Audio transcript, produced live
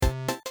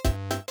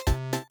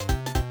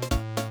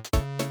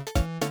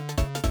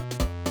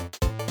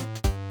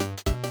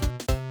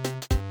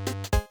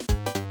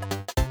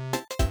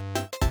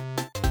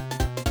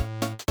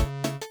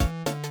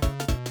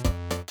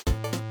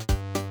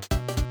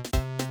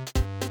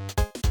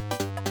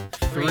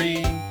3,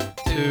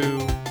 2,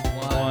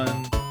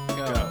 1,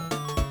 go.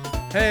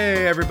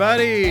 Hey,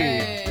 everybody!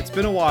 Hey. It's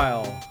been a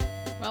while.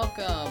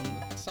 Welcome.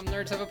 Some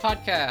Nerds Have a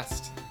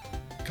Podcast.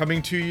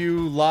 Coming to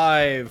you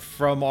live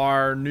from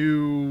our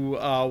new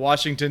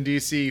Washington,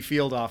 D.C.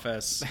 field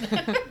office.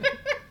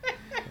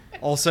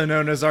 Also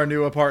known as our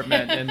new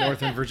apartment in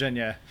Northern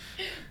Virginia.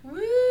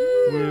 Woo!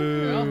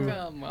 Woo.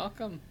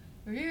 Welcome.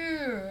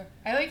 Woo!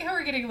 I like how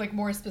we're getting like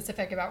more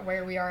specific about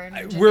where we are in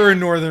Virginia. We're in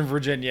Northern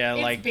Virginia.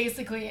 It's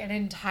basically an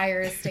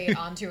entire state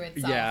onto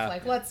itself. Yeah.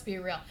 Like, let's be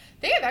real.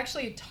 They have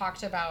actually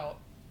talked about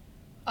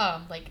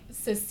like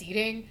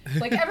seceding.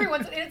 Like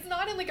everyone's it's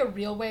not in like a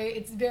real way.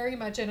 It's very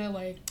much in a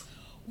like,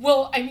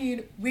 well, I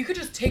mean, we could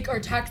just take our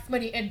tax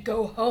money and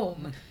go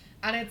home.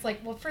 And it's like,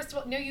 well, first of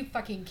all, no, you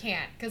fucking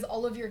can't. Because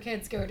all of your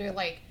kids go to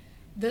like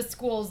the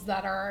schools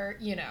that are,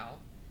 you know,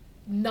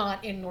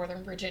 not in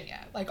Northern Virginia.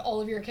 Like all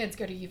of your kids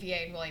go to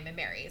UVA and William and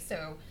Mary.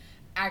 So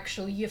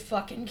actually you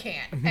fucking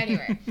can't.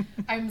 Anyway,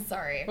 I'm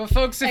sorry. Well,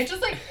 folks, It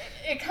just like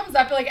it comes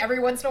up like every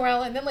once in a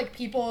while, and then like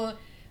people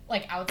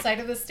like outside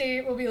of the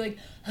state will be like,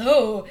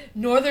 oh,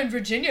 Northern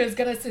Virginia is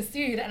gonna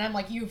secede, and I'm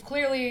like, you've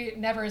clearly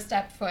never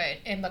stepped foot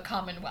in the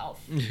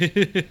Commonwealth.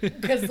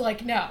 Because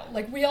like no,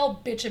 like we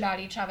all bitch about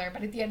each other,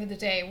 but at the end of the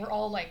day we're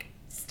all like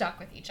stuck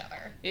with each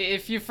other.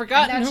 if you've And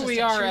forgotten that's who just we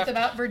the are truth after,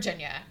 about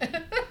Virginia.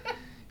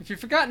 if you've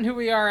forgotten who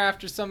we are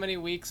after so many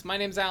weeks, my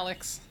name's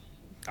Alex.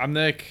 I'm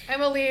Nick.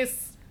 I'm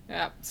Elise.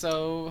 Yeah.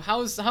 So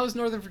how's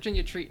Northern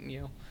Virginia treating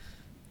you?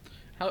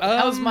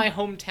 How's my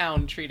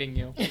hometown treating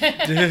you?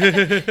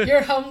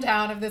 Your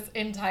hometown of this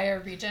entire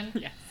region.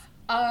 Yeah.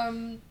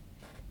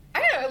 I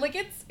don't know, like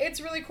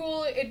it's really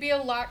cool. It'd be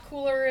a lot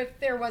cooler if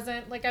there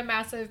wasn't like a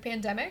massive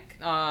pandemic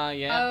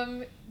Yeah.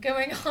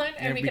 going on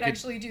and Yeah, we we could could-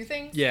 actually do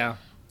things. Yeah.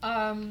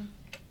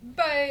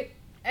 But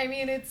I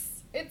mean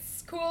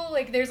it's cool.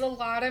 Like there's a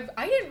lot of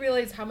I didn't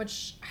realize how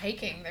much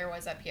hiking there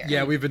was up here.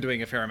 Yeah, we've been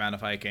doing a fair amount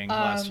of hiking the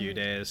last few Um,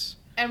 days.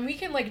 And we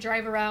can like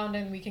drive around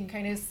and we can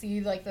kind of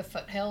see like the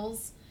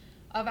foothills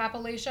of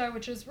Appalachia,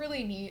 which is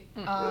really neat.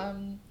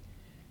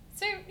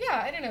 So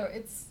yeah, I don't know.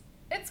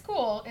 It's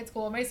cool. It's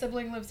cool. My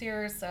sibling lives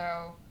here,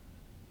 so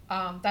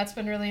that's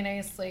been really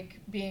nice. Like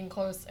being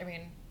close. I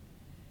mean,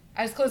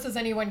 as close as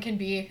anyone can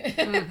be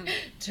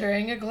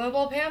during a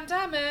global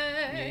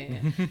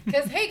pandemic.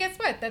 Because hey, guess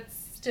what? That's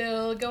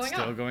still going on.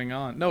 Still going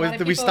on. No, A lot of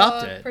we people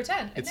stopped it.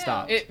 Pretend It No.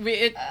 stopped. We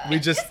Is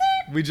it?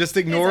 We just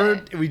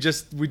ignored. We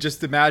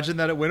just imagined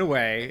that it went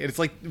away. It's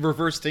like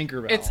reverse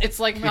Tinkerbell. It's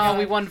like how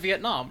we won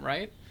Vietnam,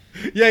 right?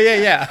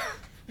 Yeah.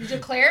 You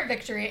declare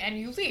victory and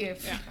you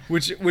leave. Yeah.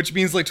 Which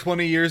means like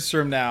 20 years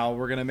from now,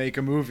 we're gonna make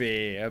a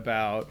movie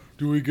about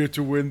do we get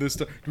to win this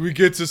time? Do we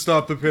get to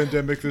stop the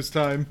pandemic this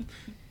time?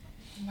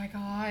 Oh my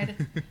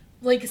god.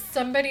 Like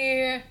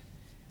somebody,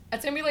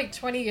 it's gonna be like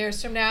 20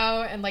 years from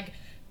now and like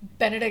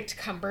Benedict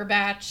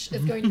Cumberbatch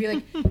is going to be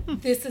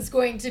like, this is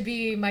going to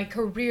be my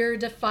career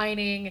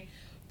defining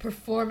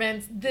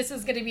performance. This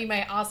is going to be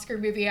my Oscar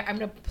movie. I'm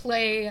going to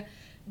play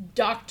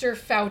Dr.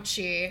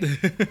 Fauci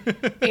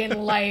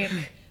in like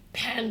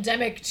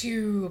Pandemic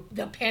 2,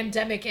 the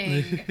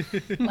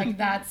Pandemicing. Like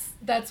that's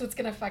what's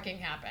going to fucking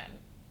happen.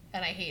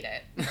 And I hate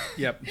it.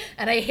 Yep.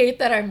 And I hate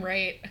that I'm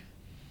right.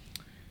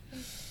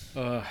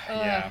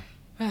 Yeah.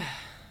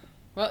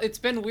 Well, it's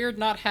been weird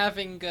not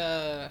having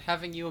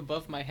you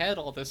above my head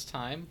all this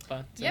time,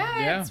 but Yeah,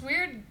 Yeah. it's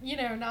weird, you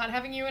know, not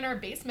having you in our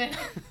basement.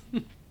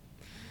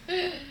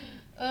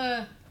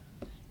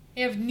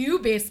 We have new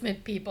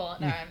basement people.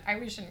 No,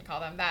 we shouldn't call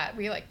them that.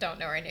 We like don't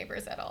know our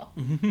neighbors at all.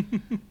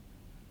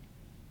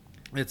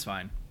 It's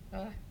fine.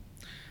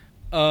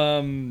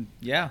 Uh,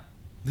 Yeah.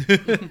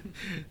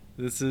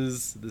 This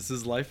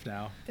is life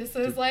now. this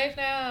is life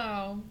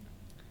now.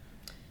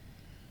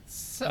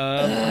 So,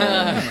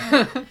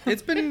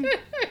 It's been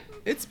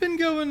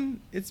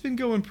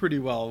going pretty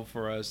well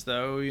for us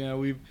though. You know,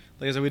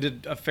 like I said, we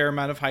did a fair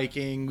amount of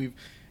hiking. We've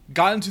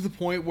gotten to the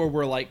point where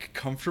we're like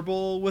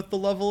comfortable with the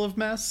level of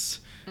mess.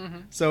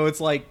 So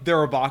it's like there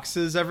are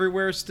boxes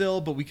everywhere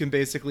still, but we can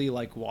basically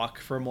like walk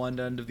from one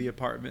end of the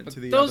apartment to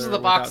the other. those are the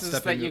without boxes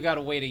that stepping you got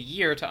to wait a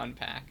year to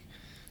unpack.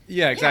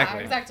 Yeah,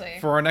 exactly. exactly.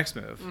 For our next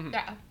move.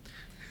 Yeah.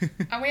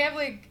 And we have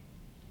like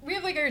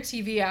our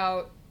TV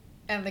out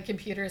and the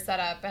computer set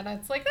up, and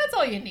it's like that's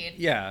all you need.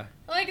 Yeah.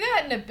 Like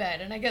that and a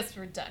bed, and I guess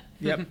we're done.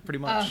 Yep. Pretty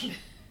much.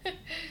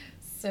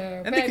 So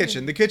And but the I kitchen.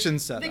 mean, The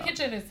kitchen's set the up.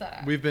 kitchen is set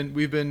up. We've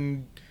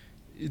been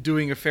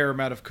doing a fair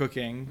amount of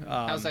cooking.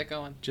 How's that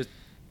going? Just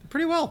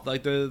pretty well.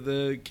 Like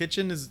the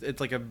kitchen it's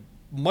like a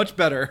much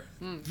better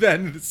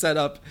than set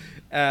up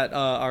at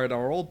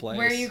our old place.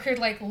 Where you could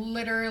like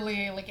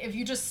literally like if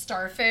you just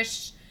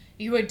starfish,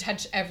 you would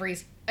touch every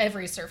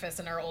surface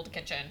in our old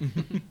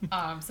kitchen.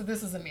 So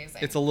this is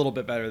amazing. It's a little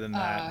bit better than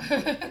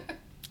that.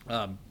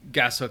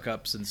 Gas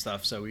hookups and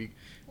stuff. So we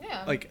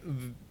yeah. like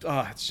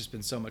it's just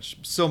been so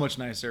much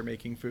nicer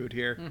making food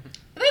here.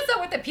 But that's not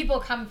what the people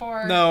come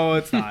for. No,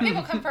 it's not.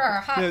 People come for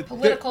our hot Yeah,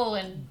 political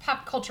and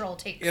pop cultural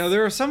takes. You know,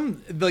 there are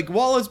some like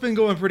while it's been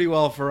going pretty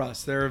well for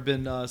us, there have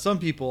been some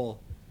people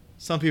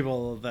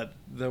that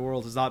the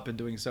world has not been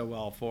doing so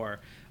well for.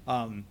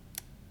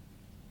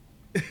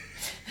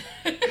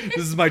 This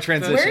is my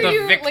transition. Where are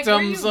you- the like, where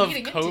are you victims of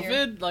leading into?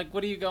 COVID? Like,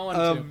 what are you going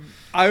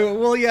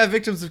to?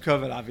 Victims of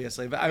COVID,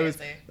 obviously, but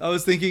I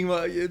was thinking,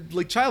 well,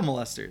 like child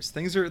molesters.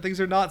 Things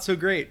are not so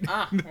great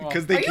Ah, well.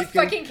 because they Are you keep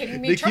fucking kidding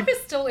me? they Trump keep-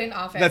 is still in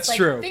office. That's like,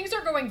 true. Things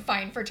are going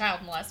fine for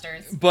child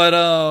molesters.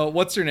 But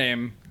what's her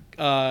name?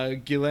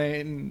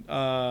 Ghislaine.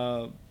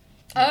 Oh,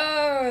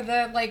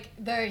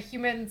 the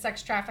human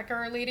sex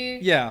trafficker lady.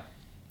 Yeah.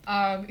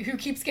 Who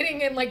keeps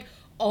getting in like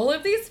all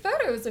of these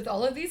photos with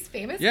all of these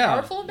famous, Yeah.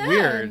 powerful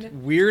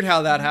men. Weird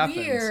how that happens.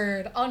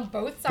 Weird on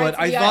both sides. But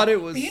I of the thought aisle.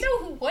 it was- But you know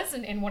who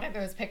wasn't in one of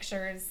those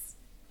pictures?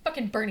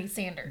 Fucking Bernie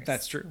Sanders.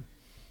 That's true.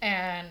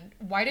 And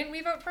why didn't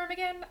we vote for him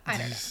again? I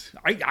don't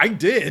know. I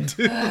did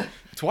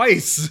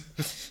twice.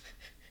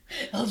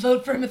 I'll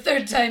vote for him a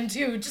third time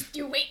too. Just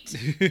you wait.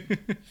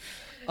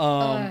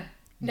 No,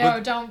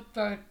 but- don't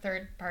vote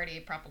third party.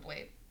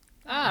 Probably.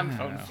 I'm I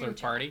voting don't third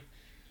party.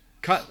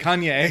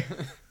 Kanye.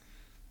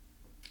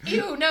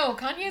 Ew, no.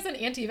 Kanye's an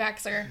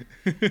anti-vaxxer.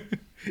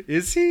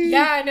 Is he?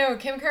 Yeah, no.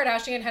 Kim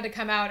Kardashian had to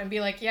come out and be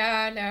like,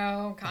 yeah,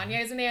 no.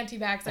 Kanye's an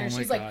anti-vaxxer. Oh my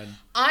She's God. like,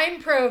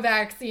 I'm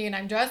pro-vaccine.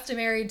 I'm just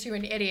married to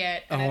an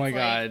idiot. And Oh my it's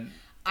like, God.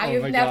 I Oh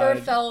have my never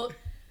God. felt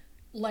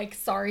like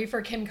sorry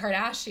for Kim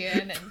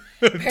Kardashian, and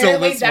Till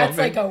apparently this that's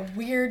moment. like a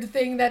weird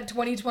thing that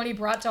 2020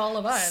 brought to all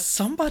of us.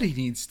 Somebody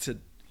needs to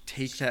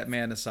take that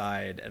man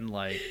aside and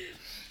like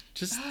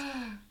just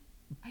I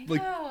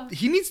like know.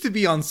 he needs to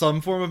be on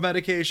some form of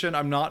medication.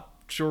 I'm not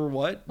sure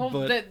what, Well,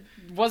 but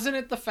wasn't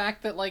it the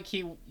fact that like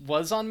he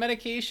was on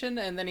medication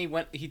and then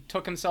he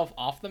took himself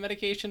off the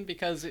medication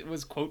because it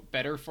was quote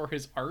better for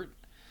his art,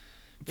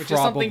 which is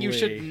something you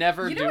should Probably.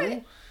 never You know do.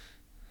 what?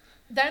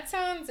 That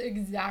sounds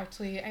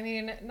exactly. I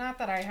mean, not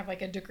that I have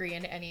like a degree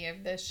in any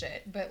of this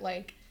shit, but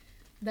like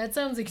that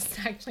sounds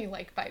exactly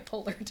like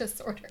bipolar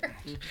disorder.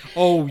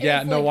 oh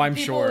yeah, It's no, like I'm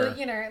people, sure.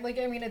 You know, like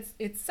I mean,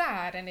 it's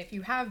sad, and if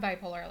you have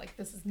bipolar, like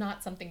this is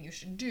not something you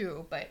should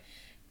do, but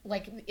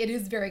like it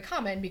is very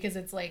common because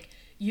it's like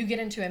you get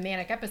into a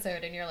manic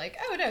episode and you're like,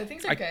 oh no,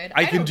 things are good.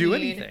 I can don't do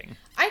need- anything.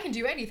 I can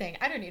do anything.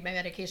 I don't need my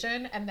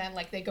medication, and then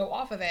like they go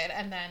off of it,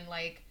 and then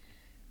like,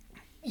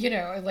 you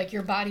know, like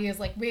your body is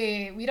like,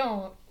 wait, we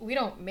don't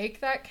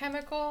make that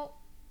chemical.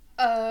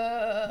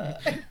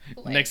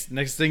 Like-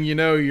 Next thing you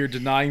know, you're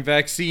denying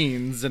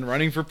vaccines and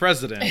running for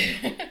president.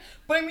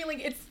 But I mean, like,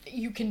 it's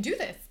you can do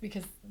this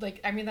because, like,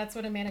 I mean, that's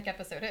what a manic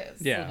episode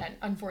is. Yeah. And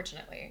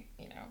unfortunately,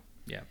 you know.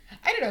 Yeah.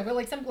 I don't know, but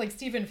like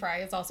Stephen Fry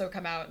has also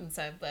come out and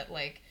said that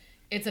like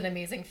it's an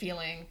amazing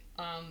feeling.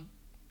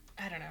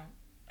 I don't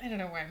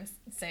know why I'm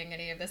saying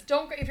any of this.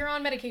 If you're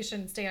on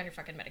medication, stay on your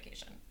fucking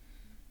medication.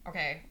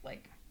 Okay,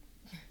 like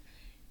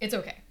it's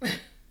okay.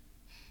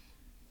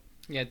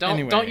 Yeah, don't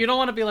Anyway. you don't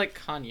want to be like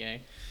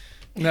Kanye.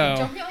 No.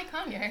 Don't be like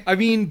Kanye. I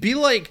mean, be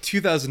like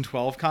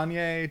 2012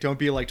 Kanye. Don't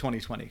be like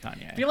 2020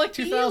 Kanye. Be like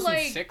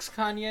 2006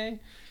 Kanye.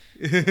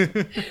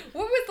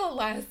 What was the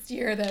last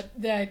year that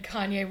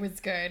Kanye was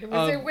good?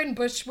 Was it when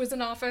Bush was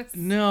in office?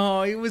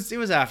 No, it was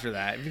after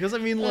that because I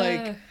mean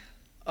like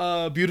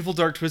Beautiful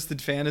Dark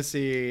Twisted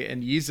Fantasy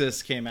and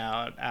Yeezus came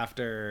out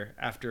after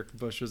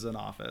Bush was in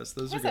office.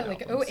 Those Was are that good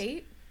like albums.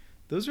 08?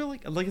 Those are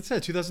like I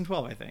said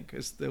 2012 I think.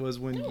 It was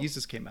when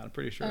Yeezus came out, I'm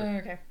pretty sure. Oh,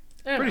 okay.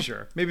 I don't know. Pretty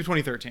sure. Maybe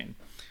 2013.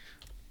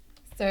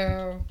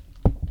 So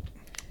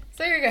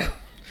there you go.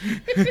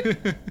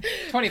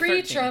 2013.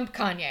 Pre-Trump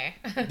Kanye.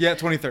 Yeah,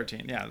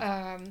 2013.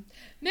 Yeah.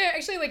 No,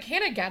 actually, like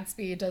Hannah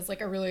Gadsby does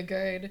like a really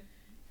good,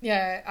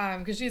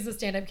 because she's a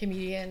stand-up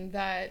comedian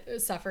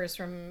that suffers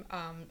from,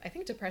 I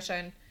think,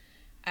 depression,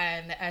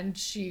 and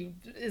she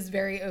is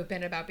very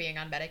open about being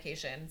on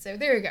medication. So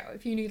there you go.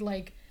 If you need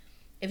like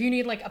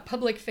a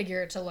public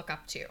figure to look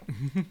up to,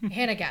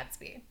 Hannah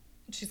Gadsby.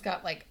 She's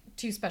got like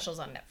 2 specials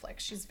on Netflix.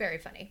 She's very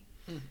funny.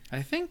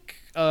 I think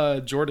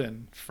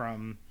Jordan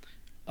from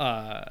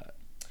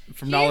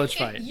Knowledge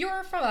Fight.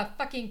 You're from a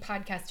fucking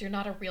podcast. You're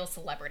not a real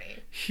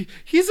celebrity.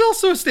 He's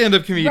also a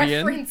stand-up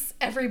comedian. Reference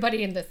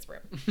everybody in this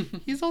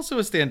room. He's also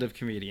a stand-up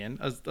comedian,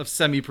 a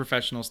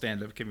semi-professional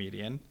stand-up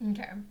comedian.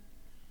 Okay.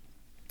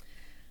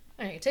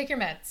 All right, take your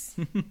meds.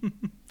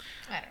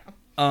 I don't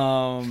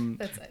know.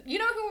 That's it. You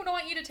know who would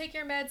want you to take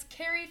your meds?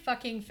 Carrie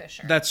fucking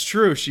Fisher. That's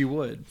true. She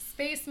would.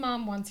 Space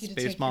Mom wants you to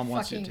Space take Mom your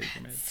wants you fucking to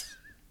take your meds. meds.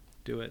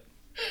 Do it.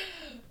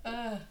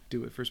 Uh,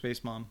 Do it for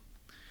Space Mom.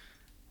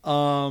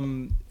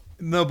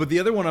 No, but the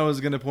other one I was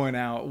going to point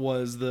out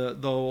was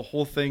the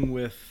whole thing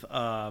with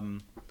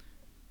Evo.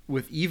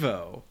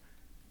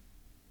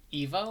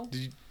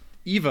 Evo?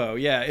 Evo,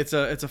 yeah, it's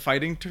a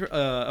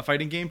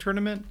fighting game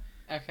tournament.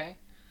 Okay.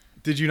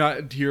 Did you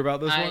not hear about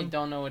this I one?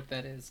 don't know what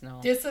that is. No.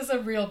 this is a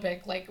real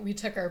big, like, we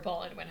took our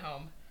ball and went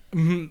home.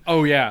 Mhm.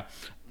 Oh yeah.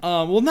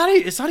 Well,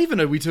 it's not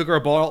even we took our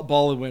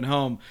ball and went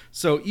home.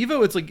 So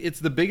Evo, it's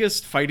the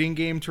biggest fighting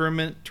game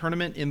tournament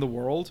in the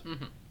world.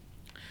 Mm-hmm.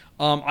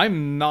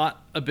 I'm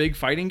not a big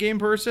fighting game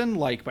person,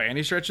 like by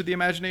any stretch of the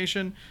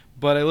imagination,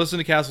 but I listen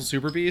to Castle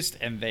Super Beast,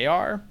 and they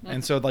are,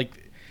 and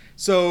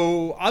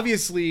so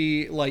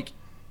obviously like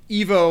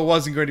Evo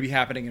wasn't going to be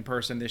happening in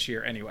person this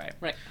year anyway.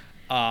 Right.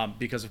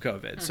 because of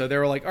COVID. So they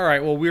were like, all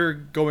right, well, we're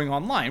going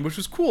online, which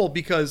was cool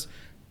because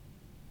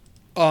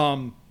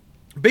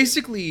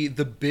basically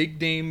the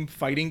big name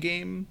fighting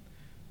game,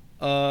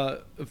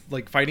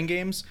 like fighting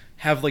games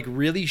have like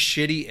really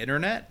shitty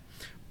internet,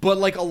 but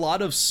like a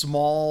lot of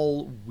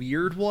small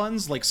weird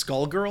ones like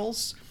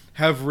Skullgirls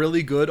have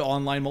really good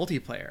online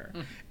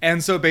multiplayer.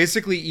 And so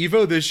basically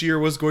Evo this year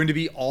was going to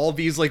be all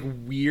these like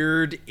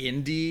weird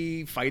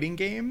indie fighting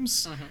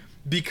games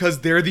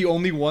because they're the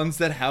only ones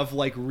that have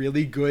like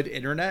really good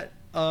internet,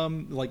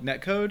 like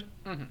netcode.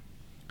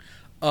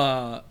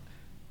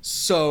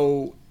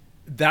 So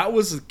that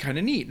was kind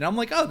of neat. And I'm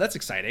like, oh, that's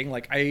exciting.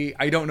 Like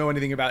I don't know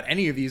anything about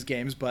any of these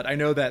games, but I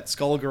know that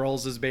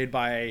Skullgirls is made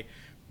by,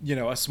 you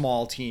know, a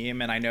small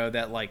team. And I know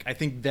that like, I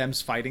think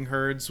Them's Fighting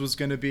Herds was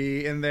going to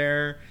be in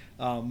there,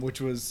 which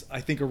was,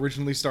 I think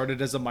originally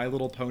started as a My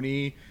Little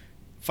Pony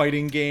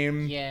fighting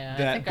game. Yeah,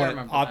 I think I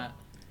remember that.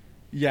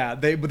 Yeah,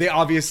 they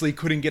obviously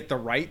couldn't get the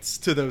rights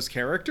to those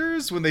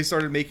characters when they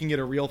started making it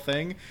a real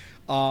thing.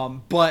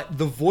 But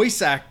the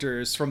voice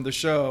actors from the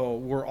show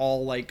were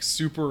all like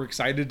super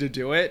excited to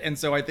do it. And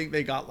so I think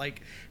they got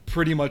like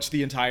pretty much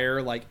the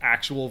entire like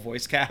actual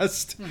voice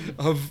cast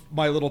of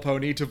My Little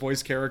Pony to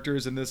voice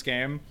characters in this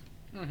game.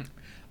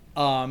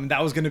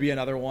 That was going to be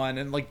another one.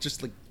 And like,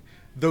 just like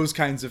those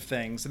kinds of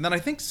things. And then I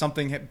think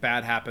something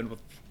bad happened with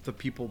the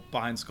people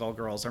behind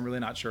Skullgirls. I'm really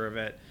not sure of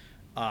it.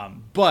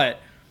 But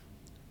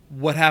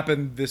what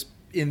happened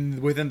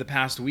within the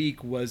past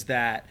week was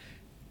that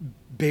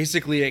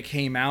basically it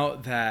came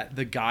out that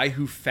the guy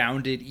who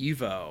founded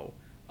Evo,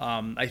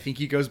 I think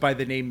he goes by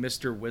the name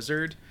Mr.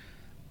 Wizard,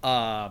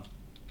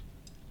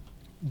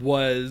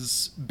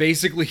 was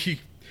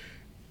basically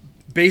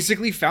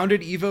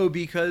founded Evo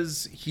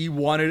because he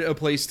wanted a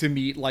place to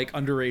meet like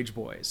underage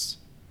boys.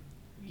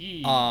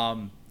 Yeah.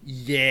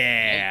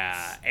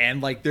 Yikes.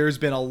 And like there's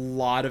been a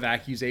lot of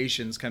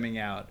accusations coming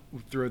out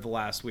through the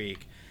last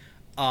week.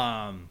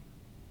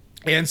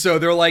 And so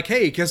they're like,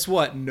 hey, guess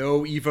what?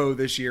 No Evo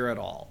this year at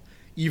all.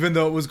 Even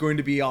though it was going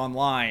to be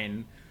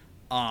online,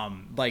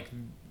 like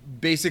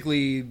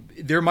basically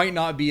there might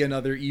not be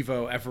another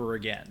Evo ever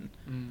again.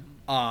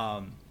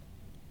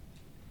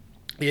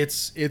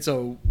 It's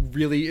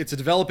a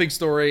developing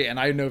story, and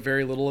I know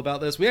very little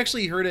about this. We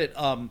actually heard it.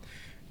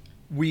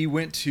 We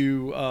went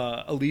to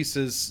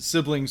Elisa's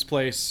siblings'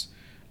 place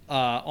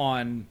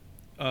on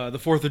the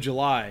 4th of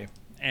July,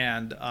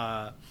 and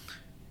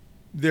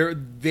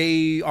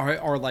they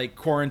are like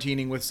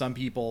quarantining with some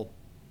people,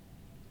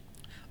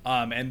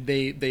 and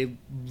they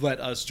let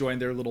us join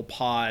their little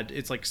pod.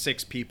 It's like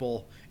 6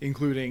 people,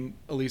 including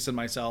Elisa and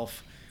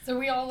myself. So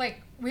we all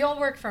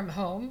work from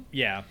home.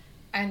 Yeah.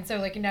 And so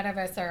like none of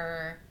us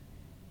are,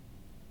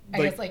 I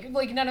guess like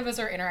none of us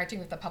are interacting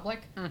with the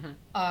public.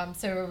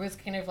 So it was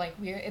kind of like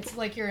weird. It's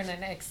like you're in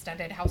an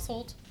extended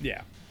household.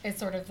 Yeah. It's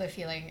sort of the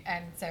feeling,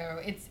 and so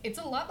it's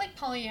a lot like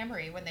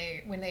polyamory when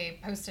they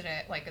posted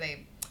it, like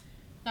they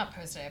not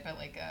posted it, but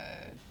like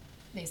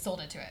they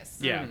sold it to us.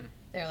 Yeah.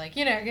 They're like,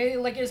 you know,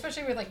 like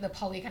especially with like the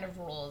poly kind of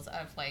rules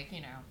of like,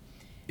 you know,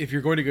 if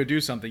you're going to go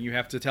do something, you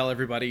have to tell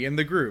everybody in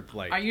the group.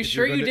 Like, are you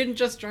sure you didn't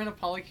just join a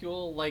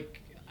polycule?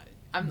 Like,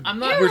 I'm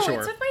not. Ew, sure.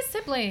 It's with my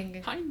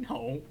sibling. I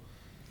know.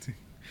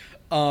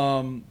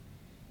 Also,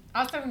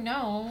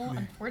 no,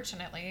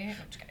 unfortunately. I'm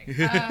just kidding.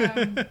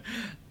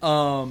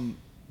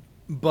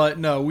 But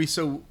no, we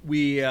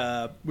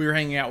were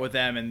hanging out with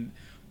them, and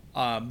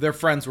their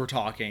friends were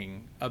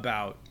talking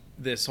about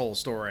this whole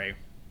story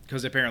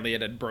because apparently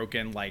it had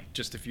broken like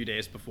just a few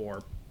days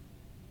before.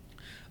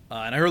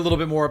 And I heard a little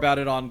bit more about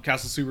it on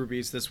Castle Super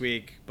Beast this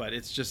week, but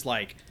it's just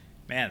like,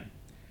 man,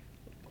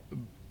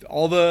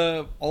 all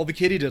the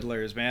kitty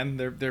diddlers, man,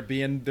 they're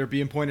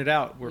being pointed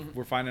out.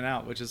 We're finding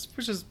out, which is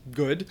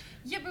good.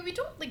 Yeah, but we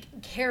don't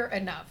like care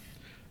enough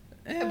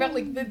about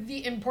like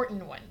the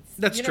important ones.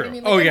 That's you know true. What I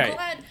mean? Like, I'm yeah.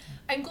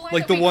 glad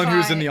like that the one caught,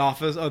 who's in the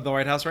office of the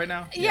White House right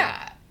now.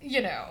 Yeah,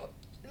 you know,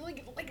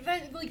 like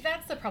that. Like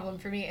that's the problem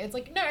for me. It's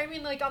like no, I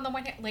mean like on the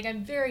one hand, like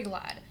I'm very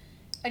glad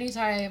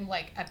anytime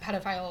like a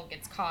pedophile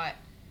gets caught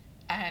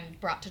and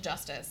brought to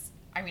justice.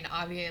 I mean,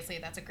 obviously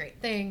that's a great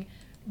thing,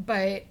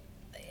 but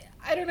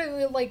I don't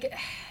know, like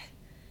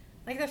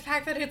the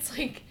fact that it's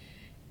like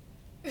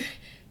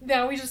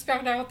now we just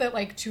found out that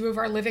like 2 of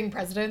our living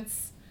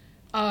presidents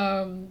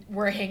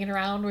were hanging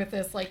around with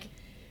this like.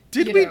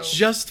 Did we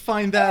just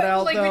find that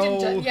out like though? We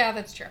did yeah,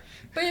 that's true.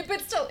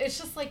 But still, it's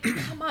just like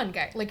come on,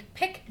 guy, like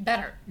pick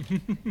better,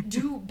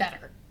 do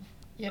better,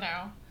 you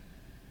know.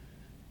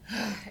 I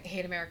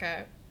hate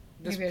America.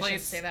 Maybe I should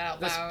say that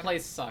out loud. This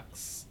place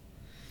sucks.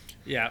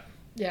 Yeah.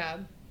 Yeah.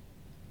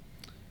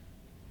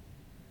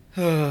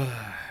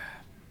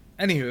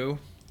 Anywho.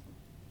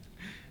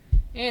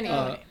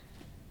 Anyway.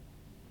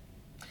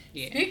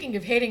 Yeah. Speaking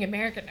of hating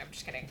America, no, I'm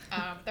just kidding.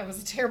 That was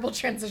a terrible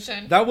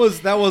transition. That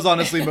was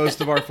honestly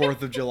most of our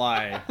 4th of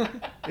July.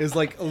 Is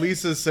like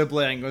Elisa's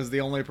sibling was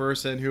the only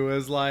person who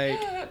was like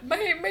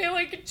my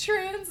like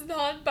trans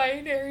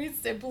non-binary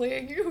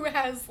sibling who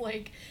has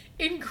like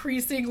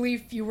increasingly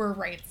fewer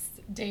rights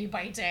day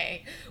by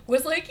day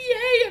was like,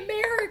 yay,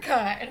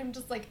 America. And I'm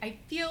just like, I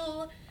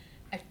feel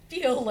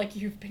like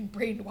you've been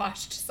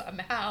brainwashed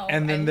somehow.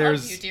 And then I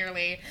love you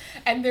dearly.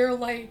 And they're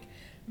like,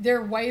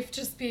 their wife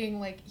just being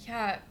like,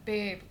 yeah,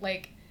 babe,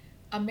 like,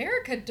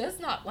 America does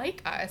not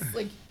like us.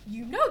 Like,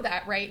 you know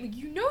that, right? Like,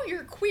 you know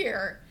you're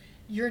queer.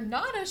 You're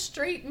not a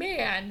straight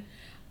man.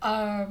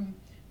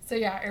 So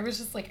yeah, it was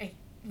just like,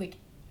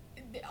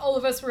 all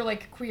of us were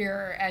like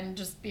queer and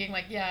just being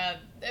like, yeah,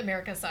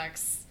 America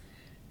sucks.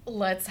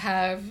 Let's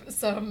have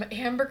some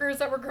hamburgers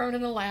that were grown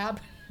in a lab.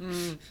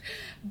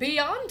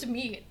 Beyond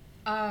Meat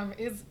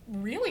is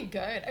really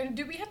good. I mean,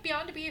 did we have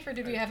Beyond Beef or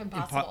did we have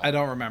Impossible? I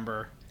don't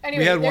remember.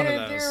 Anyway, we had one of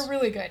those. They're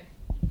really good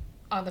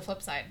on the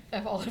flip side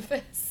of all of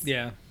this.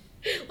 Yeah.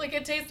 Like,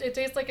 it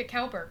tastes like a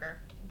cow burger.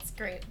 It's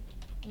great,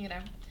 you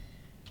know.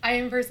 I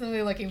am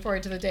personally looking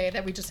forward to the day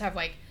that we just have,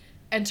 like,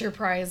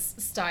 enterprise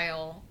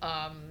style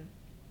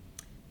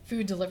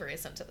food delivery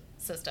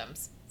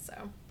systems. So,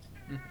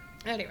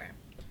 anyway.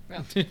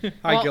 Yeah.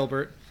 Hi, Well-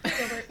 Gilbert.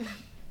 Gilbert.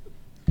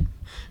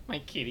 My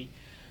kitty.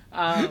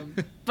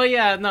 But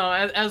yeah, no,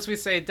 as we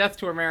say, death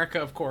to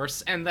America, of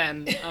course. And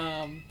then,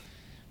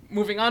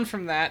 moving on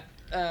from that,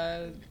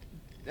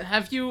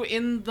 have you,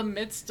 in the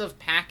midst of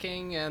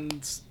packing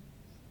and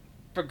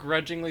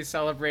begrudgingly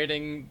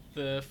celebrating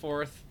the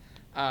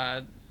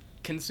 4th,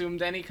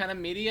 consumed any kind of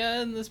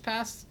media in this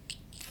past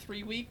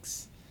 3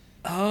 weeks?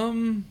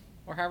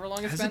 Or however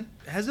long it's been?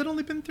 Has it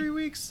only been 3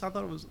 weeks? I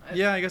thought it was...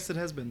 Yeah, I guess it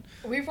has been.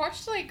 We've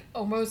watched, like,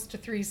 almost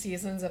 3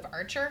 seasons of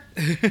Archer.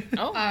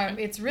 Oh.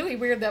 It's really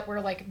weird that we're,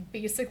 like,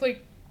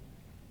 basically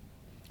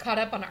caught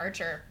up on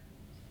Archer.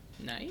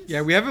 Nice.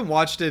 Yeah, we haven't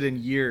watched it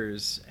in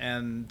years,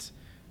 and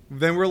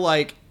then we're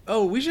like,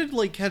 oh, we should,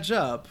 like, catch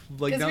up.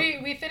 Like,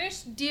 Because we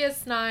finished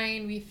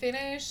DS9, we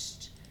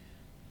finished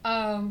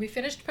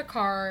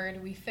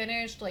Picard, we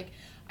finished, like,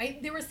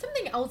 there was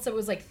something else that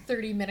was, like,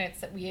 30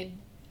 minutes that we'd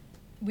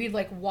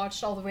like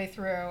watched all the way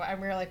through, and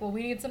we were like, well,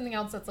 we need something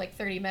else that's like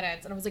 30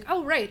 minutes, and I was like,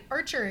 oh right,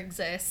 Archer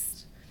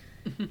exists.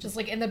 Just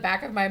like in the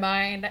back of my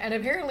mind. And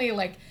apparently,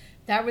 like,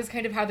 that was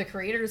kind of how the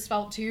creators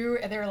felt too,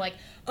 and they were like,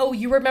 oh,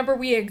 you remember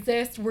we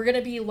exist, we're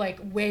gonna be like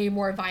way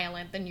more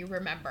violent than you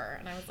remember.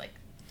 And I was like,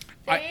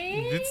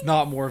 thanks. It's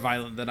not more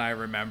violent than I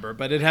remember,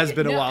 but it has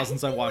been a No, while I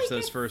since I feel watched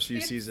like those first few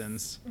it's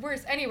seasons.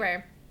 worse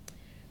anyway.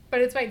 But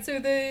it's fine. So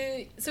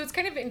it's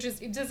kind of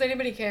interesting. Does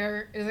anybody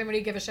care? Does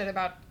anybody give a shit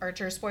about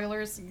Archer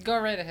spoilers? Go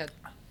right ahead.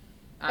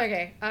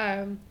 Okay.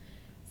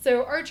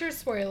 So Archer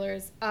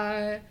spoilers.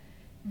 The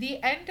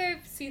end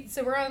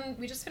of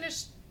we just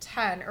finished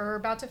 10, or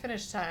about to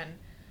finish 10.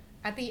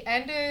 At the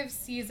end of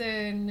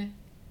season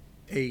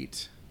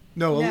 8.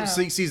 No, No.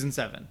 season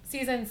 7.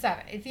 Season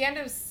 7. It's the end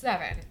of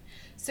 7.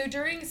 So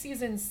during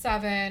season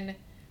 7,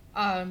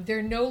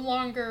 they're no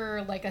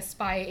longer like a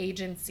spy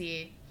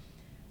agency.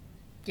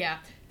 Yeah,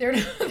 they're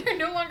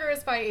no longer a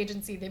spy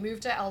agency. They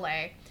moved to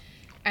LA,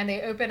 and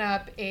they open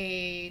up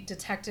a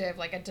detective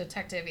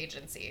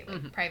agency,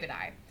 like Private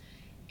Eye.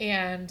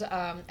 And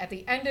at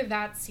the end of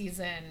that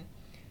season,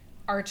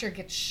 Archer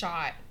gets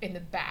shot in the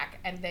back,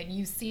 and then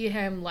you see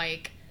him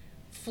like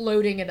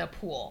floating in a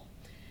pool.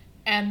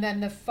 And then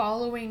the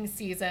following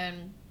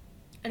season,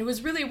 and it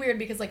was really weird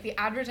because like the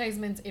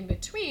advertisements in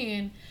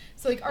between,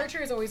 so like Archer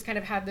has always kind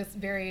of had this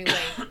very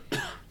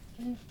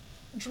like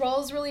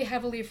draws really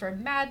heavily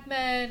from Mad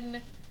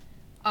Men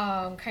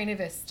kind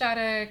of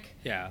aesthetic.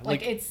 Yeah,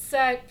 like it's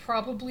set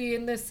probably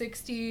in the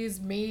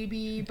 60s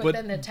maybe, but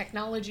then the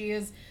technology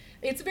is,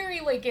 it's very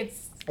like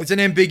it's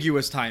an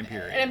ambiguous time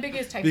period. An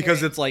ambiguous time because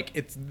period. it's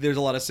like there's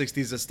a lot of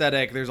 60s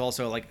aesthetic. There's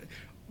also like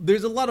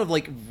there's a lot of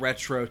like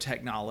retro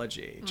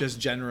technology, just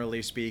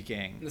generally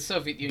speaking. The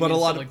Soviet Union But a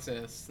lot still of-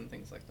 exists and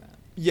things like that.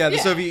 Yeah, the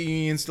Yeah. Soviet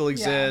Union still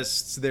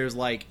exists. There's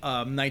like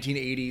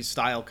 1980s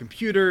style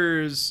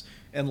computers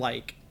and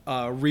like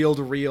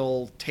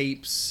reel-to-reel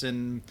tapes,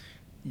 and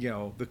you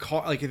know the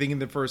car. Like I think in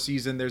the first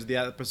season, there's the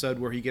episode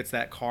where he gets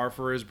that car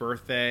for his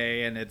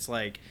birthday, and it's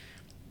like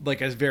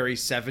a very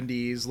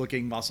 70s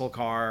looking muscle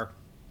car.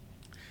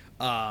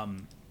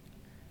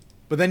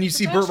 But then you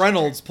see Burt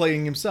Reynolds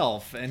playing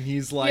himself, and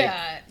he's like,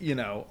 Yeah. you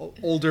know,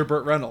 older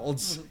Burt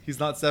Reynolds. He's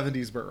not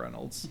 70s Burt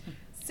Reynolds.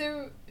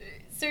 So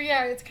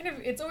yeah,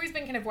 it's always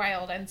been kind of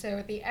wild. And so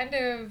at the end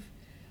of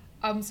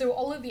so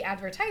all of the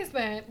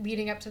advertisement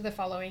leading up to the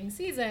following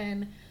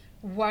season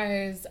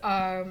was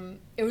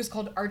it was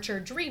called Archer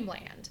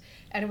Dreamland,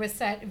 and it was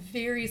set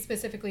very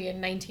specifically in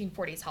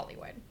 1940s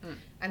Hollywood.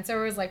 And so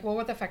it was like, well,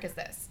 what the fuck is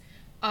this?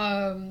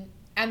 And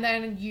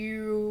then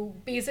you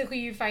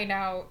find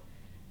out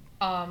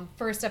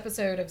first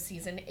episode of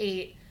season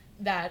 8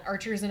 that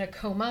Archer's in a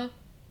coma.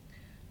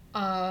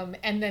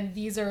 And then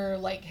these are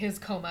like his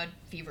coma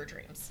fever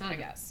dreams, I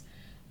guess.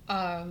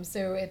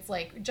 So it's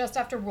like just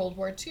after World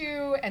War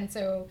II, and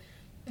so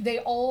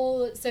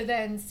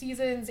then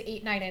seasons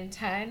 8, 9, and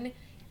 10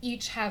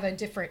 each have a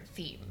different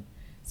theme.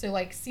 So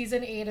like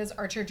season 8 is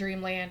Archer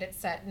Dreamland. It's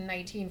set in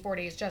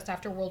 1940s, just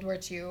after World War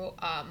II,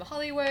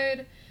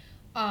 Hollywood.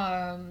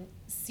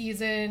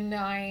 Season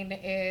 9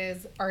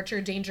 is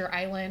Archer Danger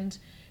Island,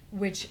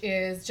 which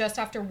is just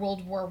after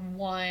World War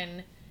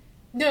One.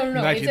 No,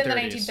 it's in the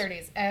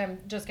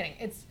 1930s. Just kidding.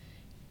 It's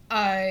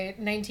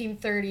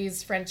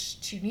 1930s French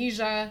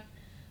Tunisia.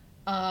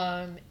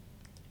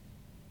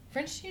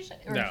 French Tunisia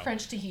or No.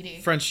 French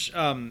Tahiti? French.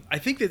 I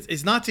think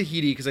it's not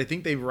Tahiti because I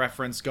think they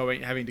reference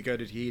having to go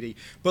to Tahiti,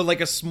 but like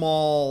a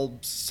small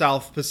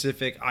South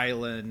Pacific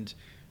island,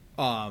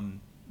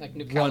 Like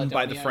New run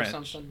by Caledonia the or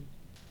French. something.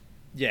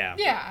 Yeah.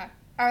 Yeah,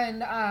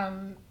 and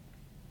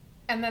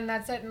then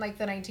that's it in like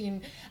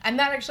and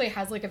that actually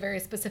has like a very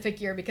specific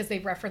year because they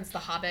reference The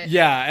Hobbit.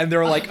 Yeah, and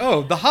they're like,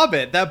 "Oh, The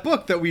Hobbit, that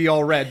book that we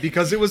all read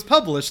because it was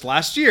published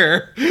last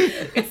year."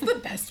 It's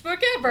the best book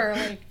ever.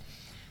 Like,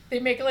 they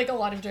make like a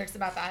lot of jokes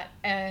about that,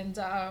 and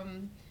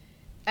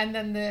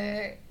then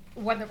the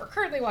one that we're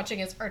currently watching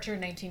is Archer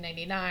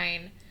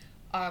 1999,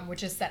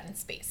 which is set in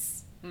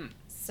space.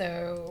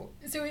 So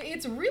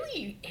it's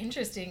really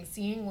interesting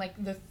seeing like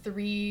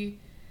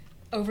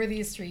over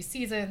these 3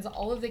 seasons,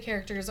 all of the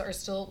characters are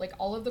still, like,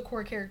 all of the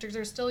core characters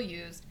are still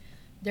used.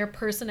 Their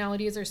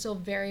personalities are still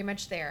very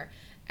much there.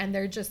 And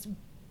they're just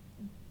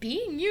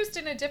being used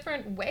in a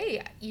different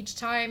way each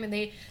time. And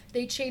they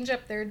change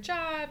up their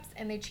jobs,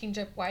 and they change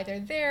up why they're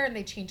there, and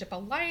they change up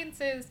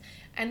alliances.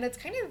 And that's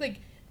kind of,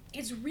 like,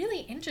 it's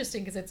really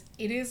interesting because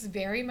it is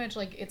very much,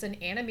 like, it's an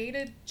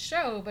animated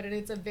show, but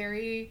it's a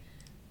very,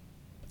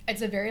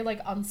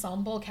 like,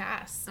 ensemble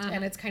cast.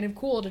 And it's kind of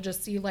cool to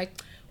just see,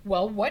 like,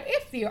 well, what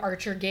if the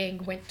Archer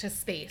gang went to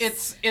space?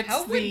 It's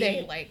How would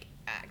they, like,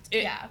 act?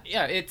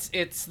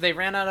 It's they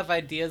ran out of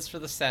ideas for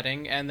the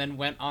setting and then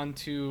went on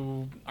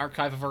to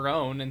Archive of Our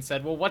Own and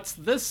said, well, what's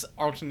this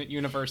alternate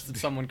universe that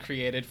someone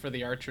created for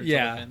the Archer to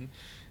live in?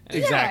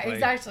 Exactly.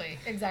 Yeah,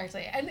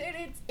 exactly. And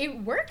it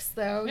works,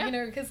 though, you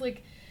know, because,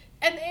 like,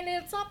 and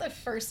it's not the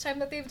first time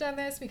that they've done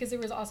this, because there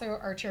was also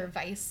Archer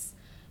Vice,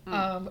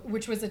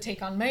 which was a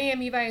take on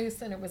Miami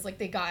Vice, and it was, like,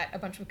 they got a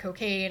bunch of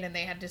cocaine and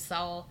they had to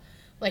sell...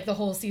 Like, the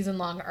whole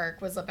season-long arc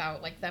was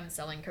about, like, them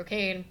selling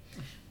cocaine.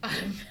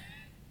 I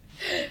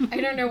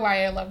don't know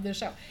why I love this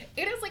show.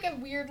 It is, like,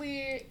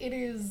 it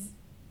is...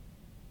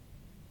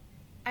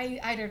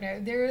 I don't know.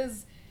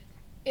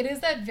 It is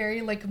that very,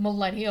 like,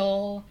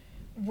 millennial...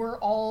 We're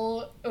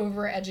all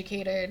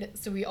overeducated,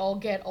 so we all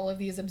get all of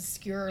these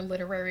obscure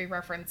literary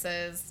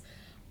references,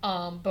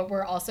 but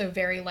we're also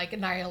very, like,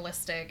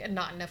 nihilistic and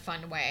not in a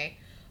fun way.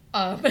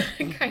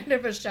 Kind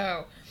of a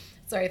show.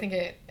 So I think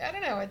I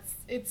don't know,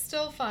 it's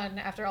still fun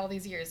after all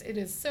these years. It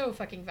is so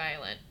fucking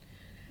violent.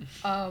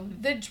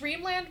 The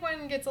Dreamland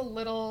one gets a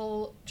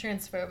little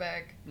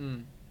transphobic,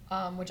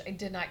 which I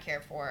did not care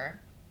for.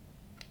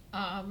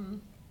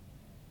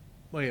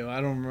 Wait,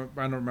 I don't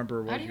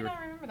remember what How do you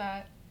not remember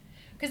that?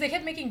 Because they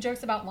kept making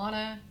jokes about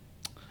Lana.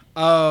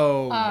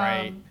 Oh,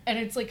 right. And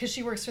it's like, because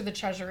she works for the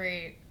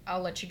Treasury,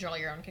 I'll let you draw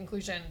your own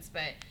conclusions,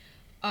 but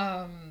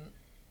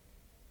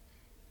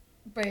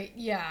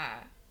yeah.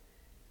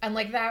 And,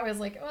 like, that was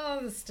like, oh,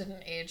 this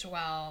didn't age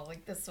well.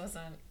 Like, this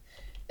wasn't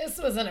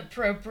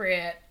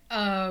appropriate.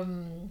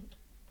 So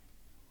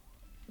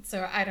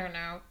I don't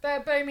know.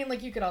 But I mean,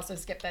 like, you could also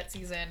skip that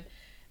season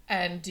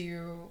and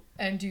do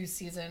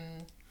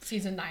season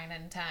 9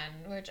 and 10,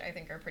 which I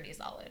think are pretty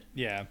solid.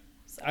 Yeah.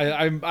 So.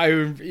 I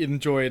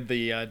enjoyed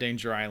the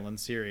Danger Island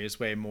series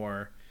way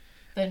more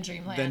than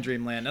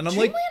Dreamland. And I'm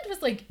Dreamland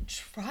was, like,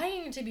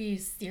 trying to be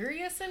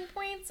serious in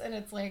points, and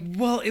it's like,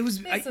 well, it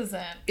was. This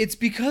isn't. It's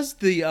because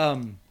the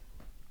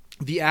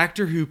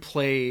actor who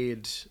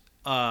played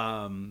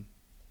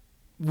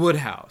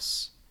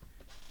Woodhouse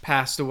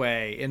passed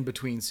away in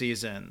between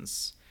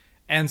seasons,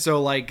 and so,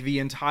 like, the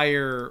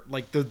entire,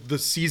 like, the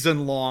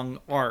season long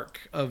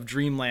arc of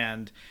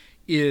Dreamland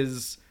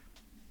is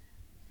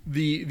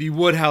the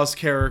Woodhouse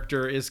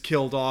character is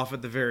killed off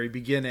at the very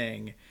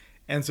beginning.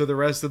 And so the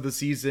rest of the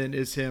season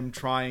is him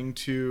trying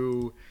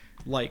to,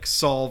 like,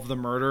 solve the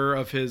murder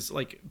of his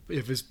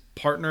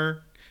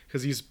partner,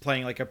 because he's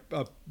playing, like, a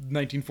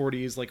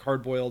 1940s, like,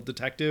 hard-boiled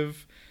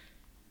detective.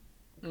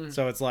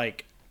 So it's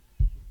like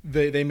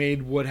they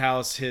made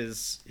Woodhouse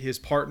his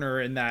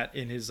partner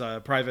in his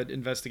private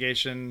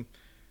investigation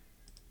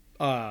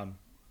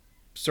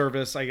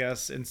service, I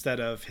guess, instead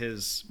of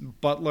his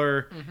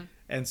butler.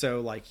 And so,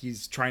 like,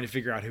 he's trying to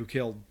figure out who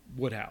killed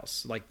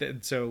Woodhouse. Like,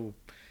 so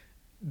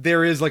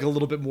there is, like, a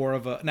little bit more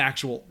of an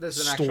actual There's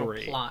an story.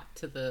 actual plot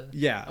to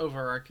the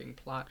overarching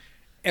plot.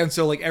 And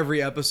so, like,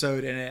 every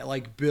episode in it,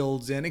 like,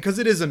 builds in, because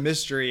it is a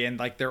mystery, and,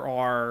 like, there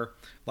are,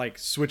 like,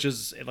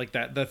 switches, like,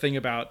 that the thing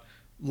about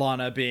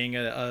Lana being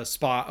a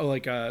spot,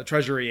 like, a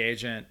treasury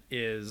agent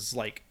is,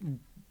 like,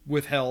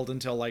 withheld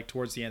until, like,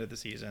 towards the end of the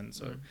season.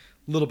 So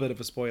a little bit of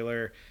a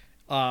spoiler.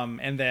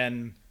 And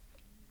then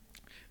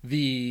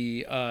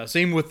the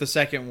same with the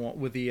second one,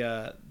 with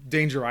the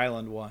Danger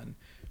Island one,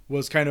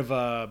 was kind of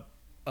a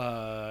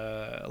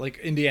like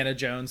Indiana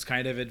Jones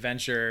kind of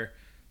adventure,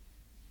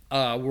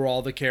 where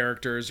all the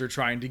characters are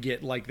trying to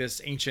get, like,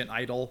 this ancient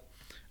idol,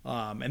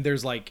 and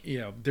there's, like, you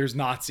know, there's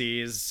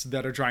Nazis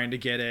that are trying to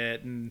get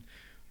it, and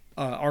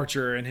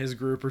Archer and his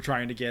group are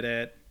trying to get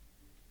it.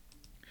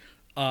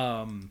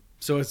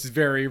 So it's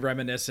very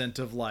reminiscent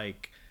of,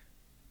 like,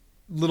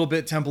 little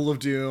bit Temple of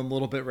Doom, a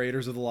little bit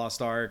Raiders of the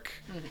Lost Ark.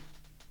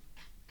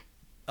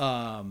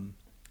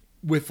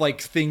 With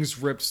like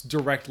things ripped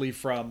directly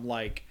from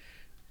like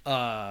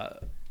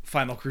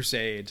Final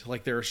Crusade.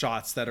 Like there are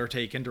shots that are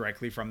taken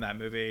directly from that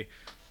movie.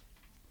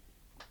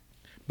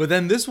 But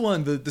then this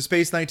one, the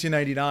Space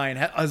 1999,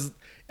 has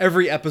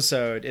every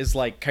episode is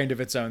like kind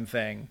of its own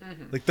thing.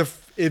 Like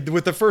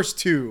with the first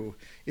two,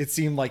 it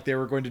seemed like they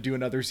were going to do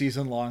another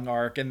season long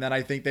arc, and then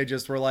I think they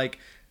just were like,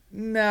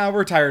 nah,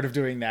 we're tired of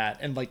doing that.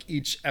 And like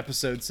each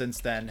episode since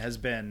then has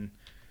been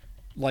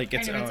like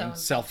its own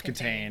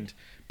self-contained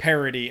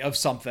parody of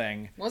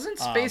something. Wasn't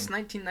Space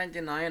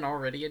 1999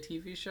 already a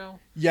TV show?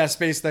 Yeah,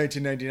 Space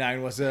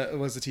 1999 was a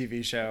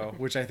TV show,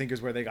 which I think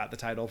is where they got the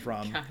title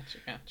from.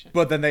 Gotcha.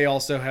 But then they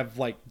also have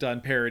like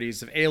done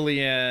parodies of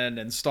Alien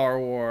and Star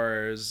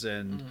Wars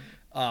and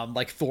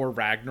like Thor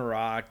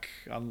Ragnarok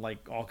on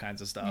like all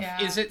kinds of stuff.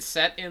 Yeah. Is it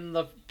set in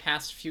the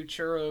past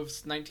future of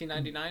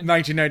 1999?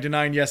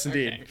 1999, yes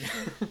indeed.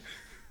 Okay.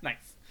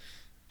 Nice.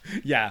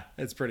 Yeah,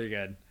 it's pretty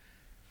good.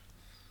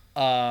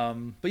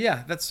 But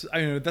yeah, that's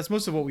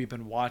most of what we've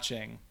been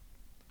watching.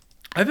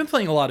 I've been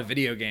playing a lot of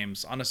video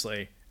games,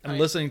 honestly, and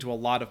listening to a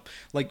lot of,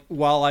 like,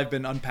 while I've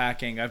been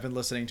unpacking, I've been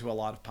listening to a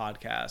lot of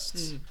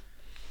podcasts.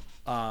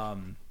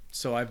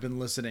 So I've been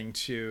listening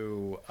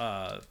to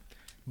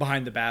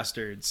Behind the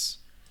Bastards,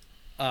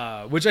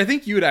 which I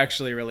think you would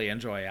actually really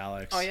enjoy,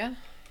 Alex. Oh yeah.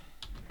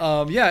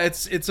 Yeah,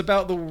 it's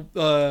about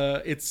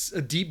it's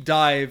a deep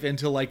dive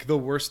into like the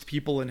worst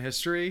people in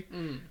history.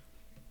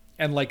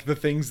 And like the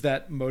things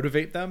that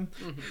motivate them.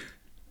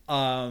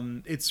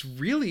 It's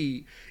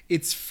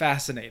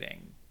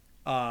fascinating.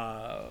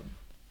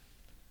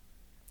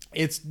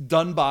 It's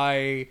done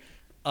by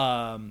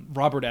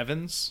Robert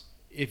Evans,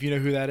 if you know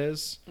who that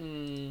is.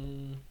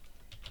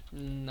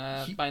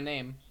 By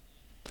name.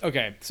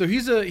 Okay, so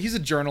he's a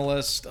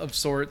journalist of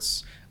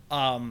sorts.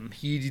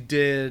 He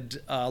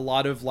did a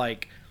lot of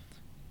like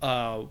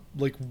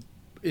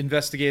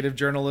investigative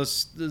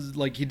journalists.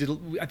 Like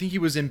I think he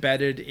was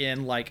embedded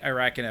in like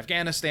Iraq and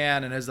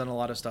Afghanistan and has done a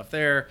lot of stuff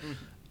there.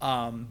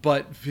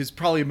 But his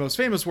probably most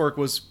famous work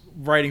was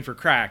writing for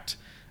Cracked,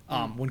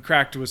 when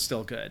Cracked was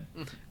still good.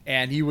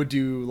 And he would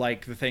do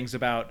like the things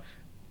about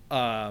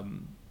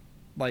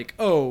like,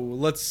 oh,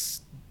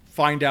 let's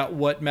find out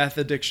what meth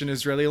addiction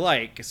is really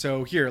like.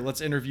 So here,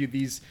 let's interview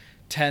these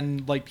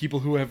 10 like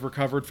people who have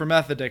recovered from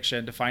meth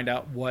addiction to find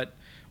out what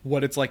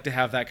it's like to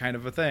have that kind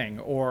of a thing.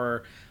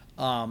 Or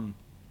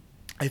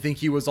I think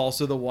he was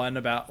also the one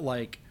about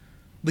like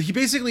he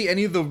basically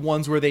any of the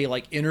ones where they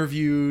like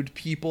interviewed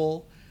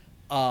people,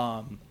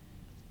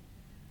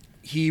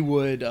 he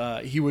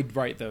would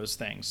write those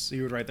things.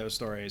 He would write those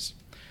stories,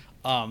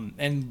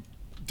 and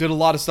did a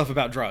lot of stuff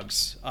about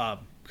drugs,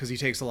 because he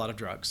takes a lot of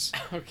drugs.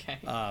 Okay.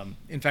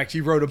 In fact,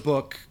 he wrote a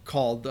book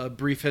called A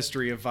Brief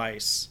History of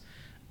Vice,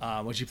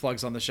 which he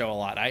plugs on the show a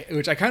lot.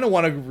 Which I kind of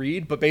want to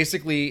read, but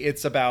basically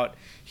it's about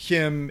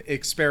him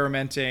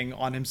experimenting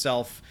on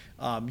himself,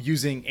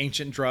 using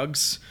ancient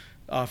drugs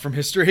from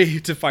history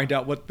to find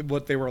out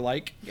what they were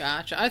like.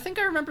 Gotcha. I think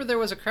I remember there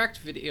was a Cracked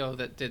video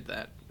that did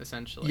that,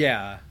 essentially.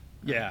 Yeah.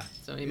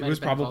 So he It might was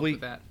have been probably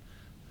involved with that.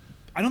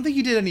 I don't think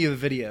he did any of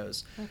the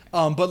videos. Okay.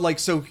 But like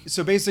so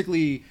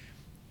basically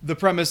the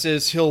premise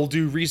is he'll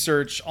do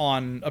research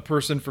on a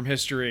person from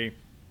history,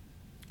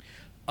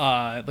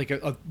 like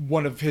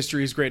one of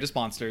history's greatest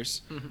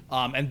monsters.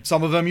 And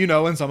some of them you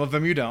know and some of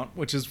them you don't,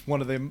 which is one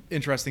of the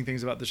interesting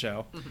things about the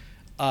show.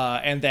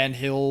 And then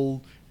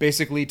he'll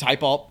basically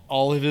type up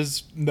all of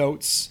his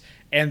notes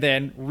and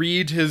then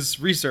read his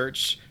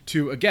research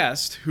to a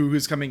guest who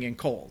is coming in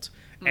cold.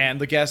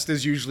 And the guest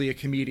is usually a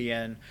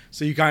comedian,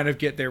 so you kind of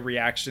get their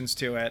reactions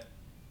to it.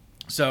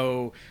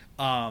 So,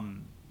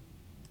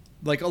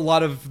 like a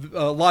lot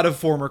of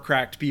former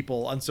Cracked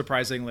people,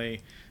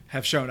 unsurprisingly,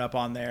 have shown up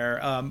on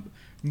there.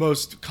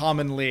 Most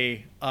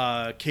commonly,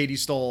 Katie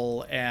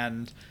Stoll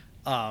and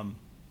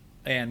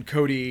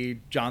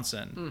Cody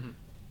Johnson,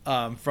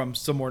 from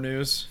Some More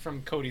News.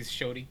 From Cody's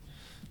Shody.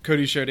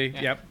 Cody Shody,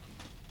 Yeah. Yep.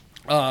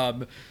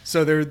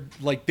 So they're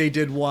like they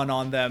did one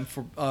on them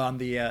on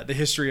the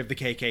history of the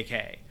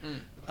KKK,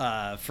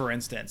 for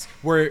instance,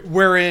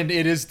 wherein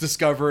it is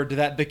discovered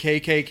that the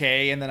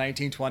KKK in the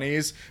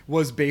 1920s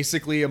was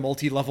basically a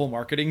multi-level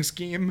marketing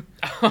scheme.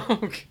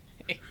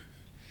 Okay.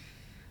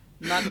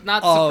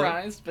 Not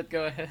surprised, but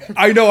go ahead.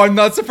 I know, I'm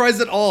not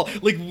surprised at all.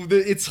 Like,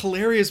 it's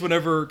hilarious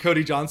whenever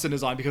Cody Johnson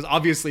is on, because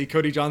obviously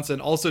Cody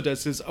Johnson also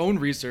does his own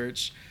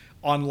research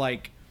on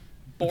like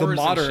Boars the and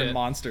modern shit.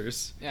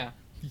 monsters. Yeah.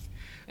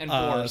 And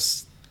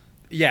boars.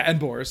 Yeah, and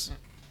boars.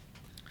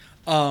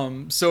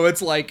 So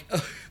it's like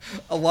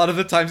a lot of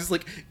the times it's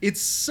like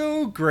it's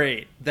so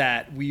great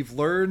that we've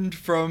learned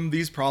from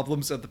these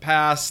problems of the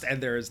past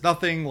and there is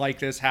nothing like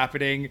this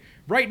happening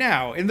right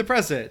now in the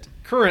present,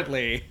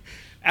 currently,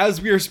 as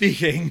we are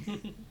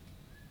speaking.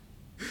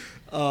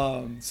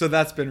 So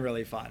that's been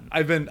really fun.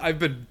 I've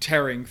been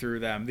tearing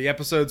through them. The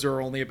episodes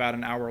are only about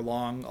an hour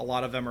long. A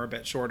lot of them are a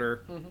bit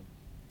shorter.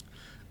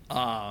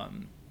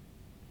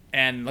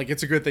 and like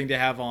it's a good thing to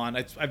have on.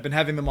 I've been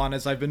having them on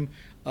as I've been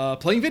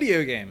playing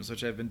video games,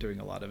 which I've been doing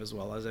a lot of as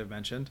well, as I've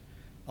mentioned.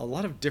 A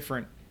lot of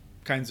different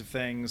kinds of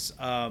things.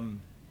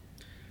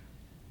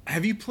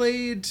 Have you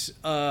played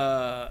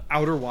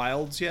Outer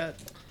Wilds yet?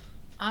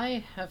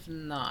 I have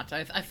not.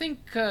 I think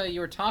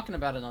you were talking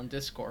about it on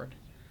Discord.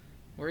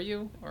 Were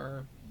you?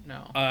 Or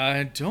no?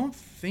 I don't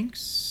think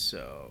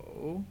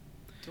so.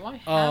 Do I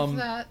have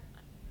that?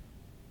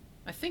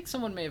 I think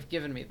someone may have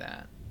given me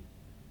that.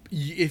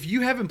 If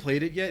you haven't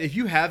played it yet, if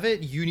you have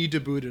it, you need to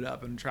boot it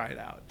up and try it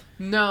out.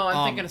 No,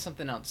 I'm thinking of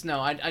something else. No,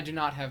 I do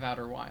not have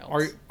Outer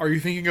Wilds. Are you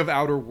thinking of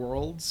Outer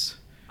Worlds?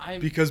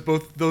 Because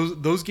both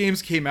those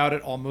games came out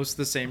at almost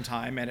the same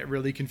time, and it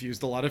really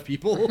confused a lot of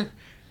people.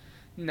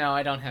 No,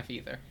 I don't have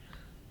either.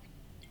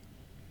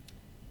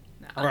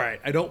 No. All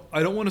right, I don't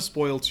want to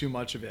spoil too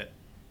much of it.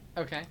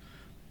 Okay.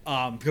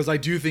 Because I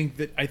think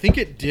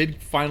it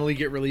did finally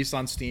get released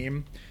on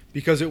Steam,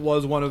 because it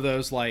was one of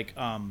those like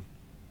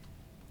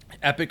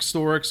Epic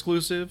Store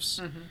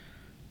exclusives.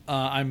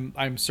 Mm-hmm.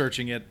 I'm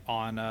searching it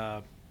on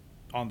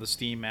the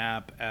Steam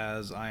app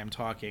as I am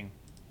talking.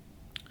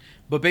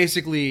 But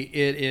basically,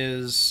 it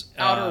is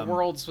Outer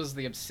Worlds was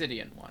the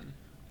Obsidian one.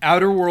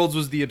 Outer Worlds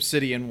was the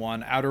Obsidian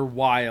one. Outer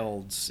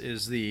Wilds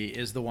is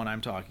the one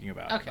I'm talking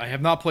about. Okay. I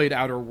have not played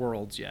Outer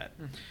Worlds yet.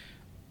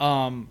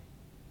 Mm-hmm.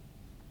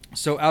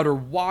 So Outer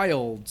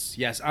Wilds,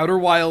 yes, Outer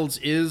Wilds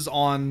is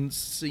on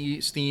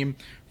Steam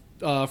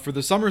for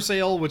the summer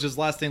sale, which is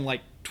lasting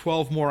like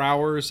 12 more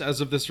hours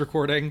as of this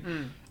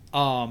recording.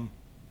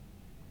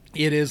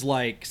 It is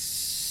like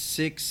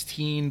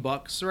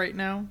 $16 right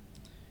now.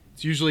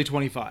 It's usually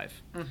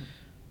 25.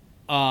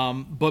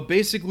 Mm-hmm. But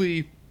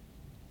basically,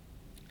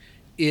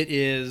 it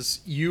is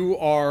you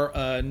are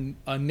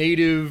a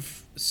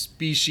native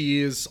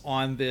species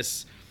on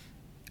this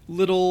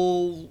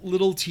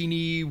little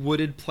teeny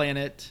wooded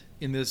planet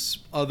in this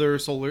other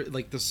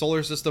the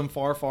solar system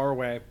far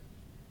away.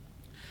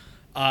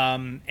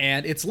 And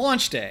it's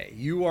launch day.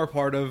 You are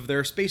part of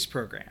their space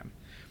program,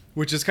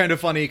 which is kind of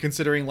funny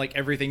considering like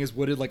everything is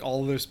wooded. Like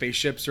all of their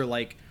spaceships are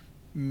like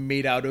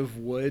made out of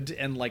wood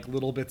and like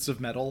little bits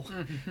of metal.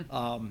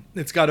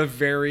 It's got a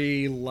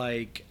very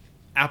like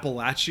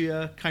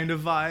Appalachia kind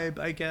of vibe,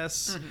 I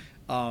guess.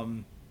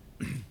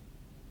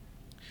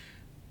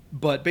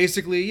 But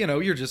basically, you know,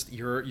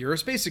 you're a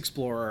space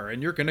explorer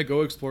and you're gonna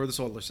go explore the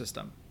solar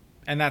system,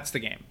 and that's the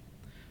game.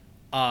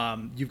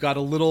 You've got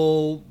a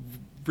little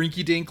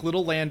rinky-dink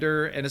little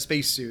lander and a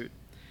spacesuit,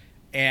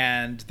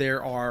 and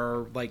there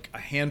are like a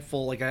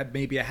handful, like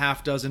maybe a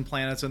half dozen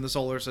planets in the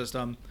solar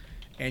system,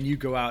 and you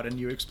go out and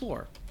you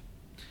explore.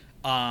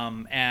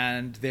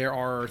 And there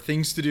are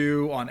things to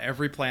do on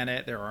every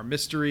planet. There are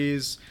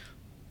mysteries,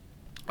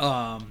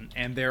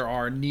 and there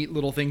are neat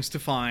little things to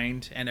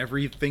find, and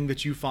everything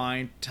that you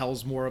find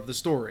tells more of the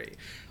story.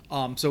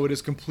 So it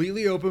is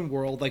completely open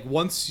world. Like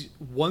once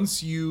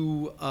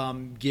you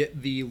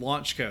get the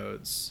launch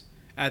codes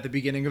at the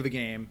beginning of the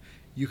game,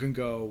 you can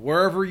go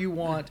wherever you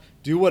want,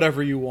 do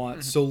whatever you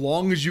want, so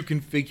long as you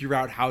can figure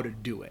out how to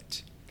do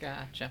it.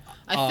 Gotcha.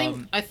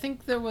 I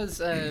think there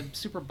was a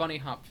Super Bunny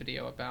Hop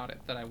video about it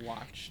that I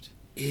watched.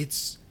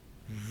 It's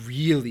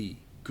really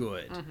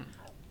good.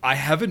 I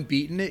haven't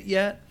beaten it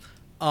yet,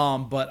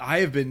 but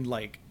I've been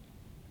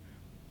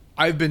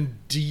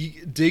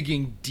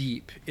digging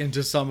deep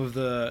into some of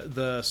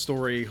the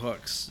story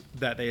hooks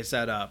that they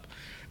set up,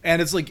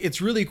 and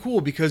it's really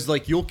cool because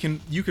like you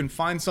can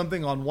find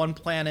something on one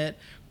planet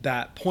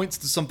that points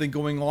to something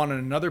going on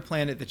another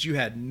planet that you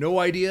had no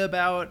idea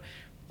about.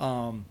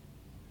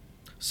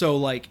 So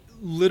like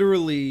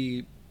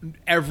literally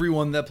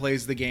everyone that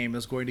plays the game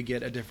is going to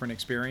get a different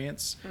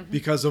experience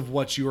because of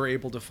what you are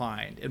able to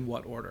find in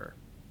what order.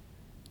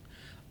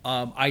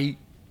 I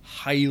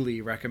highly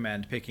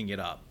recommend picking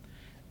it up,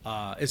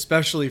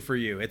 especially for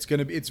you.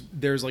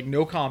 There's like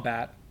no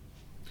combat.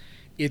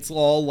 It's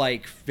all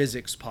like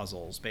physics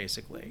puzzles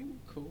basically.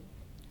 Cool.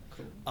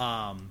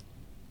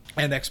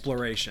 And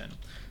exploration.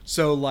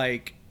 So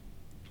like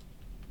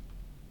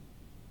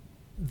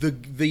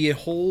the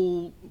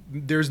whole,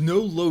 there's no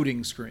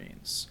loading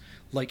screens.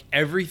 Like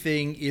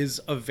everything is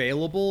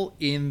available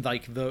in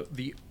like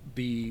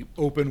the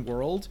open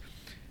world.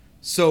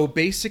 So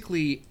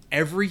basically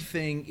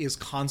everything is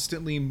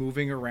constantly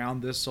moving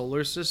around this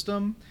solar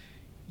system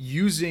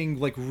using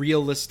like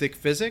realistic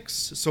physics.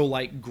 So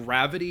like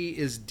gravity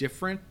is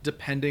different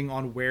depending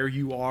on where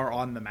you are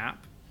on the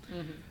map.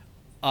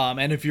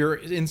 And if you're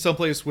in some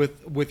place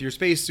with your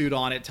spacesuit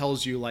on, it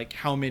tells you like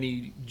how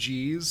many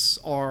G's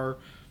are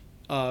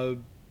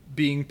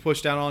being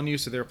pushed down on you.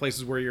 So there are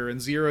places where you're in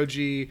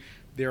 0G.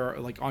 There are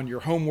like on your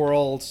home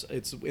world,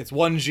 it's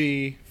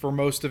 1G for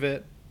most of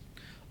it.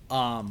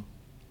 But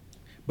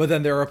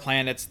then there are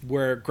planets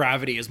where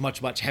gravity is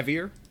much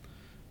heavier.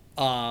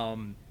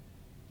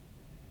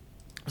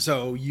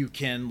 So you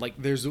can like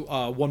there's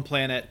one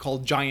planet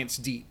called Giant's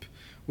Deep,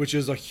 which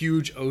is a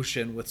huge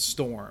ocean with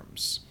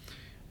storms.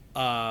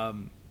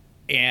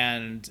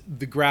 and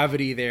the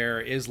gravity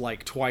there is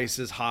like twice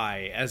as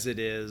high as it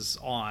is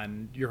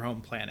on your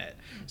home planet.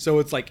 So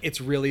it's like it's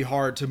really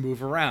hard to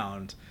move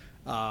around,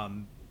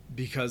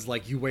 because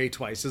like you weigh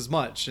twice as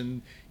much,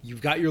 and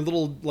you've got your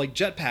little like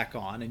jetpack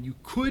on, and you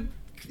could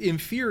in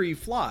theory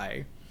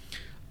fly,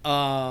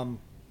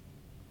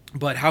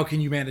 but how can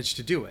you manage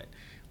to do it?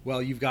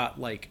 Well, you've got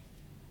like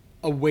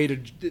a way to,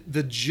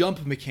 the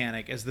jump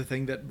mechanic is the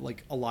thing that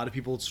like a lot of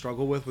people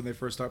struggle with when they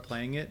first start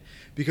playing it,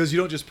 because you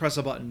don't just press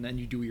a button and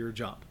you do your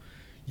jump.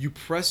 You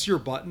press your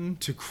button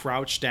to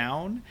crouch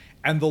down,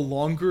 and the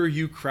longer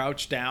you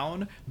crouch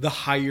down, the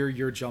higher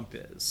your jump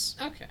is.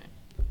 Okay.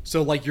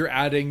 So like you're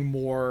adding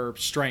more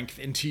strength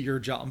into your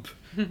jump.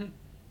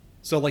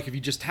 So like if you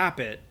just tap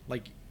it,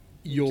 like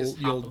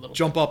you'll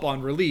jump up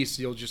on release,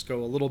 you'll just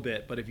go a little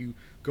bit, but if you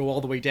go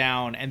all the way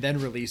down and then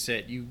release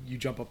it, you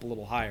jump up a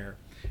little higher.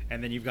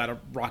 And then you've got a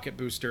rocket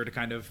booster to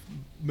kind of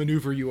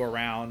maneuver you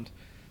around.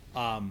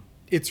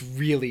 It's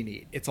really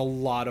neat. It's a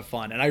lot of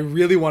fun. And I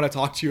really want to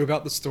talk to you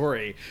about the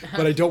story,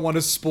 but I don't want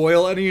to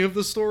spoil any of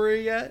the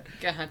story yet.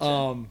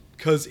 Gotcha.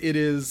 Because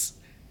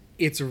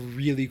it's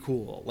really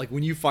cool. Like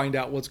when you find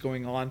out what's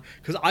going on.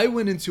 Because I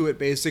went into it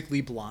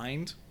basically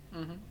blind.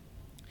 Mm-hmm.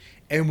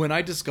 And when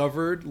I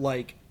discovered,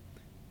 like,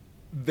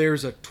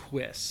 there's a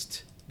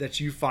twist that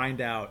you find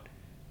out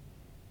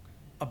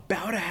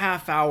about a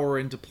half hour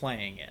into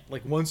playing it,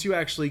 like once you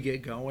actually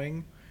get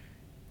going,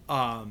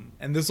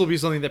 and this will be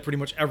something that pretty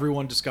much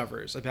everyone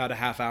discovers about a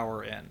half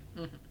hour in.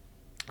 Mm-hmm.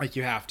 Like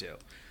you have to,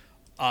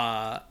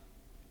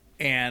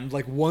 and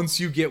like once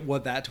you get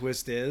what that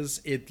twist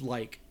is,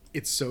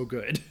 it's so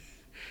good.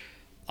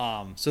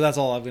 So that's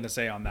all I'm gonna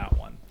say on that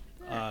one,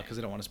 because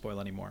I don't want to spoil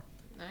anymore.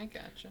 I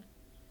gotcha.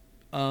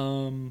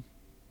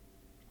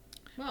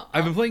 Well,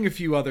 I've been playing a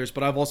few others,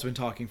 but I've also been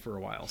talking for a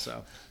while,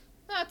 so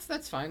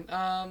that's fine.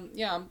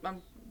 Yeah,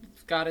 I'm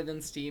got it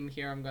in Steam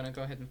here. I'm gonna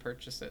go ahead and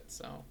purchase it.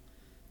 So,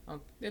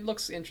 it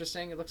looks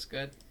interesting. It looks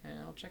good, and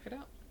I'll check it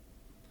out.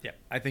 Yeah,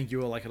 I think you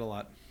will like it a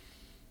lot.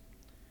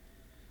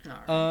 All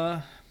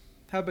right.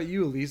 How about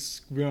you,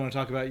 Elise? We want to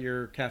talk about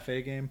your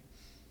cafe game?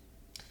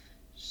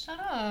 Shut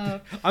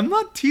up. I'm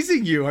not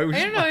teasing you. I don't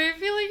know. I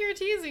feel like you're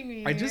teasing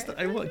me.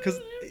 I want, because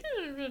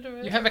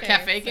you have a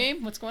cafe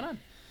game? What's going on?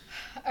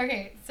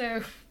 Okay,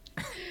 so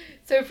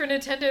for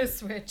Nintendo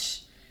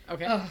Switch.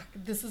 Okay. Oh,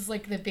 this is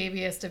like the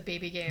babiest of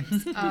baby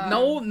games.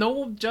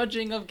 No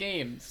judging of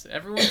games.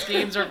 Everyone's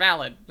games are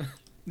valid.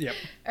 Yep.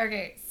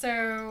 Okay,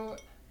 so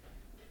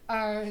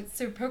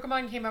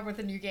Pokemon came up with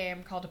a new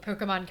game called a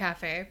Pokemon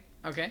Cafe.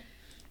 Okay.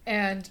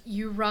 And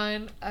you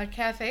run a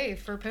cafe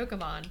for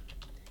Pokemon.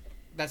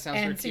 That sounds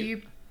very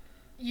cute. And so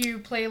you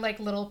play like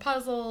little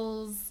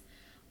puzzles.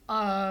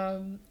 I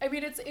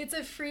mean, it's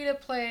a free to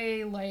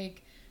play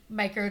like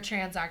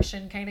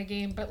microtransaction kind of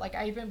game, but like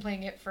I've been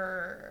playing it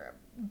for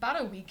about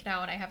a week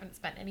now and I haven't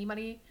spent any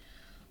money.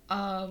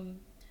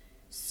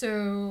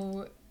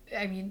 So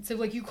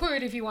like you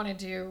could, if you wanted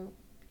to,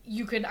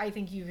 I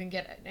think you can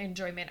get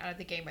enjoyment out of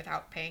the game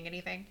without paying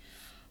anything.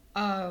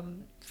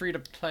 Free to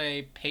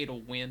play, pay to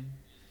win.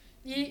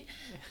 You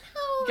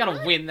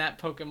gotta win that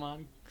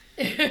Pokemon.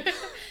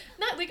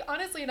 Not like,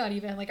 honestly, not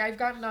even like I've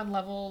gotten on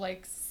level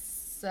like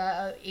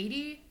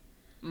 80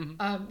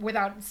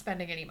 without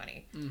spending any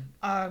money.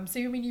 So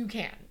I mean you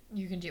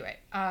can do it.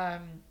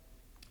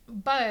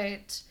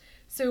 But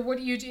so what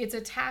do? It's a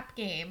tap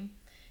game,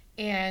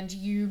 and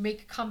you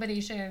make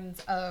combinations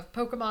of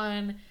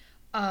Pokemon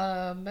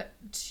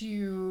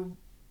to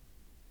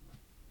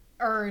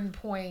earn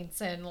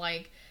points, and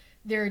like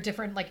there are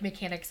different like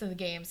mechanics in the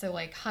game. So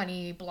like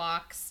honey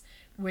blocks,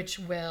 which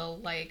will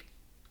like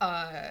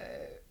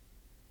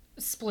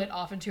split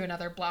off into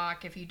another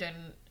block if you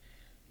didn't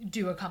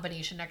do a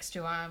combination next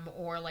to them,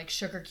 or like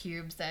sugar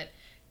cubes that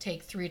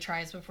take 3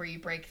 tries before you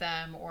break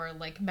them, or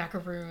like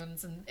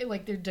macaroons, and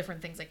like there are different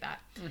things like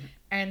that.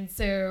 And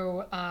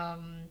so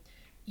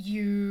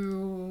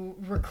you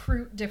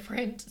recruit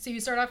different, so you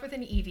start off with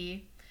an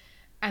Eevee,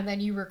 and then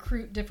you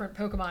recruit different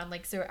Pokemon,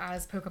 like so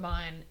as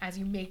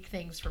you make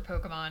things for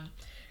Pokemon,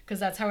 because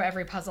that's how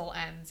every puzzle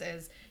ends,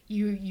 is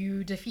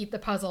you defeat the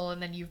puzzle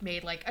and then you've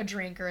made like a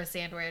drink or a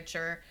sandwich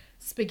or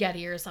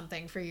spaghetti or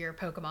something for your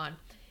Pokemon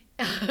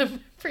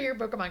for your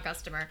Pokemon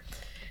customer.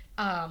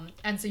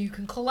 And so you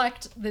can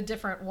collect the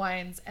different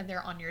ones and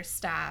they're on your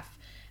staff,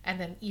 and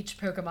then each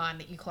Pokemon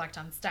that you collect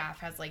on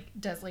staff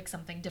does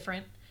something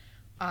different.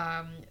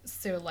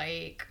 So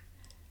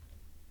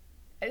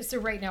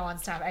right now on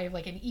staff I have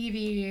like an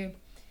Eevee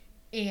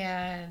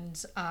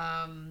and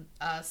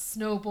a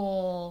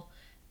Snowball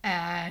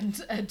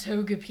and a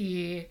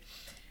Togepi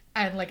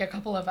and like a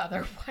couple of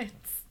other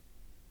ones.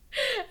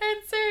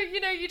 And so,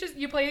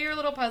 you play your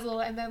little puzzle,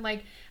 and then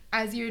like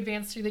as you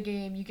advance through the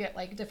game, you get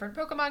like different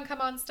Pokemon come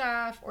on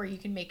staff, or you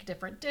can make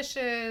different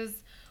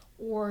dishes,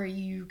 or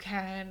you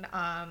can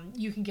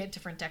get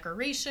different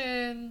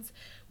decorations,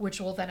 which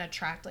will then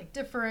attract like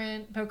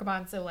different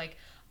Pokemon. So like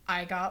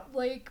I got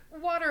like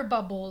water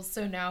bubbles,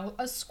 so now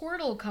a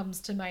Squirtle comes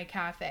to my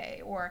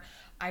cafe, or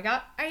I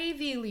got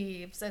Ivy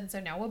leaves, and so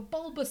now a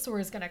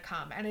Bulbasaur is gonna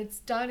come, and it's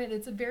done, and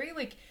it's a very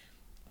like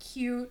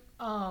cute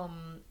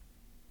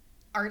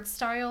art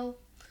style.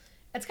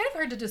 It's kind of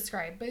hard to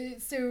describe,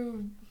 but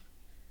so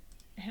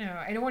I don't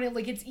know. I don't want to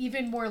like. It's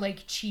even more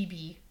like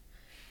chibi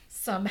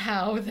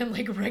somehow than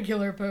like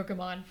regular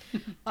Pokemon.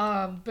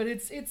 But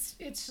it's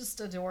just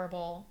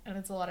adorable and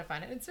it's a lot of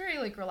fun and it's very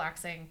like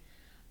relaxing.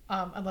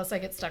 Unless I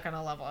get stuck on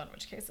a level, in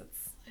which case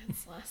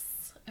it's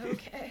less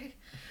okay.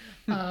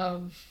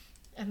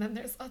 And then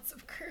there's lots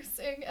of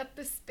cursing at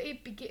this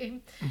baby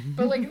game,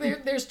 but like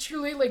there's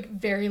truly like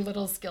very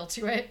little skill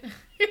to it.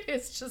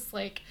 It's just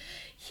like,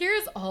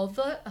 here's all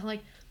the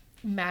like,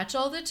 match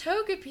all the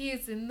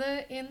Togepis in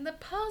the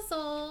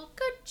puzzle.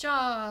 Good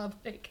job.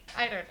 Like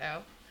I don't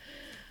know.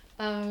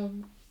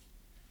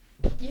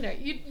 You know,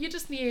 you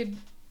just need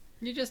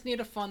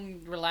a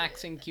fun,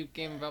 relaxing, cute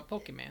game about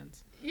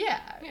Pokemons.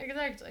 Yeah,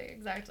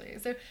 exactly.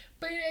 So,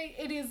 but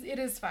it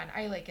is fun.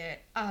 I like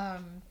it.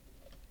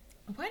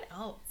 What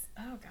else?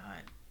 Oh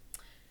God.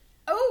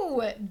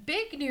 Oh,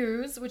 big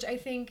news, which I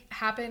think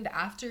happened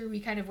after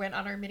we kind of went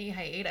on our mini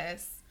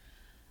hiatus.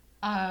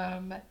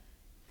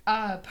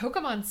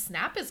 Pokemon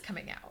Snap is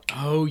coming out.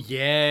 Oh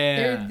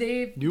yeah.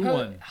 New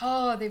one.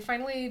 Oh, they're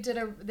finally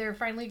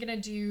gonna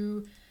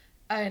do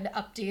an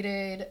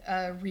updated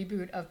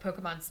reboot of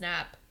Pokemon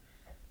Snap,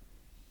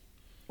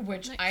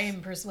 which nice. I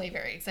am personally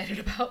very excited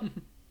about.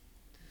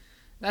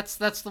 That's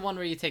the one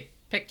where you take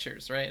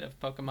pictures, right, of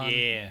Pokemon.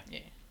 Yeah.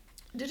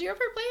 Did you ever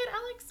play it,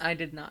 Alex? I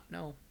did not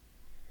know.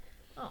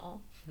 Oh.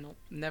 Nope,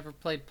 never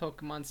played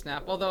Pokemon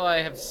Snap. Although I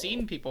have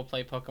seen people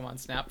play Pokemon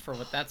Snap for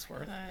what that's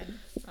worth.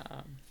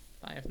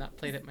 I have not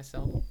played it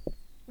myself.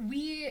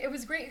 It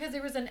was great because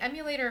there was an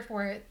emulator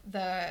for it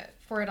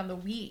on the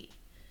Wii.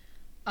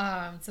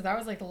 So that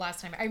was like the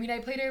last time. I mean, I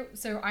played it.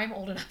 So I'm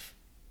old enough.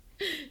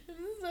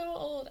 I'm so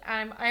old.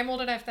 I'm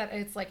old enough that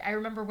it's like I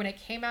remember when it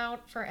came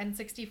out for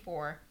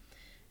N64.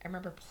 I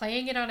remember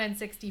playing it on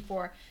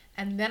N64,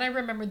 and then I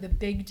remember the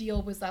big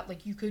deal was that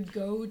like you could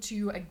go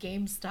to a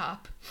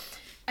GameStop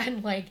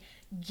and like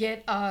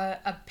get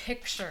a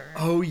picture.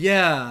 Oh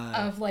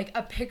yeah. Of like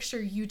a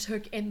picture you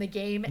took in the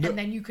game, and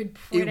then you could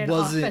print it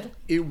off.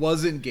 It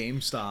wasn't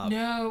GameStop.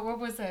 No, what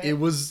was it? It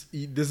was.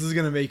 This is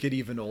gonna make it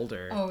even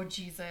older. Oh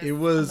Jesus! It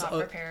was. I'm not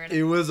prepared.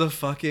 It was a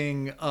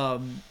fucking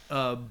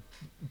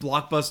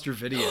Blockbuster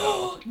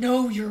Video.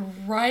 No, you're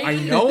right. I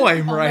know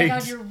I'm right. Oh my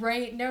God, you're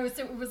right. No,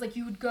 so it was like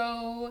you'd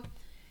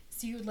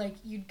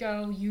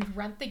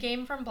rent the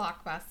game from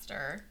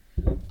Blockbuster.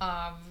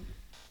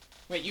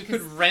 Wait, you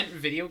could rent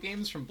video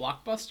games from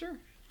Blockbuster?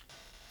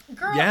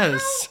 Girl,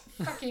 yes.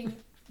 Fucking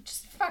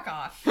just fuck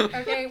off.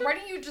 Okay, why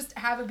don't you just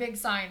have a big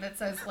sign that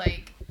says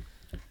like,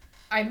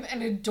 I'm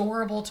an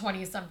adorable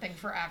 20-something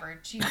forever.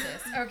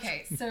 Jesus.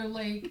 Okay, so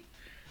like,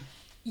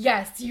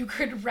 yes, you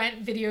could rent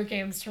video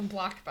games from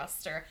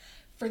Blockbuster.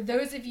 For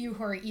those of you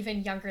who are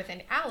even younger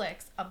than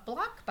Alex, a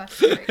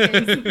Blockbuster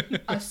is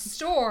a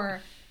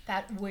store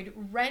that would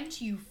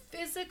rent you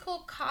physical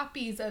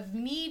copies of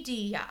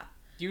media.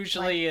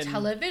 Usually like in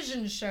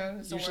television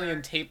shows. Usually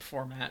in tape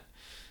format.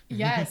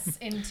 Yes,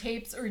 in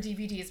tapes or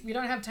DVDs. We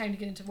don't have time to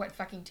get into what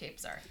fucking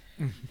tapes are.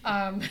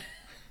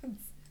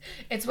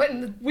 It's what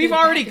we've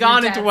already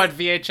gone into what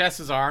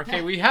VHSs are.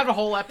 Okay, we had a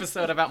whole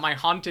episode about my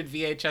haunted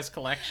VHS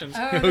collection.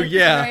 Oh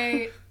yeah.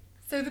 Right.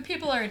 So the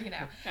people already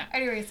know. Yeah.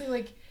 Anyway, so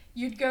like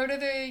you'd go to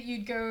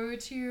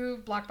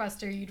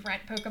Blockbuster, you'd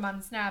rent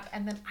Pokemon Snap,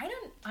 and then I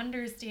don't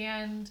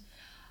understand.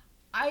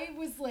 I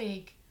was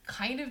like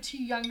kind of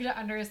too young to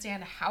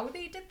understand how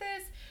they did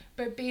this,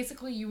 but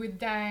basically you would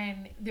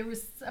then there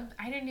was some,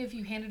 I don't know if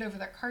you handed over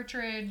the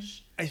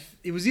cartridge.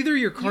 It was either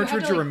your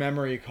cartridge or a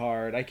memory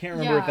card. I can't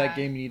remember if that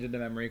game needed a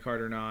memory card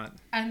or not.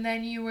 And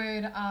then you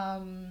would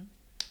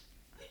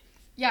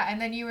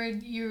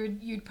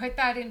you'd put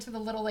that into the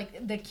little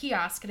like the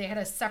kiosk. They had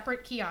a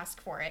separate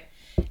kiosk for it,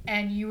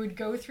 and you would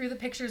go through the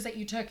pictures that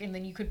you took, and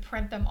then you could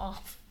print them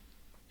off.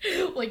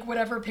 Like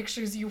whatever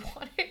pictures you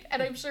wanted,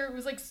 and I'm sure it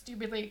was like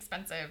stupidly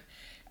expensive.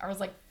 It was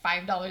like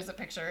 $5 a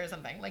picture or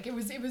something. Like it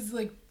was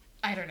like,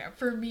 I don't know.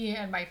 For me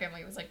and my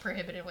family, it was like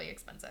prohibitively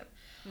expensive.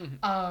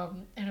 Mm-hmm.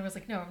 And I was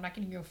like, no, I'm not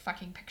getting you a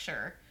fucking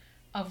picture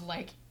of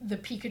like the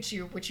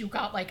Pikachu, which you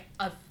got like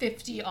a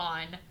 50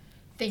 on.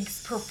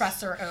 Thanks,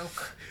 Professor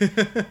Oak.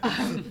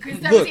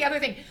 Because that was the other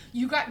thing.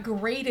 You got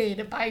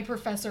graded by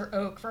Professor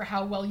Oak for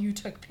how well you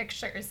took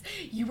pictures.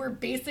 You were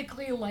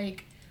basically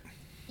like,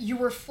 you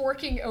were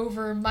forking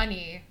over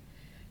money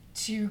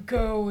to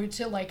go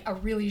to like a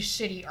really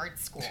shitty art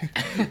school.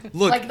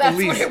 Look, like that's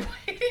what it was.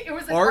 It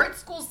was an art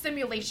school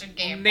simulation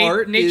game.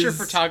 Nature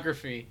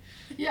photography.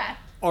 Yeah.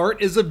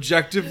 Art is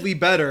objectively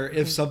better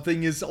if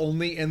something is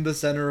only in the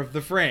center of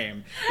the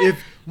frame.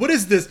 What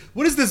is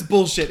this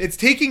bullshit? It's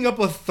taking up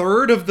a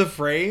third of the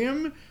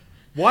frame?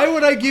 Why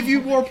would I give you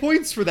more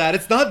points for that?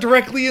 It's not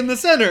directly in the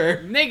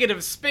center.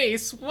 Negative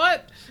space?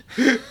 What?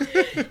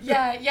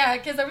 Yeah,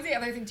 because that was the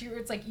other thing too.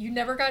 It's like you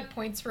never got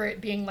points for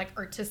it being like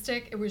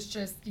artistic. It was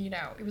just,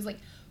 it was like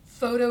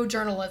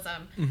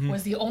photojournalism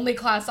was the only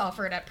class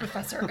offered at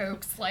Professor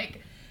Oak's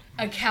like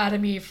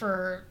academy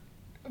for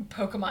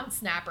Pokemon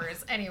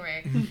snappers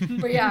anyway.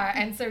 But yeah,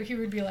 and so he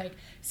would be like,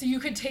 so you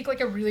could take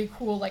like a really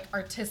cool like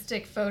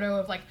artistic photo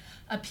of like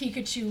a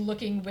Pikachu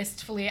looking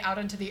wistfully out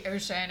into the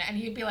ocean, and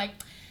he'd be like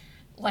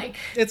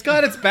it's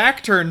got its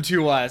back turned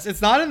to us.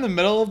 It's not in the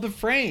middle of the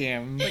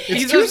frame. It's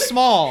He's too a-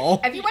 small.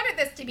 if you wanted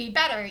this to be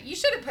better, you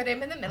should have put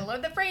him in the middle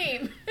of the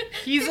frame.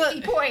 He's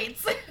 50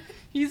 points.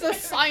 He's a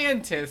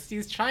scientist.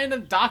 He's trying to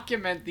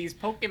document these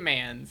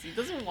Pokemans. He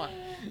doesn't want.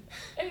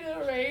 I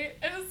know, right?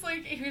 And it's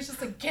like he was just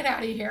like, get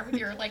out of here with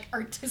your like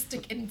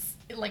artistic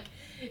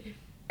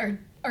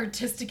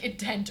artistic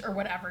intent or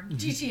whatever.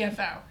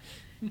 GTFO.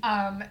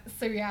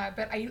 So yeah,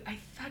 but I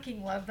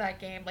fucking love that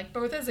game. Like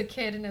both as a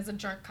kid and as a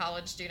drunk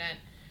college student.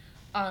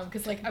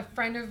 Because like a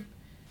friend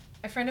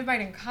of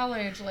mine in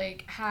college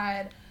like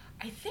had.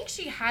 I think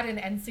she had an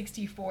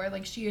N64.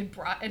 Like she had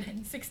brought an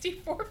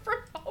N64 from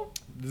home.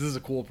 This is a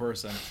cool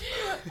person.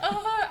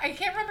 I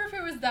can't remember if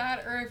it was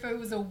that or if it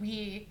was a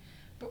Wii,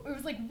 but it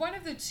was like one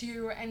of the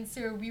two. And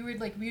so we would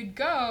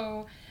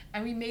go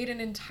and we made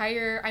an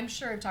entire. I'm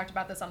sure I've talked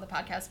about this on the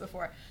podcast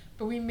before,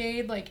 but we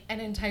made like an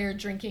entire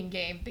drinking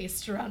game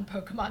based around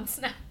Pokemon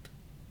Snap.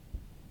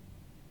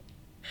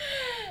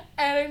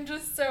 And I'm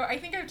just so. I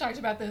think I've talked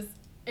about this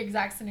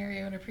exact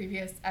scenario in a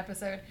previous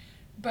episode,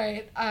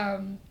 but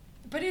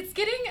it's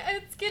getting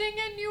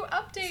a new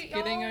update. It's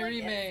getting y'all. a Like,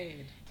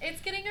 remade.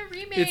 It's getting a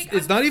remake.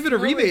 It's I'm not even a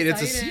so remake,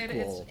 it's a excited.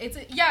 sequel. It's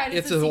a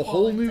It's a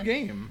whole sequel. new It's a-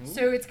 game.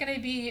 So it's gonna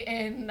be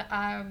in.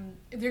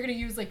 They're gonna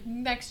use like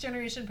next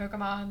generation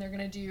Pokemon. They're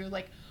gonna do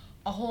like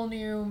a whole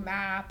new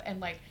map and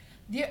like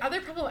the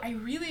other problem. I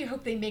really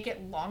hope they make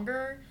it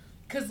longer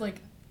because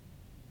like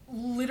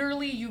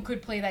literally you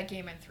could play that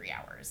game in 3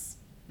 hours.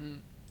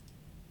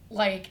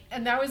 Like,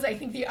 and that was I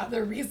think the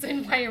other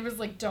reason why I was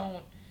like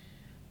don't.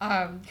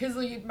 Because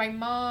like, my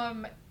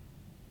mom,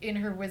 in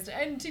her wisdom,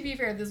 and to be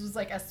fair, this was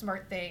like a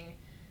smart thing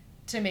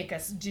to make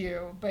us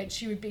do, but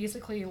she would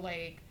basically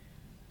like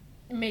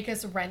make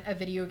us rent a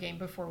video game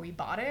before we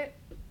bought it.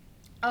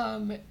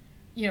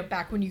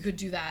 Back when you could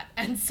do that,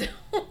 and so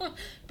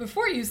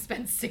before you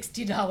spent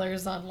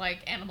 $60 on like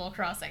Animal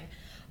Crossing.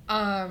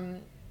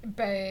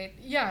 But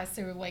yeah,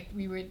 so like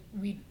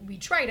we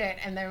tried it,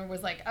 and then it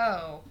was like,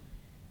 oh,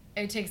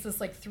 it takes us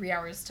like 3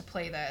 hours to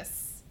play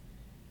this.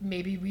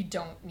 Maybe we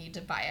don't need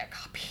to buy a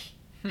copy.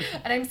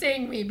 And I'm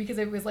saying we because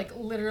it was like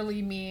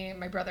literally me,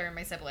 my brother, and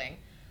my sibling.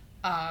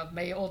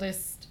 My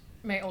oldest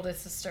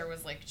sister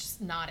was like just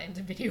not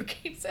into video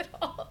games at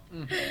all.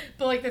 Mm-hmm.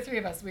 But like the three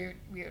of us, we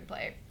would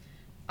play.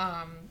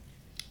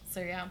 So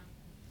yeah.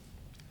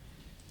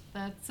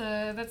 That's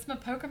my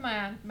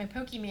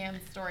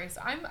Pokemon story.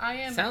 So I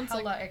am Sounds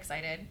hella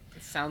excited.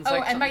 It sounds Oh,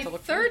 like and my something to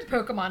look third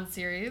forward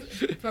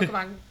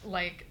Pokemon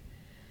like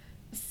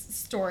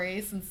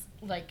story, since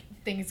like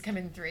things come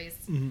in threes.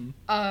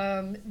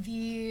 Mm-hmm.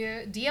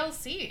 The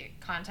DLC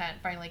content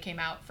finally came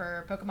out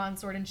for Pokemon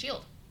Sword and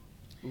Shield.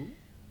 Ooh.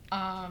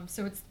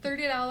 So it's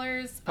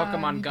 $30.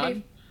 Pokemon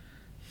Gun?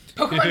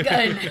 Pokemon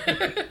Gun.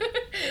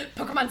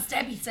 Pokemon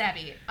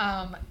Stabby.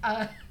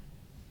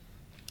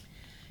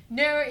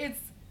 No, it's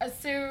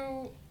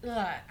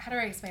how do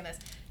I explain this?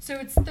 So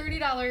it's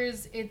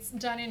 $30. It's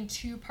done in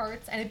 2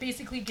 parts, and it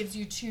basically gives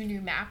you 2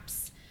 new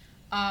maps,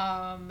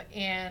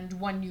 and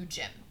 1 new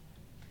gym.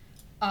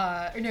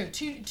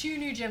 Two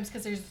new gyms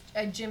because there's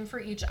a gym for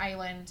each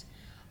island.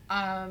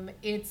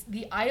 It's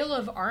the Isle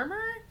of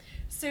Armor.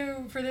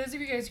 So for those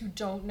of you guys who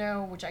don't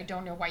know, which I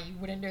don't know why you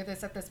wouldn't know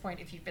this at this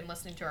point if you've been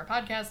listening to our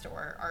podcast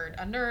or are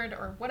a nerd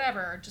or whatever,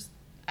 or just,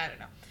 I don't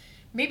know.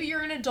 Maybe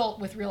you're an adult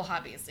with real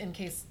hobbies, in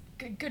case,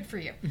 good for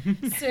you.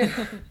 So,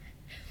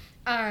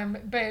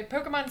 but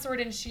Pokemon Sword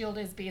and Shield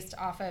is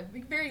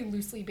very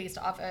loosely based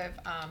off of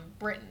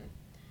Britain,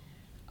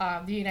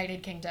 the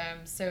United Kingdom.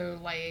 So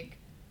like,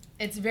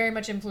 it's very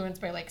much influenced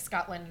by like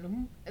Scotland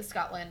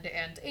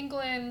and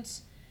England,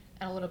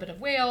 and a little bit of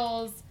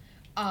Wales.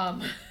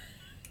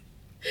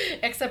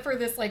 Except for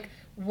this like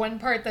one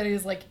part that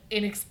is like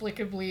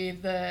inexplicably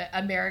the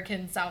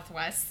American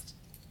Southwest.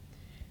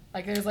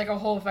 Like there's like a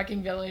whole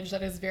fucking village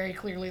that is very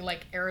clearly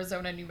like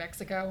Arizona, New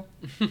Mexico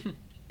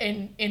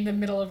in the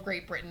middle of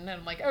Great Britain. And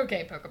I'm like,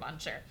 okay,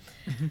 Pokemon, sure.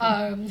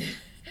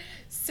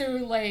 So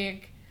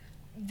like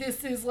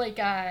this is like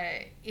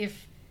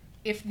if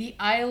the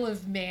Isle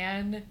of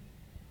Man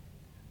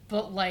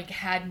but like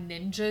had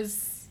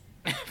ninjas,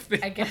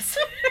 I guess.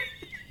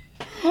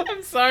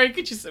 I'm sorry,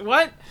 could you say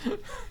what?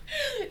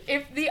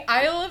 If the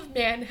Isle of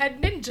Man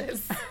had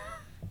ninjas.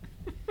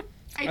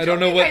 I don't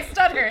know what I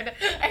stuttered.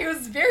 I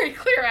was very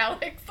clear,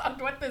 Alex, on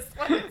what this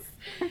was.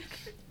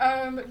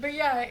 But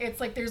yeah,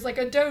 it's like there's like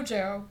a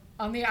dojo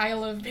on the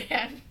Isle of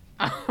Man.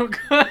 Oh,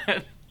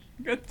 good.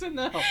 Good to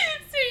know.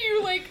 So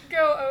you like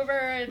go over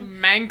and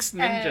Manx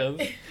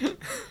ninjas.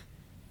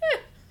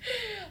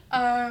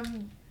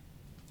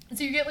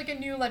 So you get like a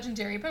new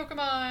legendary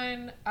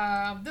Pokemon.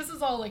 This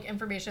is all like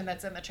information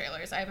that's in the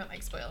trailers. I haven't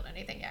like spoiled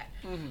anything yet.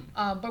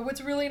 Mm-hmm. But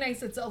what's really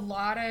nice, it's a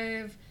lot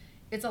of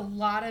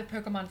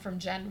Pokemon from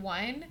Gen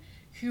 1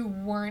 who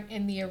weren't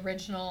in the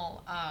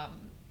original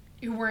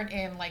who weren't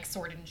in like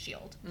Sword and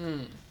Shield.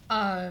 Mm.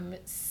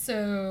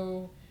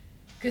 So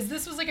because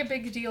this was like a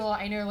big deal.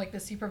 I know like the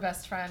Super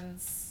Best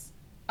Friends,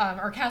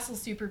 or Castle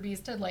Super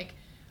Beast had like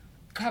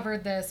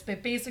covered this,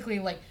 but basically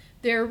like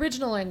their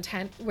original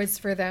intent was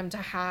for them to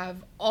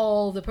have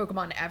all the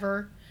Pokemon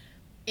ever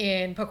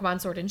in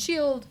Pokemon Sword and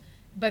Shield,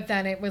 but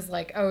then it was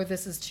like, oh,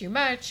 this is too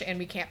much and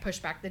we can't push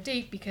back the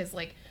date because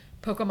like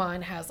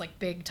Pokemon has like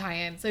big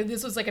tie-ins. So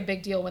this was like a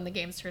big deal when the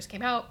games first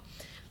came out.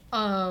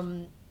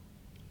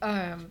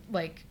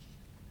 Like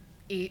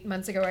 8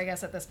 months ago, I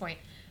guess at this point.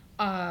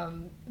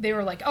 They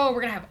were like, oh,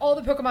 we're gonna have all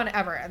the Pokemon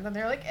ever, and then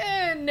they're like,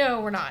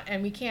 no, we're not,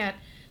 and we can't,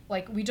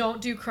 like, we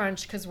don't do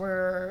crunch because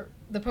we're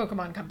the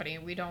Pokemon company.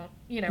 We don't,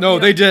 No,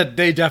 they did.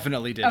 They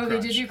definitely did. Oh,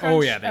 crunch. they did do crunch.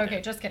 Oh yeah, they okay,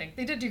 did. just kidding.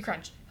 They did do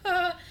crunch.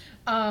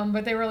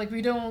 But they were like,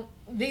 we don't.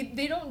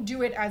 They don't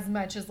do it as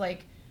much as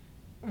like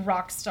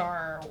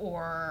Rockstar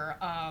or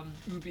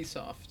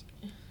Ubisoft.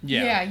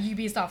 yeah,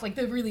 Ubisoft, like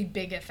the really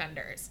big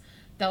offenders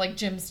that like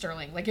Jim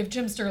Sterling. Like if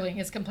Jim Sterling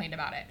has complained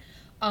about it,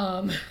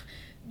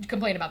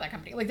 complain about that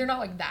company. Like they're not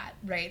like that,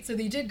 right? So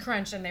they did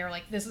crunch and they were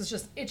like, it's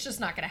just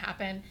not going to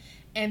happen,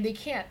 and they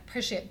can't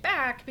push it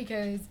back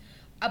because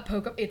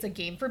it's a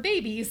game for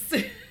babies.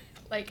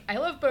 Like I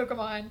love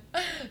Pokemon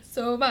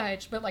so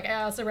much, but like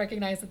I also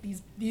recognize that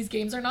these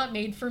games are not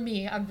made for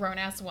me, a grown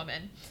ass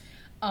woman.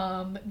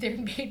 They're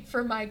made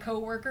for my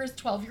coworker's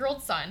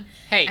 12-year-old son.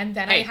 Hey, and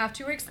then I have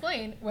to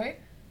explain what.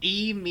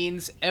 E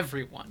means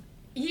everyone.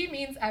 E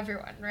means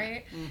everyone,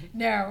 right? Mm-hmm.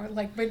 No,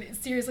 like, but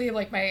seriously,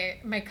 like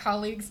my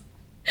colleagues,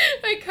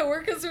 my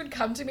coworkers would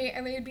come to me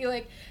and they'd be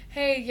like,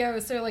 "Hey, yo,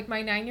 so like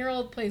my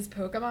 9-year-old plays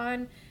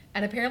Pokemon,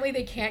 and apparently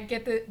they can't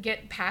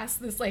get past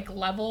this like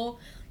level.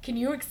 Can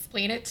you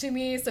explain it to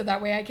me so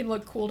that way I can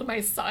look cool to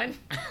my son?"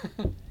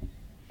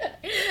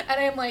 And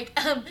I'm like,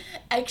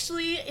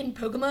 actually, in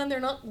Pokemon, they're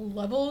not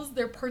levels;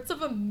 they're parts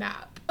of a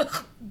map.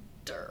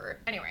 Durr.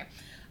 Anyway,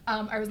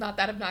 I was not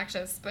that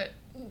obnoxious, but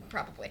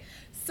probably.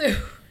 So,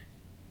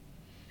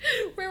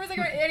 where was I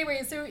going?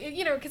 Anyway, so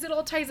because it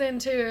all ties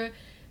into,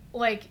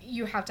 like,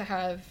 you have to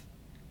have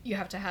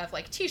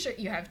like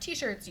you have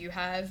t-shirts, you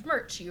have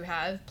merch, you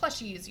have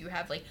plushies, you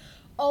have like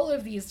all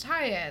of these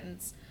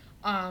tie-ins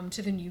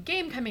to the new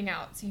game coming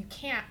out, so you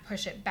can't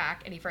push it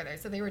back any further.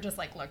 So they were just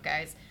like, look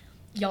guys,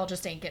 y'all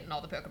just ain't getting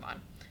all the Pokemon.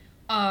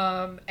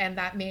 And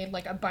that made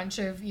like a bunch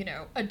of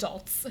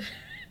adults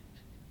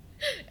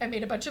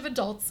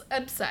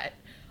upset.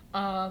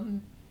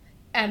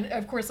 And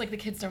of course, like, the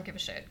kids don't give a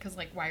shit because,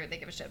 like, why would they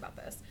give a shit about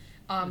this?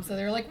 So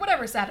they're like,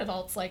 whatever, sad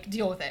adults, like,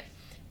 deal with it.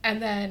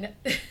 And then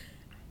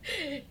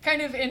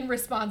kind of in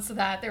response to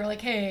that, they were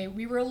like, hey,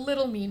 we were a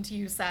little mean to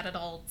you, sad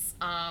adults.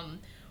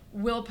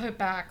 We'll put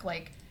back,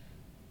 like,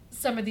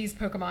 some of these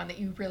Pokemon that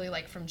you really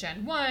like from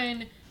Gen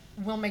 1.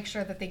 We'll make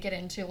sure that they get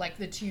into, like,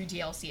 the 2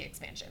 DLC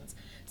expansions.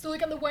 So,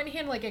 like, on the one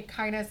hand, like, it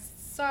kind of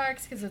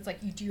sucks because it's like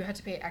you do have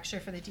to pay extra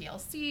for the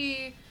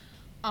DLC.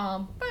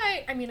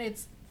 But, I mean,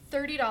 it's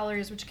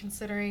 $30, which,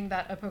 considering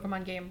that a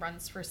Pokemon game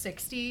runs for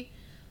 $60,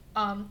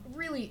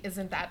 really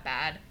isn't that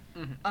bad.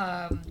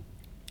 Mm-hmm.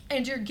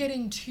 And you're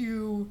getting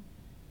 2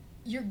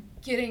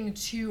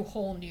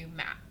 whole new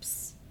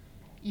maps.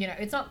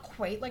 It's not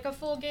quite like a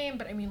full game,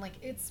 but I mean, like,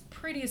 it's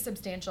pretty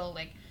substantial.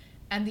 Like,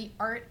 and the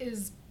art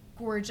is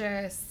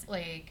gorgeous.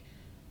 Like,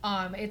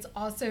 it's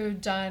also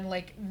done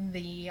like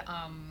the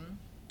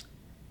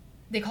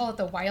they call it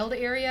the wild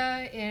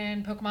area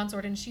in Pokemon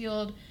Sword and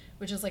Shield,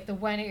 which is like the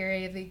one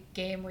area of the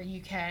game where you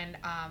can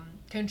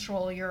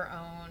control your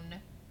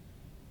own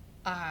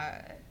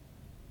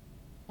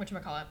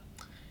whatchamacallit.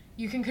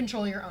 You can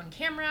control your own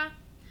camera.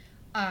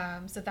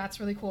 So that's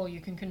really cool. You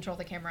can control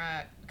the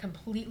camera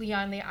completely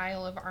on the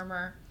Isle of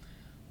Armor.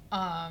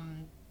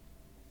 And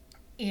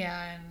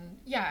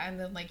yeah, and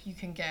then like you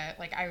can get,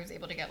 like, I was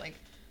able to get like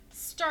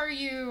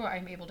Staryu,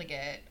 I'm able to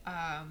get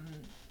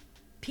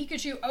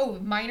Pikachu. Oh,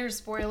 minor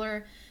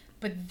spoiler,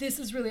 but this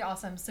is really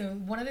awesome. So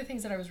one of the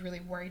things that I was really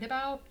worried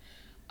about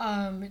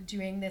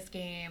doing this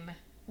game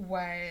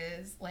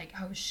was like,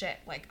 oh shit,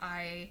 like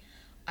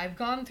I've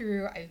gone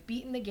through, I've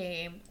beaten the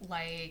game,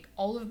 like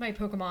all of my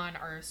Pokemon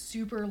are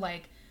super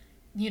like,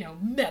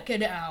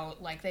 mecha'd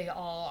out, like they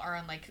all are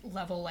on like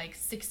level like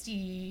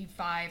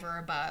 65 or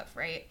above,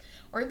 right?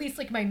 Or at least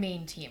like my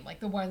main team, like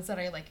the ones that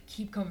I like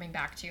keep coming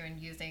back to and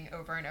using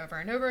over and over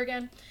and over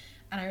again.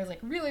 And I was like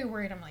really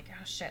worried. I'm like,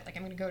 oh shit, like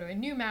I'm gonna go to a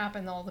new map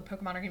and all the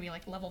Pokemon are gonna be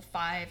like level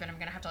 5 and I'm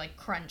gonna have to like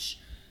crunch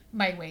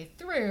my way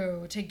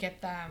through to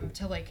get them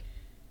to like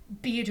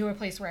be to a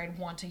place where I'd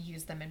want to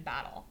use them in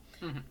battle.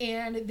 Mm-hmm.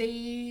 And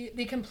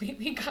they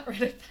completely got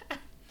rid of that.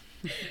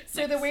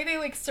 So the way they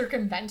like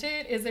circumvent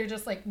it is they're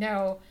just like,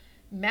 no,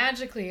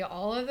 magically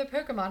all of the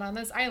Pokemon on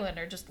this island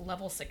are just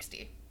level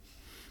 60.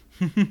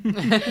 so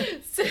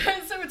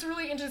it's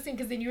really interesting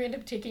because then you end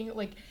up taking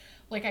like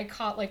I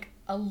caught like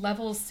a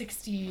level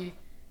 60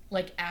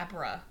 like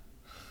Abra.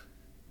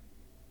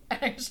 And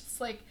I was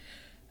just like,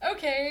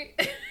 okay.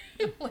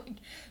 Like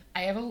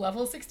I have a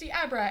level 60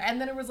 Abra,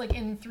 and then it was like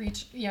in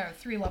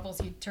 3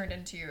 levels you turned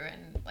into,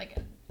 and like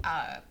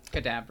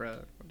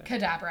Kadabra.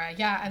 Kadabra,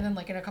 yeah, and then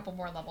like in a couple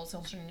more levels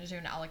he'll turn into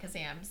an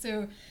Alakazam.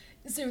 So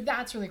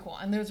that's really cool,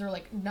 and those are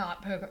like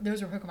not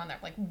those are Pokemon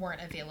that like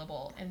weren't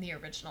available in the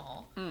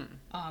original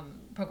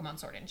Pokemon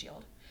Sword and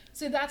Shield.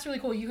 So that's really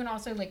cool. You can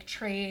also like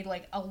trade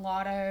like a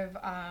lot of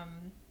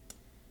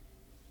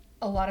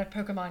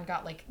Pokemon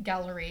got like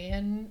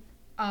Galarian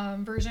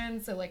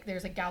versions. So like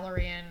there's a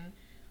Galarian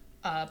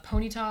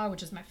Ponyta,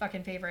 which is my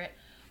fucking favorite.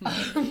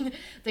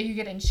 That you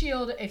get in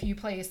Shield. If you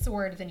play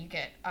Sword, then you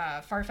get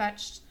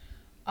Farfetch'd.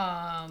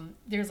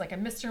 There's like a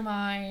Mr.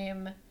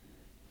 Mime,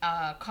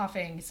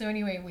 Coughing. So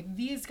anyway, with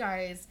these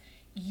guys,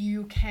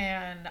 you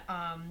can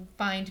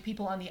find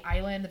people on the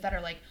island that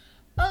are like,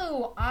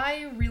 oh,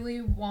 I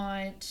really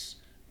want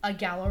a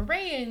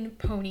Galarian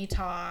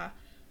Ponyta.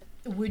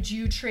 Would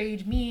you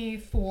trade me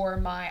for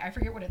my, I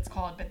forget what it's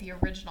called, but the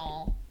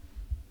original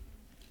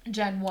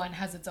Gen 1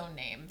 has its own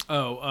name.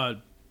 Oh,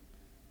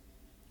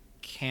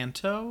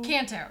 Kanto?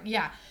 Kanto,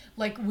 yeah.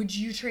 Like, would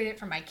you trade it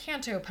for my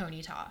Kanto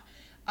Ponyta?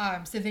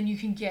 So then you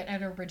can get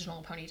an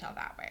original Ponyta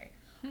that way.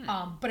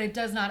 But it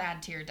does not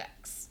add to your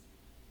decks.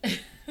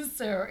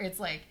 So it's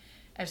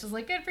just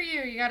like, good for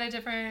you. You got a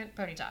different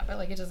Ponyta. But,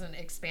 like, it doesn't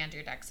expand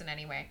your decks in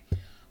any way.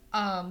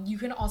 You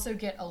can also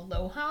get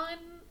Alolan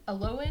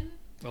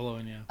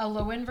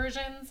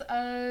versions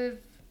of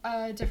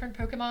different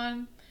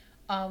Pokemon.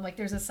 Like,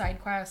 there's a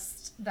side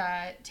quest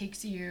that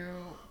takes you...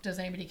 Does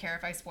anybody care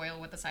if I spoil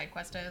what the side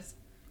quest is?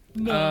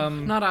 No,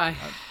 not I.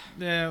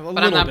 Yeah, a but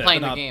little I'm not bit,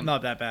 playing but the game.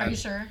 Not that bad. Are you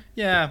sure?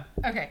 Yeah.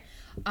 Okay.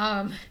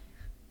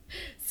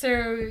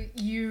 So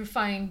you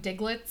find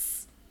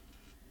Diglets.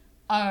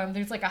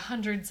 There's like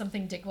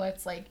 100-something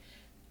Diglets, like,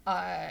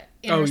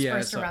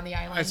 interspersed around the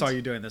island. I saw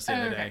you doing this the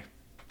other Okay. day.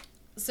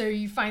 So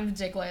you find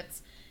the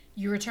Diglets,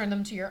 you return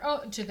them to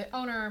to the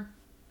owner,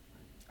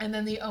 and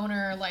then the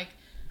owner, like,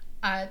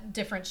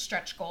 different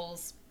stretch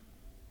goals.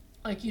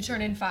 Like, you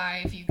turn in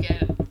 5, you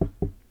get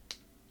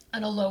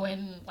an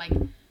Alolan, like,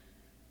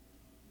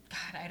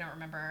 God, I don't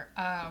remember.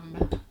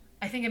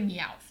 I think a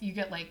Meowth. You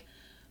get, like,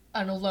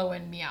 an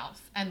Alolan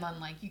Meowth, and then,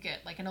 like, you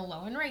get, like, an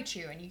Alolan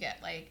Raichu, and you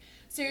get, like,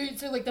 so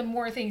like, the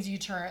more things you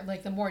turn,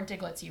 like, the more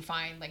Diglets you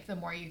find, like, the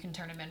more you can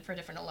turn them in for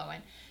different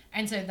Alolan.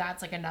 And so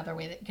that's, like, another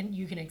way that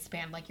you can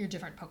expand, like, your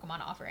different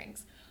Pokemon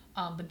offerings.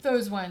 But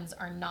those ones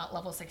are not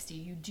level 60.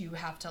 You do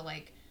have to,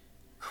 like,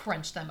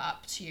 crunch them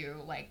up to,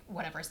 like,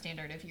 whatever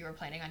standard if you were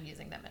planning on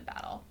using them in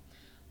battle.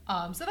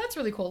 So that's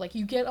really cool. Like,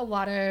 you get a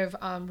lot of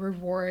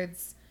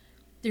rewards.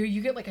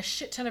 You get, like, a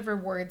shit ton of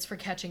rewards for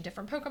catching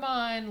different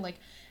Pokemon. Like,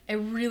 it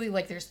really,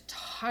 like, there's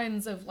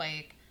tons of,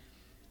 like,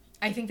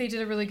 I think they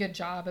did a really good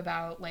job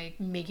about, like,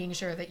 making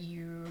sure that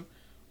you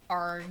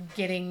are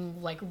getting,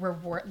 like, a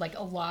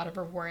lot of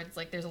rewards.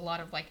 Like, there's a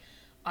lot of, like,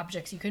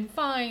 objects you can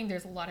find.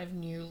 There's a lot of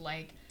new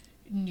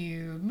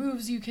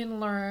moves you can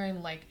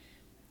learn. Like,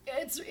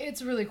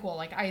 it's really cool.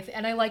 Like,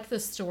 I like the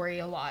story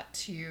a lot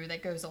too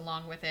that goes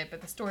along with it, but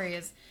the story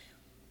is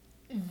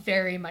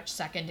very much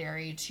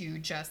secondary to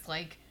just,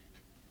 like,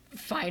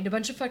 find a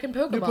bunch of fucking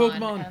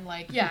Pokemon. And,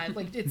 like, yeah,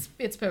 like, it's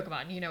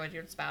Pokemon. You know what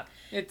it's about.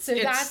 It's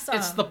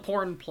the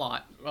porn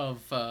plot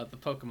of the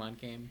Pokemon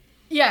game.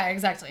 Yeah,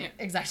 exactly.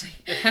 It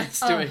has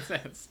to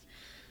exist.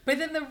 But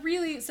then the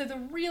really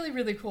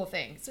cool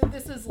thing. So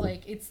this is,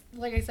 like, it's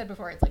like I said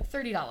before, it's like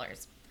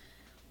 $30.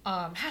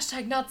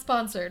 Hashtag not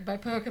sponsored by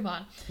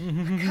Pokemon.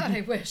 God,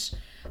 I wish.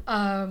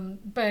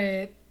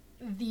 But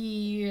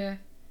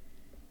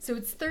so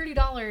it's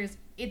 $30.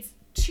 It's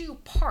 2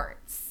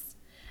 parts.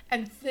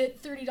 And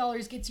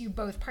 $30 gets you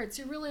both parts.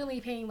 You're really only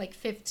paying like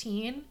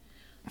 $15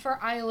 for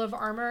Isle of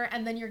Armor,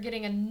 and then you're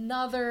getting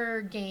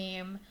another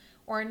game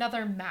or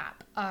another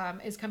map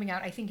is coming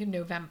out, I think, in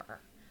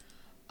November.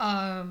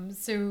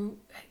 So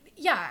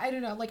yeah, I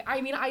don't know. Like,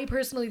 I mean, I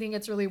personally think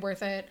it's really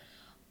worth it.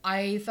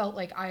 I felt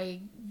like I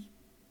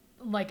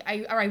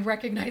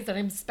recognize that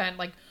I'm spent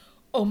like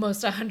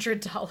almost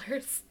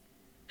 $100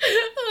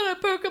 on a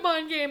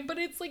Pokemon game, but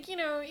it's like, you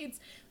know,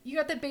 you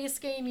got the base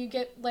game, you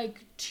get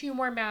like 2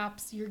 more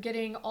maps, you're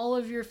getting all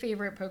of your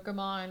favorite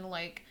Pokemon,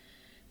 like,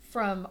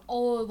 from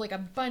like a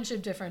bunch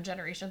of different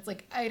generations.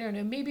 Like, I don't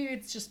know, maybe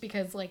it's just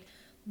because, like,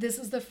 this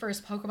is the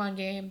first Pokemon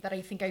game that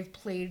I think I've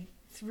played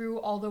through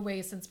all the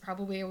way since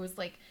probably I was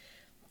like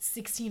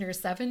 16 or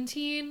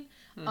 17.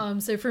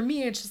 So for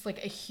me, it's just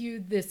like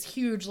this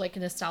huge like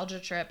nostalgia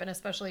trip, and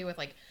especially with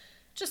like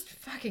just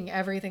fucking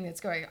everything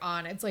that's going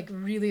on. It's like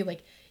really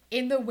like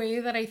in the way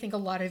that I think a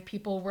lot of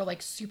people were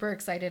like super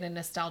excited and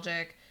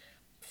nostalgic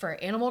for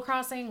Animal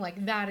Crossing.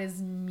 Like, that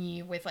is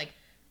me with like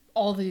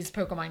all of these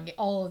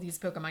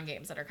Pokemon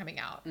games that are coming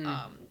out,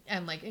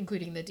 and like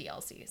including the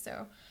DLC.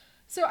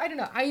 So I don't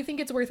know. I think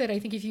it's worth it. I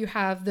think if you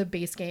have the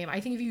base game, I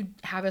think if you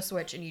have a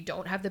Switch and you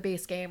don't have the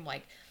base game,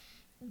 like,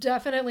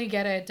 definitely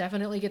get it.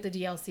 Definitely get the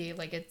DLC.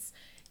 Like,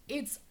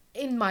 it's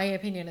in my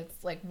opinion,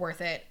 it's like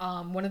worth it.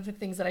 One of the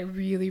things that I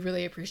really,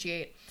 really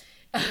appreciate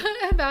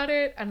about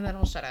it, and then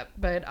I'll shut up,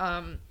 but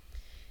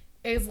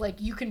is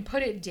like you can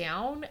put it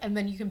down and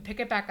then you can pick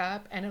it back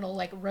up, and it'll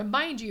like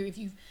remind you if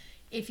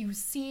you've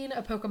seen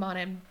a Pokemon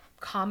in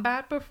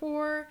combat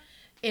before,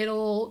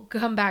 it'll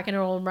come back and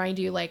it'll remind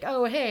you like,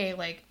 oh, hey,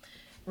 like,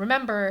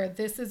 remember,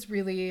 this is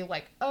really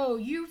like, oh,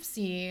 you've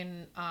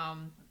seen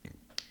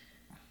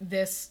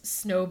this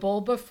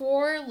snowball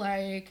before,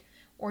 like,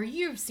 or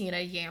you've seen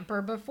a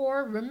yamper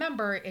before.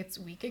 Remember, it's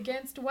weak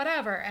against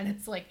whatever. And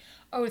it's like,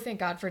 oh, thank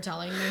God for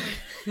telling me.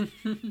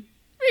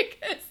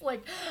 Because,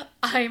 like,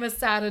 I'm a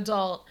sad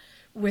adult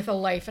with a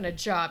life and a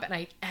job, and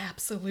I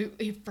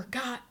absolutely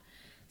forgot.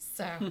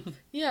 So,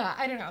 yeah,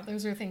 I don't know.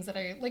 Those are things that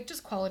I, like,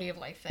 just quality of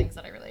life things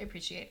that I really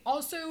appreciate.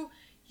 Also,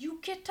 you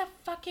get to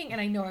fucking,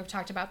 and I know I've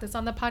talked about this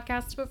on the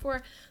podcast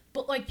before,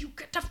 but, like, you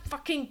get to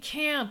fucking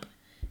camp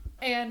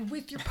and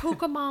with your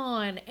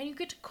Pokemon, and you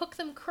get to cook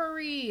them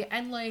curry,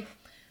 and, like,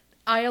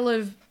 Isle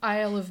of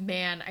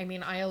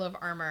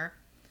Armor,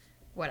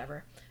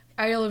 whatever.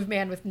 Isle of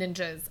Man with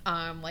ninjas,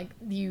 like,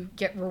 you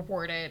get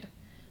rewarded.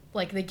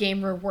 Like, the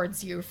game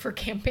rewards you for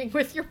camping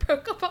with your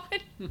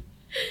Pokemon.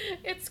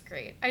 It's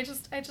great. I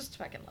just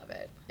fucking love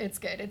it. It's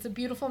good. It's a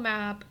beautiful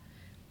map.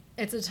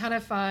 It's a ton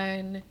of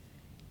fun.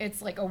 It's,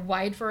 like, a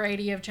wide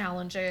variety of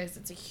challenges.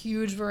 It's a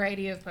huge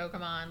variety of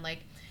Pokemon.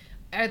 Like,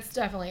 it's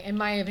definitely, in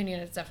my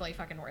opinion, it's definitely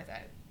fucking worth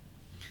it.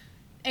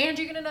 And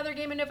you get another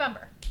game in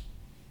November.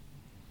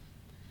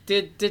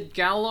 Did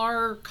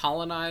Galar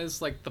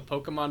colonize, like, the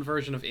Pokemon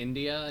version of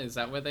India? Is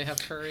that where they have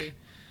curry?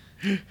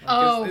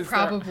 Like, is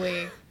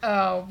probably.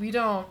 Oh, we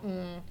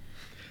don't.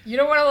 You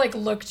don't want to, like,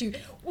 look too.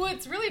 Well,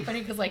 it's really funny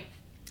because, like,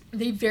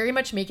 they very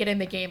much make it in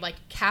the game, like,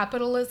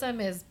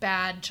 capitalism is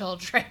bad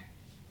children.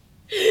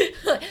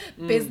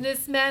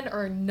 Businessmen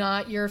are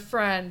not your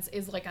friends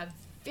is, like, a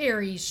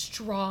very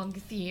strong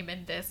theme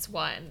in this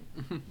one.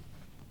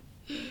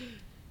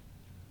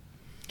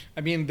 I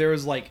mean, there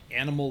was, like,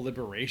 animal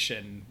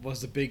liberation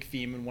was a big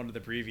theme in one of the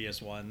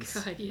previous ones.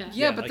 God, yeah.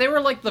 Yeah, but like, they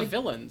were, like, the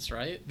villains,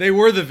 right? They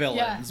were the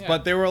villains, Yeah.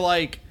 but they were,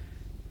 like...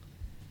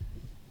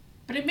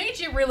 But it made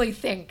you really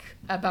think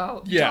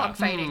about dog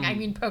fighting. I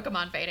mean,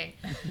 Pokemon fighting.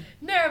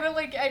 No, but,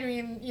 like, I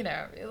mean, you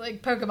know,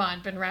 like,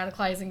 Pokemon been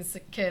radicalizing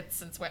kids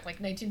since, what, like,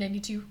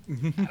 1992? I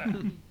don't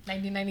know.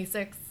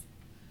 1996?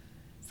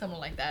 Something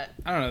like that.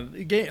 I don't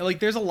know.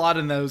 Like, there's a lot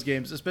in those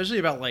games, especially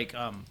about, like,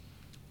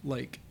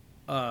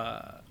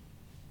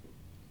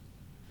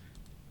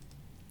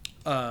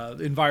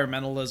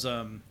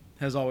 environmentalism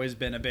has always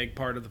been a big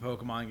part of the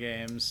Pokemon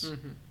games.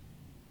 Mm-hmm.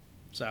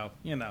 So,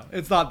 you know,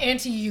 it's not...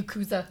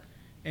 Anti-Yakuza.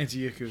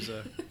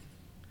 Anti-Yakuza.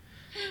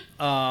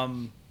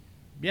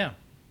 Yeah.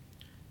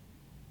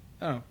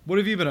 I don't know. What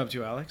have you been up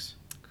to, Alex?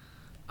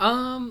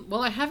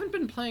 Well, I haven't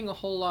been playing a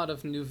whole lot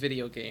of new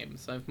video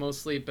games. I've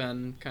mostly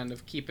been kind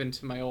of keeping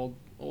to my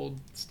old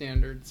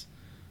standards.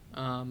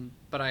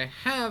 But I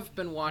have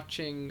been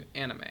watching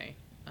anime.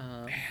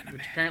 Which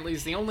apparently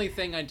is the only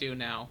thing I do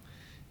now.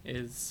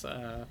 Is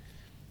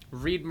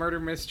read murder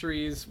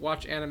mysteries,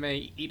 watch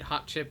anime, eat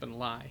hot chip, and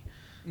lie.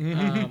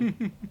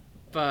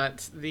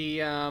 But the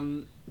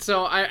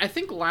so I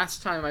think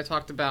last time I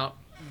talked about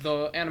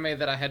the anime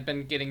that I had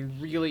been getting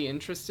really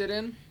interested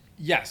in.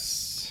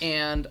 Yes.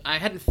 And I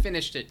hadn't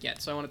finished it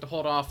yet, so I wanted to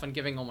hold off on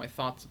giving all my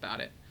thoughts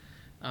about it.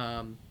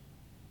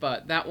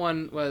 But that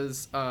one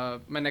was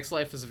My Next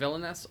Life is a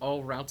Villainess,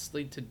 All Routes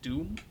Lead to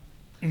Doom.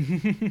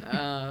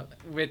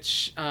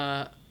 Which,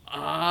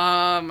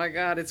 oh my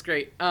god, it's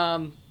great.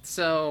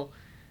 So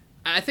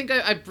I think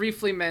I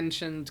briefly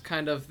mentioned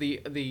kind of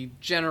the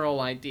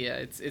general idea.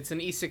 It's an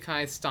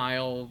isekai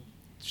style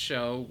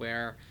show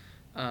where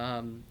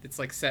it's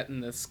like set in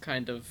this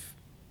kind of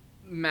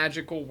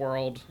magical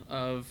world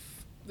of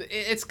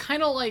it's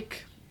kind of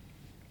like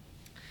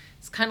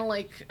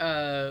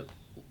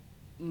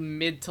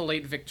mid to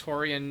late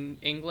Victorian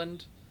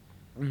England.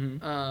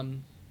 Mm-hmm.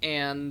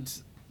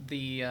 And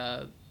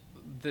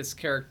this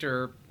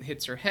character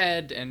hits her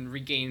head and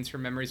regains her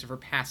memories of her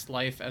past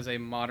life as a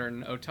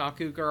modern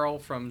otaku girl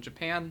from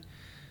Japan,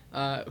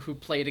 who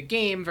played a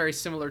game very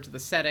similar to the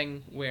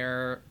setting,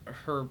 where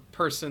her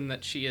person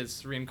that she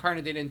is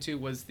reincarnated into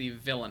was the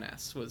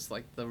villainess, was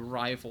like the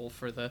rival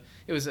for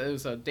it was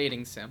a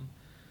dating sim.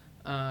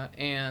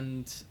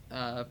 And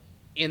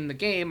in the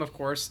game, of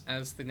course,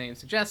 as the name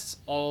suggests,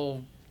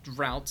 all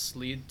routes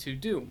lead to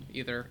doom,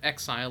 either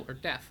exile or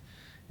death.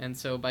 And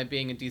so by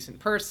being a decent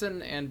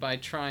person and by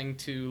trying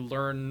to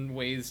learn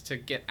ways to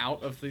get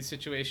out of these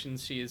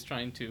situations, she is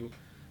trying to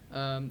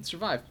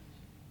survive.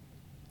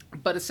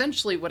 But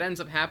essentially what ends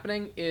up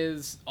happening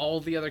is all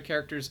the other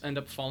characters end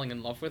up falling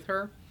in love with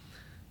her.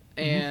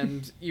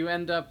 And you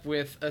end up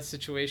with a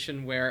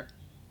situation where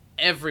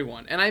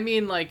everyone, and I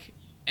mean like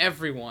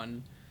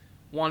everyone,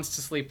 wants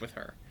to sleep with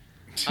her.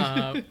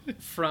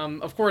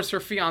 From, of course, her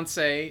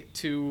fiancé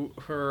to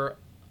her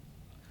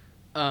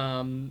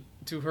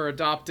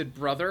adopted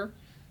brother,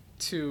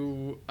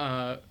 to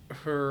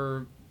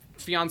her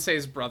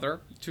fiancé's brother,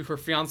 to her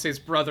fiancé's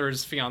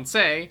brother's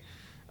fiancé,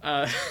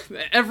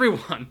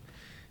 everyone.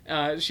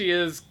 She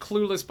is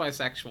clueless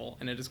bisexual,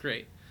 and it is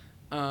great.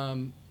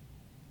 But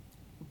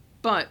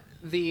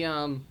the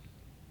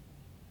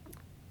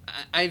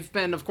I've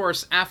been, of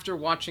course, after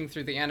watching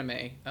through the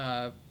anime,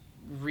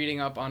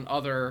 reading up on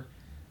other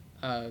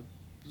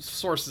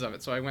sources of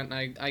it. So I went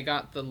and I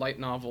got the light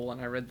novel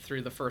and I read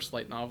through the first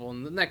light novel,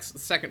 and the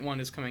second one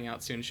is coming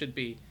out soon. Should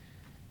be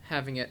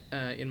having it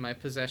in my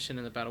possession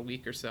in about a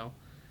week or so.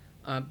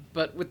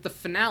 But with the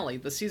finale,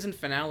 the season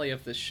finale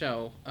of this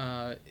show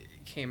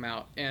came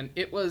out, and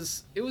it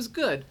was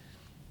good.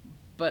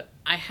 But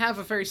I have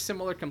a very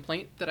similar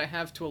complaint that I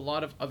have to a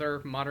lot of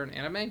other modern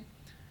anime,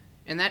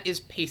 and that is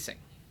pacing.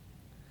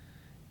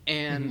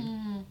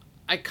 And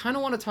I kind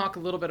of want to talk a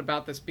little bit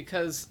about this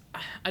because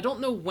I don't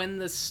know when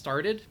this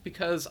started,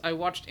 because I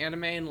watched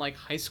anime in like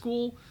high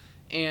school,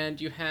 and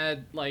you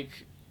had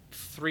like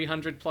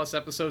 300 plus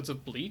episodes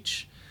of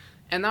Bleach,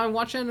 and now I'm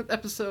watching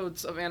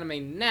episodes of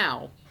anime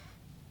now,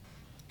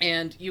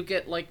 and you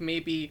get like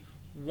maybe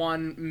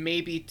 1,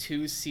 maybe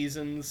 2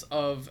 seasons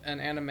of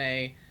an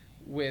anime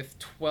with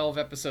 12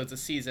 episodes a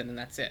season, and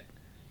that's it.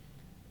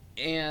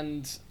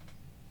 And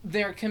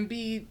there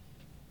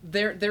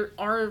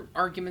are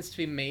arguments to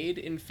be made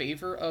in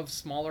favor of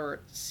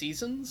smaller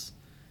seasons,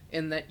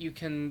 in that you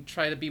can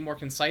try to be more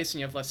concise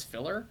and you have less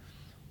filler.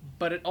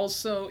 But it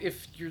also,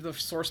 if the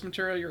source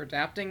material you're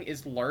adapting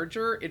is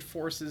larger, it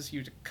forces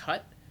you to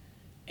cut,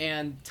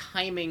 and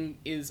timing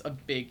is a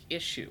big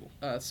issue.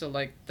 So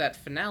like that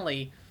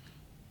finale,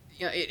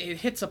 it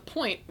hits a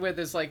point where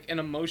there's like an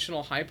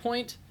emotional high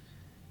point,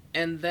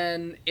 and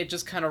then it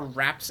just kind of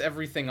wraps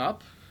everything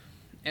up.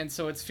 And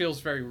so it feels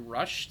very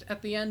rushed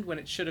at the end, when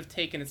it should have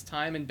taken its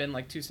time and been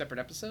like 2 separate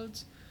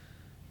episodes.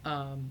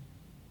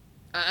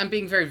 I'm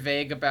being very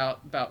vague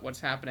about what's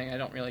happening. I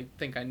don't really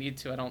think I need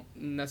to. I don't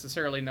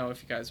necessarily know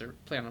if you guys are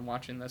planning on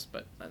watching this,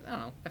 but I don't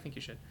know. I think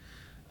you should.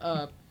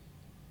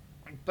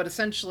 But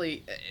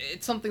essentially,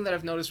 it's something that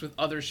I've noticed with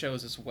other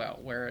shows as well,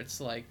 where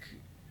it's like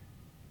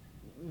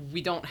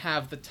we don't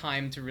have the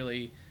time to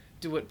really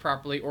do it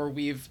properly, or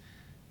we've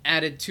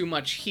added too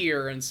much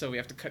here, and so we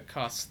have to cut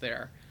costs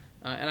there.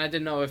 And I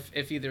didn't know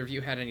if either of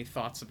you had any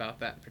thoughts about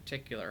that in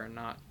particular or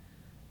not.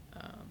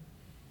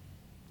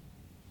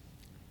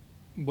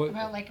 What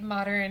About like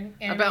modern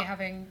anime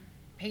having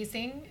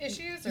pacing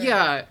issues? Or?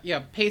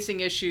 Yeah, pacing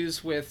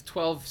issues with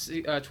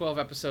 12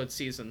 episode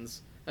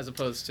seasons as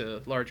opposed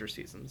to larger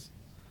seasons.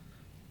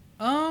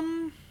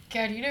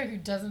 God, you know who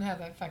doesn't have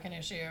that fucking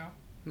issue?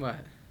 What?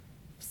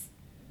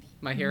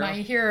 My Hero? My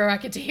Hero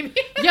Academia.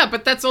 Yeah,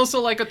 but that's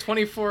also like a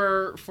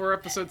 24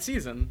 episode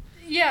season.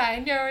 Yeah, I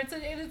know.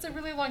 It's a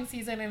really long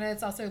season, and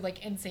it's also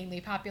like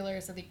insanely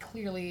popular, so they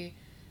clearly,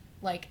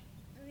 like,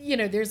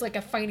 there's like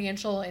a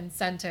financial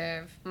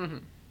incentive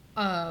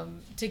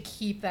to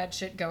keep that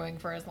shit going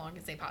for as long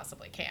as they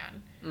possibly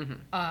can.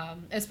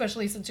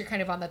 Especially since you're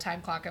kind of on the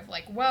time clock of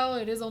like, well,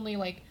 it is only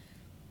like,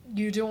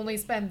 you do only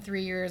spend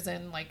 3 years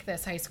in like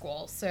this high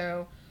school.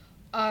 So,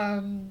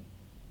 yeah,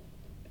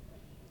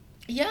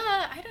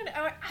 I don't know.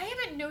 I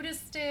haven't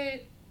noticed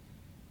it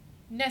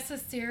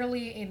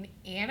necessarily in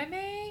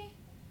anime.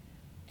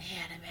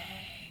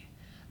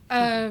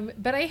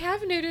 But I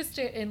have noticed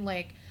it in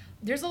like,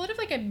 there's a lot of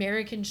like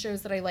American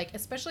shows that I like,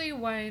 especially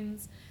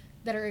ones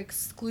that are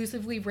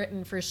exclusively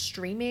written for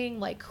streaming,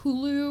 like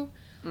Hulu.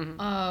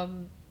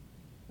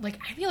 Like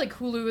I feel like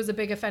Hulu is a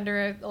big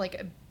offender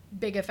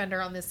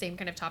on this same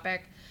kind of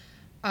topic.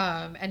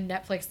 And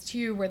Netflix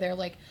too, where they're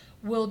like,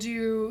 we'll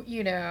do,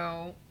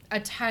 a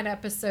 10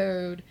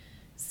 episode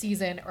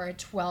season or a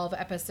 12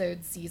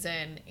 episode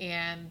season.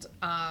 And,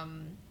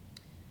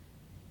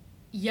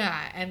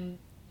 yeah. And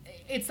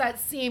it's that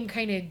same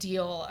kind of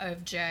deal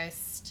of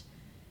just,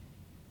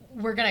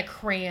 we're going to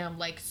cram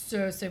like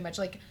so much.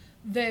 Like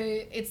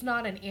it's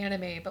not an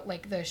anime, but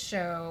like the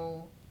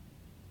show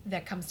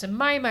that comes to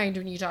my mind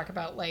when you talk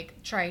about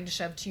like trying to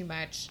shove too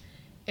much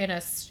in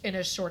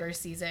a shorter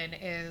season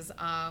is,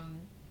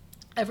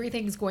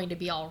 Everything's Going to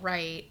Be All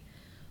Right,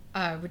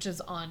 which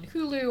is on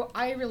Hulu.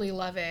 I really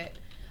love it.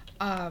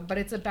 But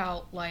it's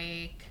about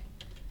like,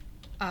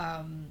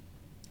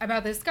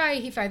 about this guy.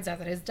 He finds out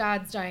that his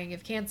dad's dying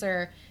of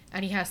cancer,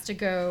 and he has to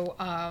go,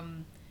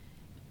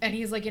 and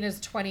he's like in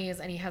his 20s,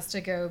 and he has to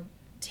go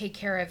take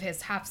care of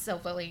his half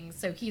siblings.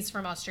 So he's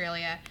from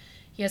Australia.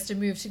 He has to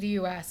move to the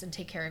US and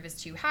take care of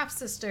his 2 half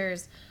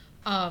sisters,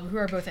 who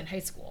are both in high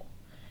school.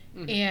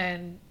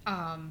 And,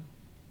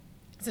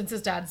 since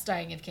his dad's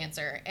dying of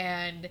cancer,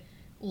 and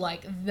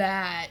like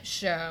that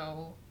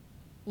show,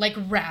 like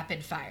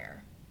rapid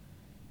fire,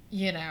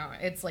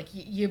 it's like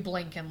you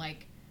blink and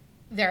like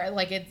they're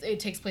like, it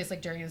takes place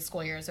like during the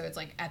school year. So it's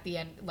like at the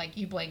end, like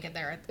you blink and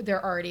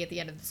they're already at the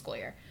end of the school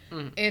year.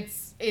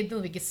 It's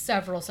like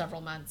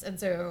several months. And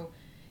so,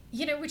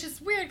 which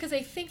is weird because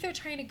I think they're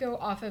trying to go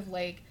off of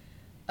like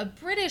a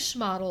British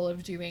model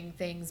of doing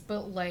things,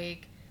 but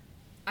like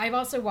I've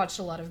also watched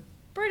a lot of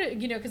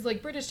British, because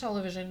like British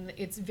television,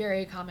 it's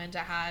very common to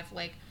have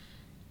like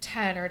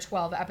 10 or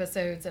 12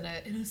 episodes in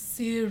a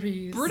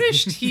series.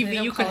 British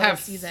TV, you could have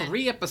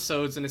 3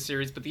 episodes in a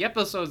series, but the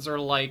episodes are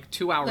like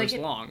 2 hours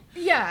long.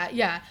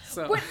 Yeah.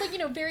 So. But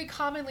like, very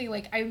commonly,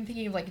 like I'm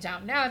thinking of like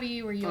Downton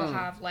Abbey, where you'll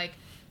have like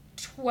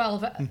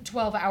 12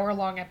 hour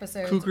long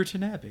episode.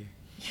 Cougarton Abbey.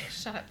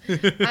 Shut up.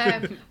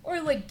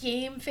 Or like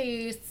Game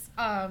Face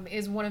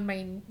is one of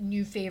my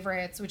new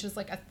favorites, which is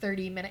like a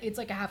 30-minute. It's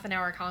like a half an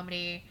hour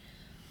comedy.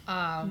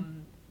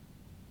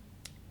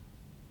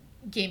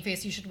 Game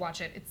Face, you should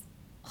watch it. It's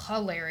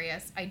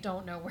hilarious. I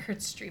don't know where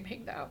it's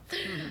streaming though.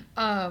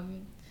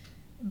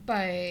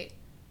 But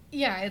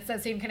yeah, it's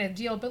that same kind of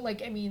deal. But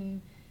like, I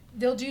mean,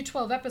 they'll do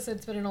 12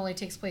 episodes, but it only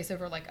takes place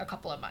over like a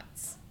couple of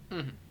months.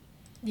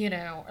 You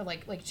know, or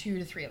like 2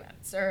 to 3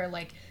 months, or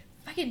like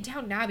fucking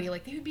Downton Abbey.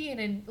 Like they would be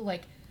in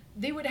like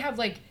they would have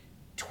like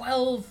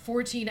 12,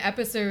 14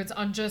 episodes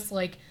on just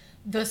like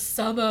the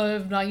summer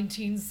of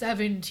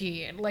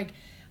 1917. Like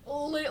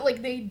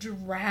they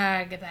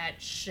drag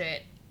that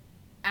shit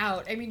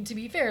out. I mean, to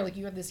be fair, like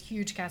you have this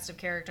huge cast of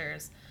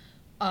characters.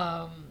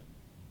 So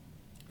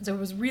it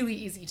was really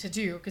easy to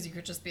do because you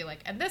could just be like,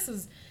 and this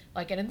is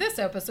like, and in this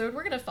episode,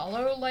 we're going to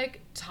follow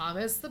like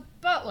Thomas the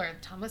Butler,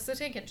 Thomas the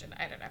Tank Engine.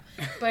 I don't know.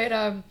 But,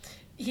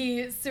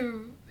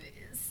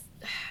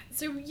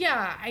 so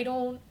yeah, I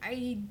don't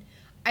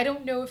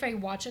know if I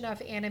watch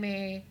enough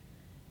anime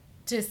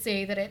to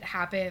say that it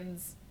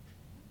happens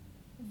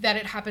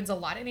a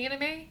lot in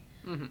anime.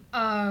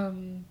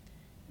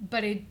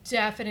 But it's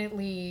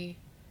definitely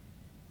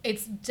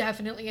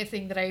a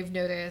thing that I've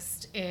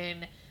noticed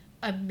in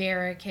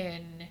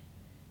American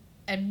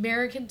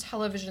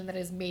television that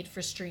is made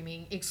for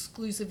streaming,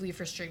 exclusively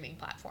for streaming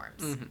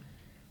platforms.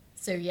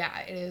 So yeah,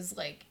 it is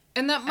like,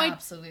 and that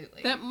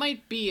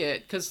might be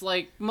it, because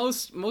like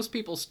most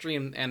people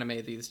stream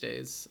anime these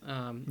days.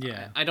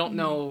 I don't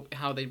know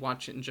how they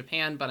watch it in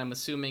Japan, but I'm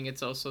assuming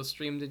it's also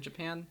streamed in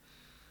Japan.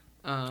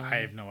 I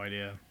have no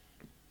idea,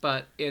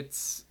 but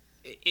it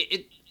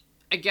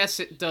I guess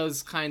it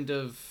does kind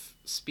of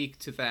speak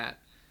to that.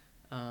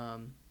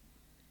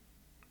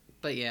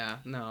 But yeah,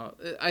 no,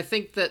 I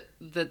think that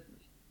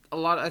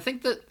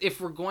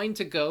if we're going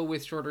to go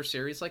with shorter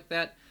series like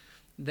that,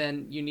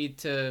 then you need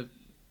to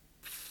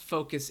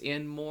focus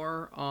in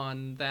more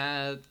on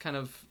that, kind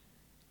of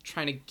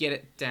trying to get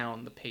it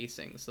down, the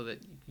pacing, so that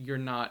you're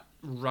not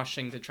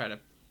rushing to try to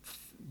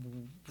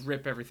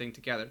rip everything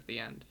together at the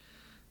end.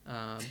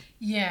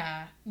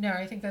 Yeah, no,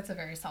 I think that's a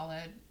very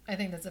solid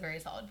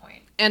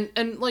point.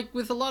 And like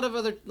with a lot of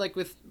other, like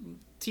with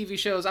TV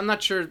shows, I'm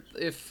not sure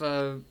if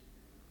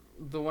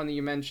the one that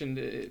you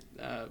mentioned,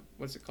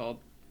 what's it called?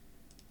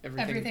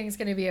 Everything's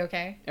gonna be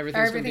okay.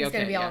 Everything's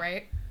gonna be all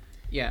right.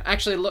 Yeah,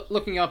 actually,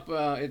 looking up,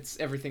 it's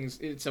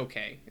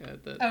okay.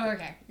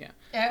 Okay. Yeah.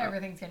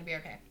 Everything's gonna be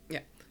okay. Yeah.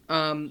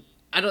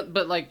 I don't,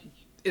 but like,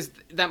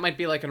 that might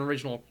be like an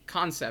original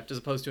concept as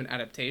opposed to an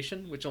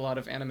adaptation, which a lot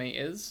of anime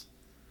is.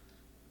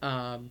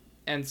 And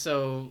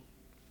so,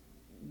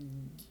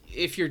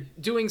 if you're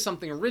doing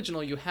something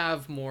original, you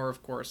have more,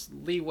 of course,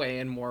 leeway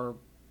and more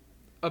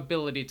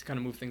ability to kind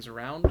of move things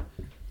around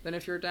than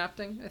if you're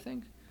adapting, I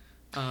think.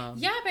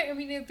 Yeah, but I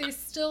mean, there's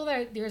still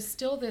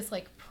this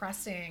like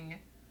pressing,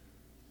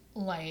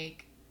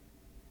 like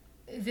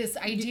this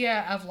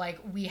idea of like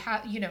we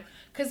have, you know,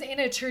 because in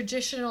a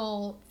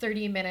traditional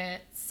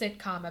 30-minute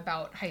sitcom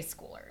about high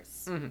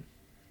schoolers,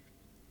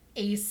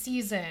 a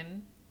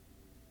season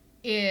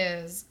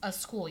is a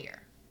school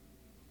year,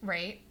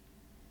 right?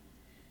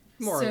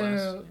 More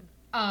or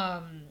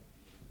less.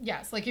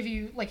 Yes, like if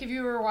you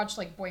ever watched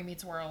like Boy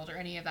Meets World or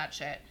any of that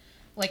shit,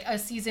 like a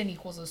season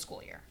equals a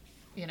school year,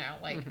 you know,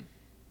 like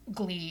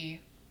Glee,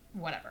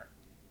 whatever.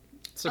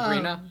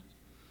 Sabrina.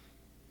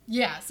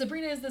 Yeah,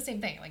 Sabrina is the same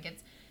thing. Like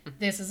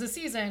this is a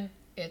season,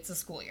 it's a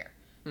school year.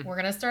 We're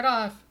gonna start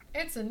off.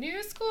 It's a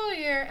new school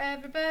year,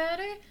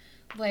 everybody.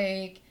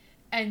 Like,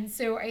 and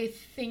so I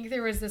think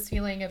there was this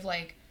feeling of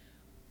like,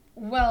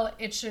 well,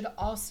 it should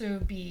also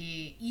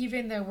be,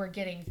 even though we're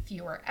getting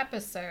fewer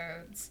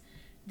episodes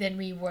than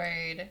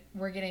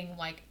we're getting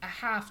like a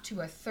half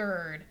to a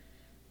third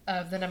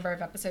of the number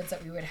of episodes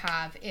that we would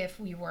have if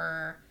we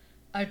were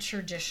a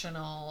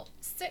traditional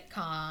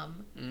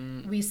sitcom.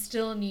 We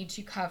still need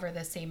to cover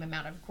the same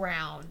amount of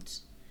ground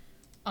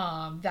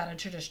that a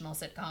traditional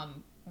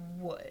sitcom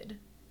would.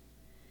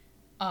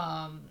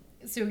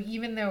 So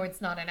even though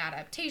it's not an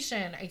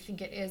adaptation, I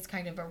think it is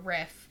kind of a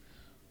riff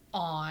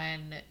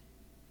on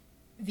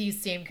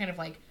these same kind of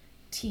like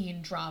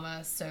teen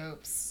drama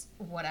soaps,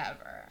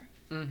 whatever.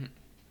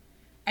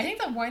 I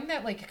think the one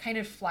that like kind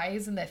of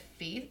flies in the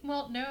face,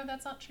 well, no,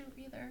 that's not true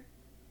either.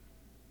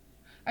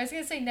 I was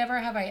gonna say Never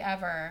Have I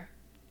Ever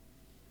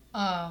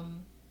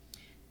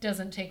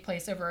doesn't take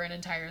place over an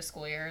entire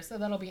school year, so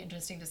that'll be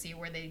interesting to see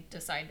where they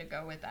decide to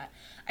go with that.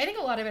 I think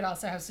a lot of it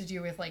also has to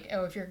do with like,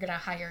 if you're gonna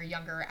hire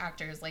younger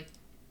actors, like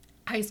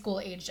high school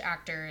aged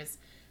actors,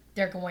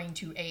 they're going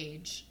to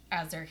age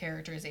as their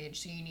characters age,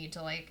 so you need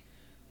to like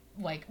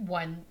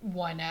one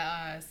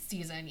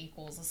season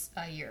equals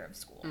a year of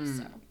school.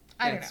 So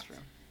I don't know. True.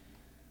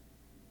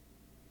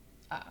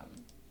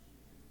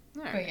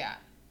 But yeah.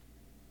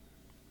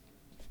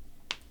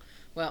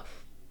 Well,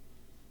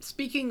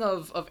 speaking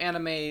of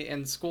anime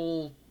and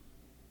school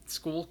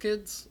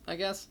kids, I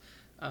guess,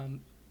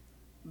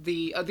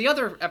 the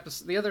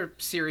other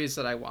series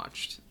that I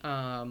watched,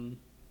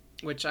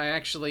 which I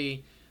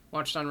actually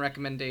watched on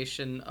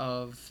recommendation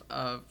of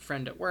a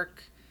friend at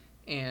work,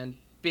 and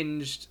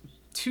binged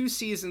 2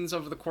 seasons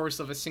over the course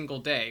of a single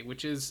day,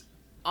 which is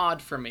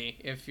odd for me.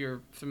 If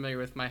you're familiar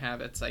with my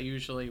habits, I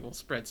usually will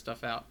spread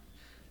stuff out.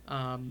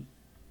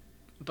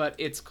 But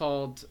it's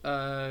called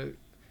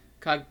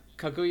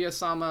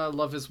Kaguya-sama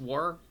Love is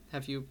War.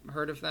 Have you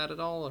heard of that at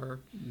all? Or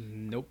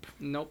Nope.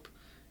 nope.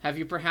 Have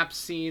you perhaps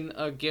seen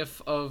a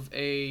gif of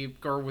a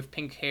girl with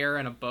pink hair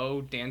and a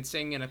bow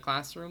dancing in a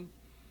classroom?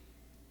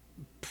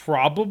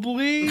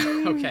 Probably.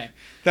 Okay.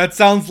 That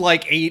sounds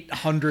like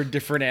 800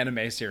 different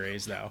anime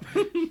series, though.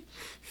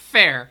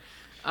 Fair.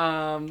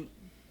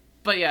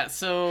 But yeah,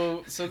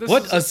 so this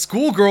What? is A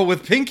schoolgirl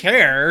with pink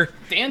hair?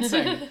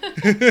 dancing.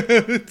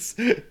 It's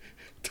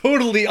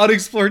totally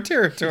unexplored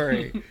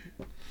territory.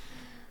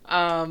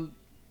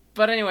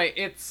 But anyway,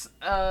 it's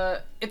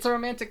a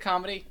romantic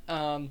comedy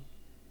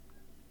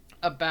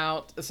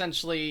about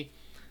essentially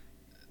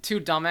 2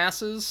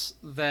 dumbasses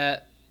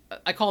that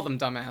I call them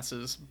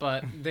dumbasses,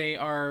 but they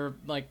are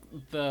like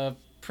the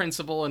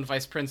principal and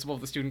vice principal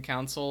of the student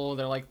council.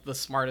 They're like the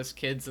smartest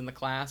kids in the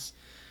class,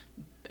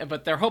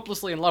 but they're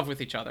hopelessly in love with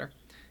each other,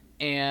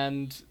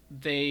 and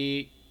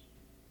they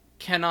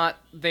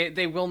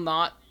will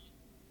not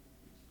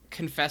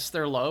confess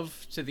their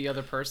love to the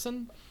other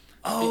person.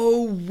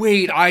 Oh,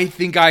 wait. I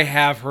think I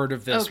have heard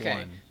of this Okay,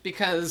 one.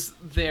 because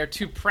they're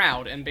too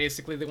proud, and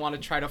basically they want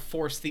to try to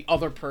force the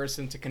other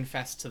person to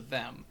confess to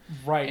them.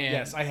 Right. And-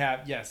 Yes, I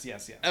have. Yes.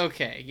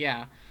 Okay,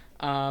 yeah.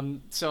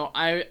 So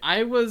I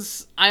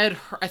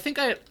think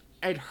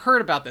I'd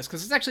heard about this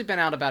because it's actually been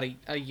out about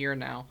a year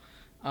now.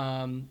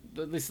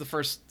 At least the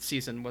first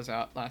season was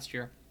out last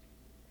year,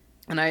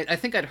 and I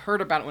think I'd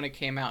heard about it when it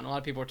came out, and a lot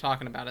of people were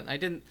talking about it.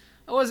 And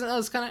I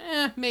was kind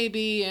of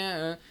maybe,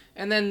 and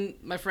then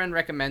my friend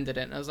recommended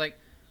it, and I was like,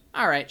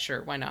 all right,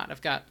 sure, why not?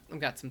 I've got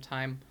some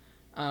time.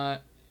 I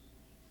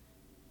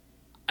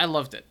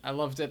loved it. I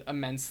loved it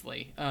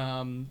immensely.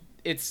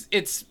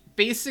 It's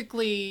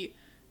basically,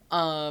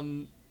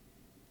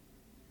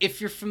 if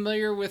you're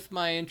familiar with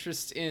my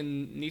interest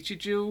in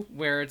Nichiju,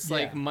 where it's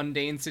like Yeah.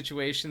 mundane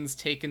situations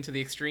taken to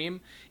the extreme,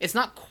 it's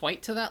not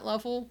quite to that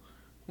level,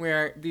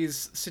 where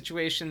these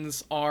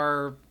situations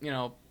are,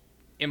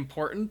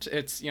 important.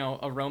 It's,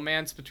 a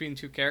romance between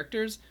 2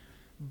 characters,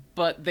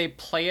 but they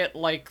play it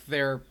like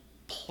they're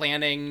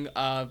planning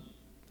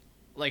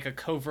like a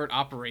covert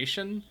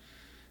operation.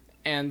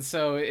 And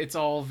so it's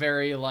all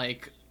very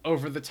like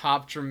over the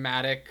top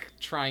dramatic,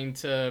 trying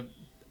to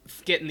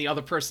get in the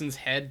other person's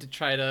head to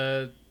try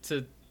to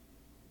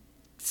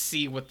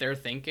see what they're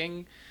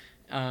thinking.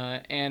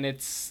 And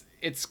it's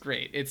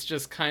great. It's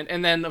just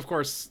and then of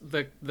course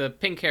the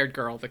pink-haired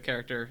girl, the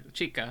character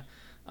Chika,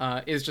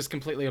 is just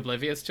completely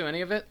oblivious to any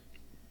of it,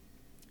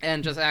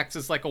 and just acts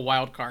as like a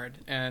wild card,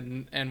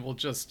 and will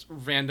just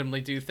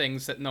randomly do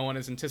things that no one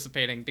is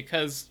anticipating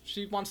because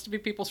she wants to be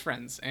people's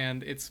friends,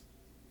 and it's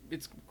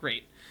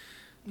great.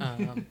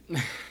 But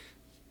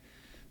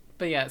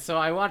yeah, so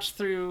I watched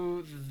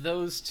through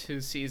those 2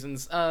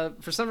 seasons.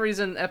 For some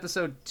reason,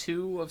 episode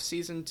 2 of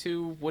season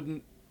 2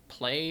 wouldn't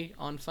play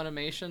on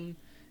Funimation.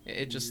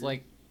 It just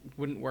like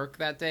wouldn't work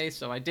that day,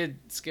 so I did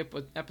skip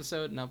an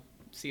episode, and I'll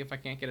see if I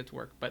can't get it to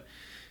work. But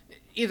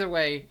either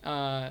way,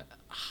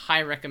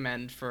 high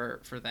recommend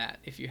for that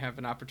if you have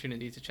an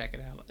opportunity to check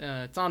it out.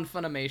 It's on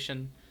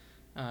Funimation,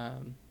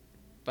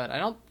 but I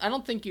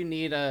don't think you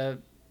need a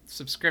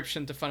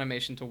subscription to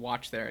Funimation to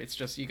watch there. It's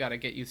just you got to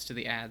get used to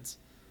the ads.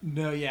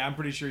 No, yeah, I'm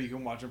pretty sure you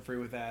can watch them free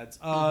with ads.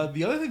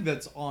 The other thing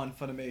that's on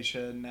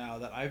Funimation now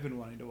that I've been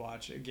wanting to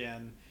watch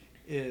again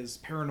is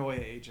Paranoia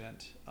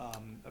Agent.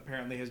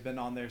 Apparently has been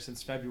on there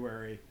since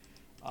February.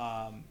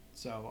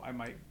 So I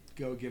might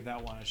go give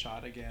that one a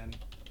shot again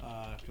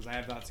because I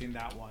have not seen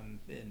that one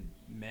in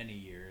many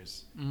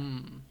years.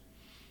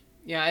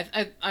 Yeah,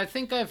 I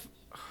think I've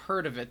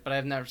heard of it, but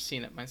I've never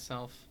seen it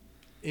myself.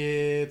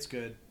 It's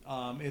good.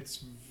 It's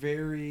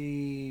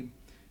very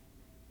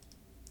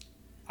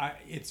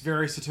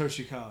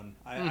Satoshi Kon.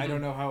 I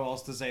don't know how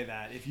else to say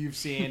that. If you've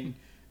seen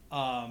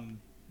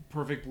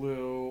Perfect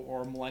Blue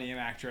or Millennium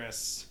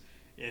Actress,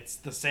 it's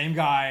the same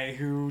guy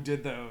who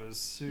did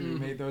those, who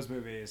made those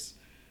movies.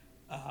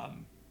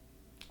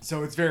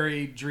 So it's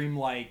very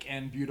dreamlike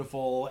and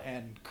beautiful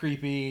and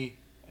creepy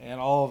and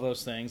all of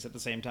those things at the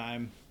same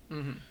time.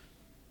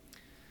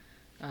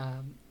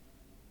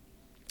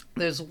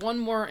 There's one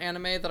more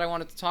anime that I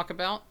wanted to talk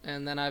about,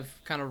 and then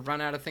I've kind of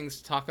run out of things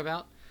to talk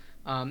about.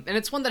 And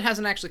it's one that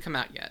hasn't actually come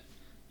out yet,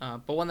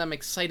 but one that I'm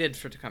excited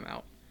for to come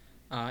out.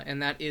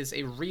 And that is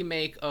a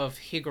remake of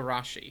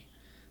Higurashi.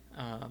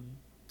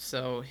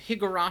 So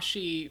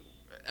Higurashi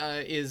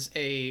is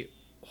a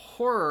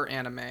horror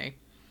anime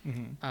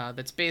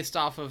that's based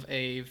off of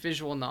a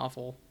visual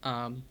novel.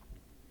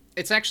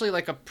 It's actually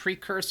like a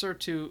precursor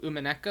to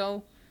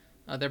Umineko.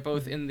 They're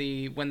both in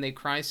the When They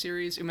Cry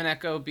series.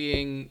 Umineko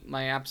being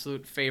my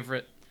absolute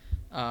favorite,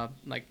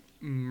 like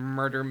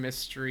murder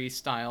mystery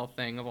style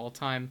thing of all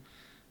time.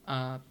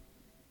 But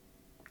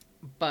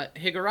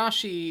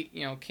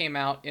Higurashi, came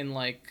out in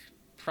like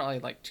probably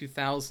like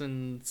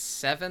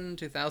 2007,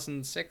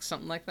 2006,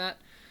 something like that.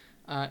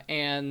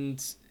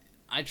 And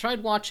I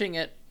tried watching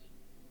it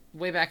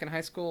way back in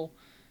high school,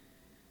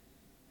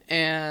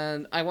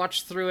 and I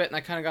watched through it, and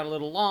I kind of got a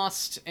little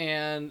lost,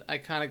 and I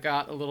kind of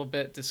got a little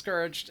bit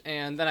discouraged,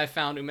 and then I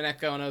found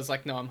Umineko, and I was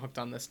like, no, I'm hooked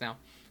on this now.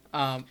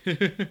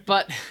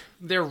 But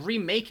they're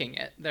remaking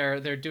it.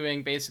 They're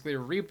doing basically a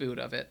reboot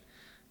of it,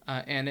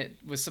 and it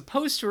was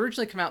supposed to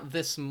originally come out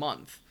this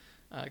month,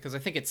 because I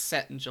think it's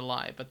set in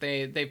July, but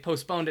they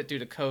postponed it due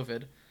to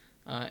COVID,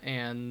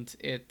 and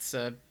it's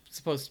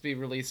supposed to be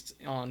released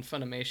on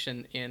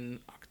Funimation in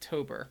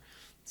October.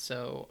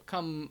 So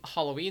come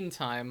Halloween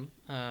time,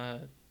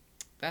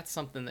 that's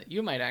something that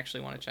you might actually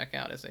want to check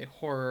out as a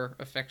horror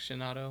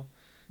aficionado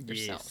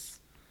yourself.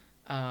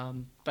 Yes.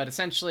 But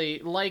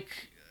essentially,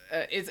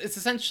 it's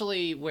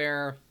essentially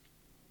where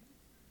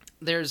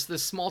there's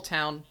this small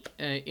town,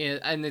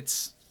 and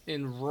it's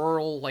in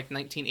rural, like,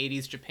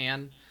 1980s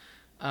Japan,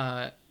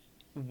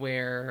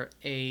 where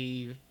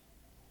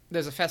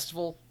there's a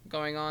festival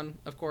going on,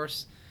 of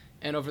course,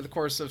 and over the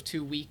course of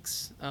 2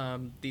 weeks,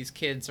 these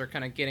kids are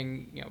kind of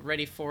getting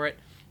ready for it.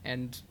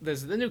 And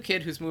there's the new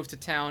kid who's moved to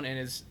town and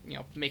is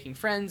making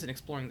friends and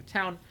exploring the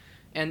town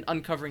and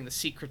uncovering the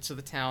secrets of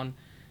the town.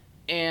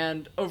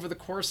 And over the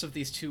course of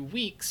these 2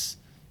 weeks,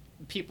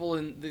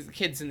 the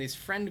kids in these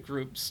friend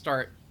groups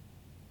start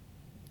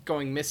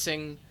going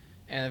missing,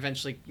 and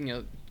eventually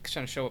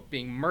trying to show up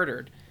being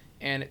murdered.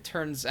 And it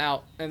turns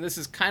out, and this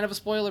is kind of a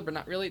spoiler, but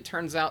not really, it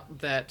turns out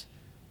that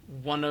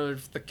one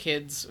of the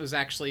kids was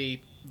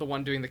actually the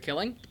one doing the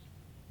killing.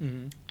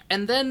 Mm-hmm.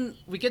 And then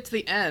we get to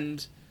the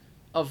end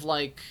of,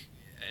 like,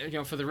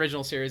 for the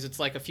original series, it's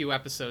like a few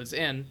episodes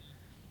in,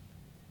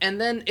 and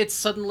then it's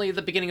suddenly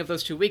the beginning of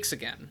those 2 weeks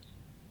again,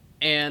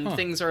 and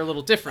things are a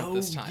little different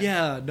this time.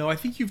 Yeah, no, I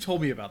think you've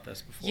told me about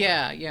this before.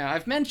 Yeah,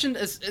 I've mentioned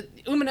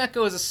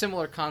Umineko is a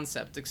similar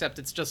concept, except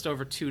it's just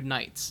over 2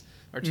 nights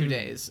or 2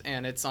 days,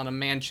 and it's on a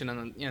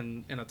mansion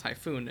in a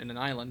typhoon in an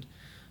island.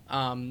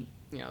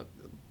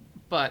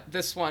 But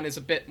this one is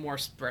a bit more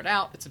spread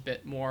out. It's a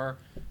bit more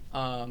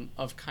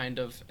of kind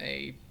of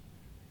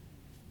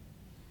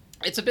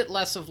it's a bit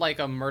less of like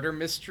a murder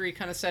mystery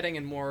kind of setting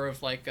and more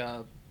of like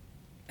I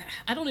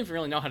don't even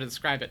really know how to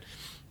describe it,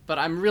 but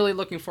I'm really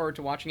looking forward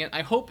to watching it.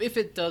 I hope if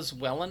it does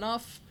well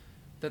enough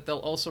that they'll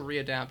also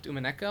readapt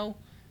Umineko,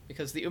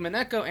 because the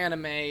Umineko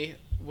anime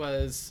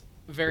was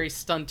very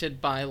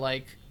stunted by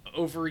like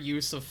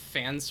overuse of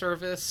fan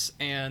service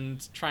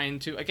and trying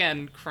to,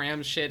 again,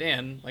 cram shit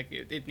in. Like,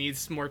 it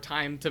needs more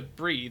time to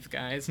breathe,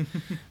 guys.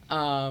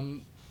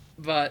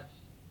 But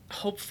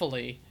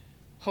hopefully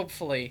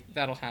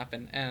that'll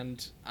happen,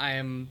 and I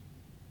am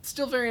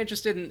still very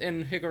interested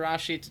in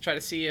Higurashi to try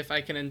to see if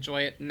I can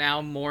enjoy it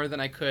now more than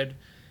I could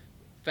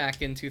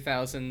back in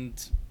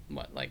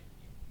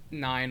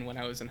 2009 when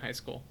I was in high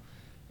school.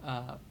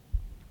 But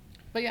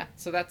yeah,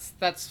 so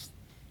that's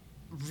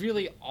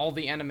really all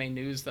the anime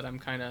news that I'm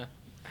kind of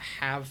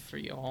have for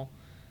y'all.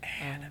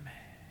 Anime.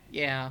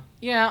 Yeah,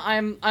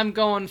 I'm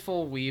going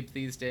full weeb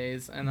these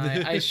days, and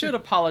I should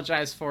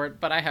apologize for it,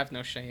 but I have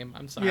no shame.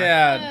 I'm sorry.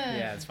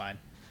 Yeah, it's fine.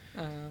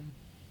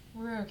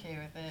 We're okay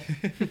with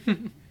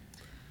it.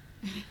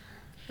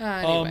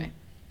 Anyway.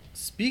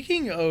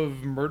 Speaking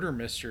of murder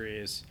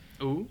mysteries,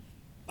 ooh,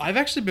 I've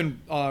actually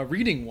been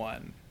reading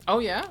one. Oh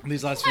yeah?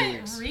 These last few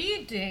weeks.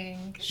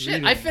 Reading.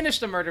 Shit, I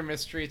finished a murder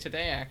mystery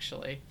today,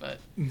 actually, but...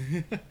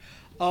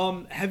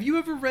 Have you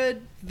ever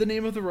read The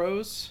Name of the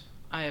Rose?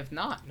 I have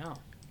not, no.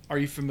 Are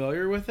you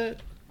familiar with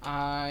it?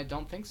 I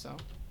don't think so.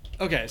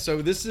 Okay,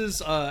 so this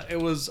is, it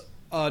was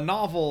a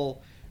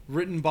novel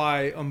written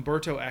by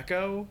Umberto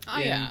Eco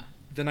in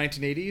the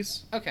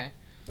 1980s. Okay,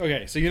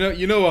 so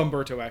you know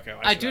Umberto Eco.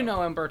 I do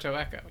know Umberto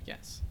Eco,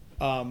 yes.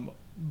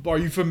 Are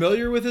you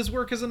familiar with his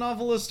work as a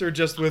novelist, or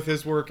just with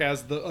his work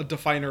as a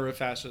definer of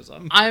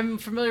fascism? I'm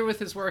familiar with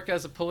his work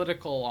as a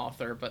political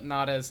author, but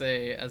not as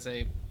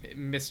a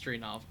mystery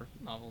novel.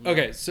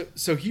 Okay,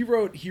 so he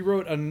wrote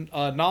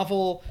a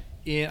novel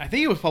in, I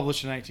think it was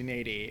published in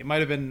 1980. It might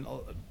have been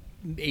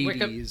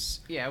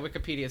 80s.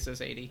 Wikipedia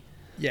says 80.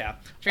 Yeah,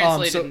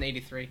 translated in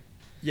 83.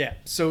 Yeah,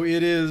 so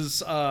it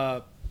is.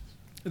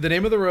 The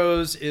Name of the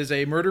Rose is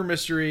a murder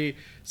mystery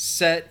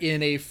set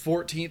in a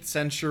 14th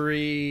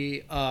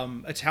century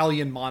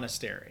Italian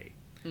monastery.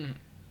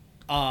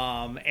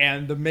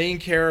 And the main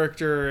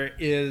character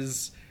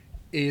is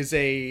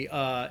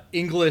a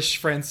English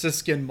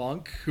Franciscan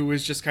monk who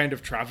is just kind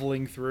of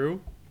traveling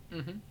through.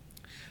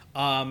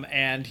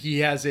 And he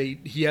has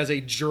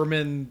a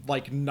German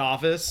like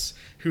novice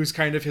who's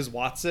kind of his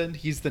Watson.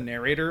 He's the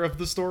narrator of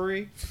the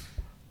story.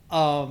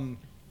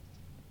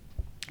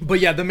 But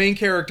yeah, the main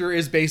character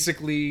is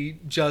basically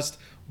just,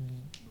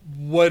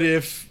 what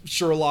if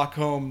Sherlock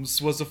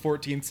Holmes was a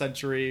 14th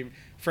century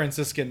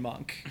Franciscan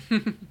monk?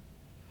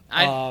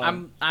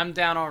 I'm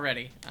down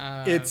already.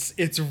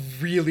 It's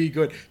really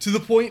good, to the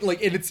point,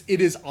 like, and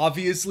it is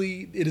obvious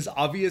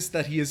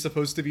that he is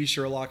supposed to be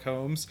Sherlock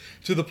Holmes,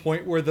 to the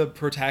point where the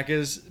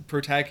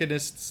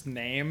protagonist's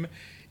name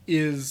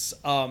is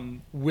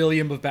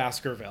William of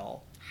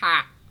Baskerville.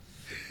 Ha.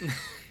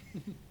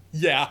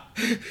 Yeah,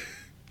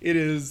 it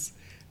is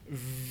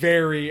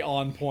very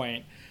on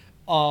point.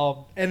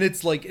 And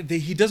it's like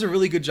he does a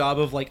really good job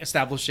of like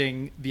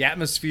establishing the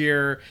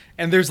atmosphere,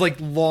 and there's like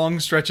long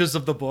stretches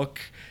of the book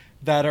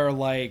that are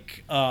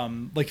like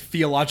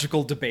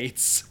theological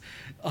debates,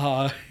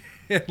 and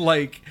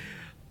like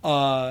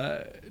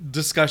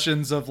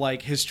discussions of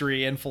like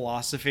history and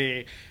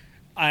philosophy.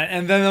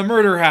 And then the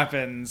murder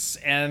happens,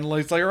 and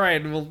like, it's like, all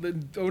right, well,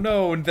 oh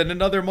no, and then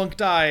another monk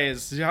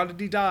dies. How did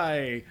he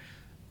die?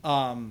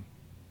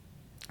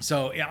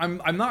 So yeah,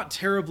 I'm not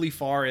terribly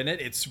far in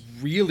it. It's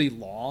really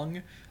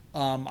long.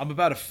 I'm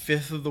about a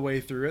fifth of the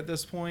way through at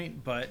this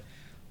point, but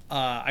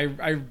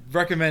I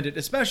recommend it,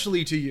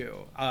 especially to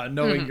you,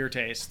 knowing your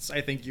tastes.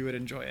 I think you would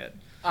enjoy it.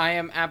 I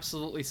am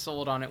absolutely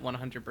sold on it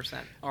 100%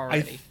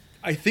 already.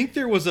 I think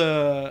there was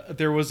a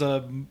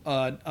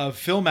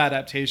film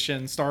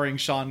adaptation starring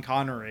Sean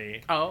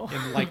Connery. Oh.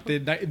 In like the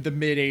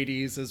mid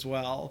 '80s as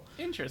well.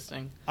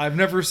 Interesting. I've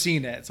never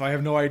seen it, so I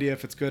have no idea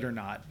if it's good or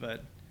not.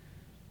 But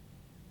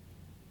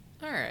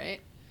all right,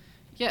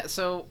 yeah.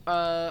 So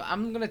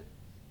I'm gonna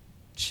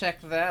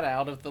check that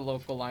out of the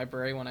local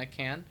library when I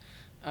can,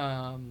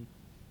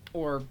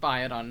 or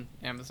buy it on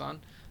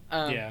Amazon.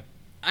 Yeah.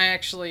 I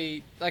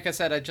actually, like I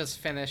said, I just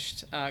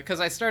finished, because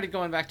I started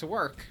going back to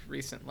work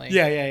recently.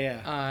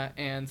 Yeah.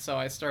 And so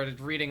I started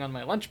reading on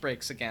my lunch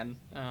breaks again.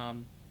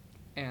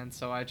 And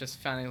so I just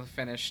finally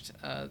finished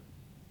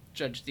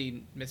Judge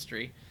Dean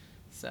mystery.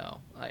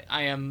 So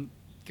I am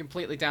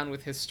completely down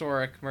with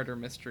historic murder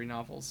mystery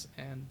novels,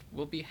 and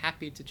will be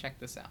happy to check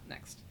this out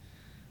next.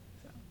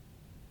 So.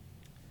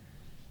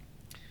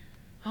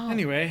 Oh.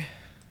 Anyway,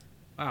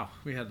 wow,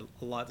 we had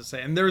a lot to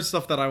say. And there's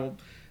stuff that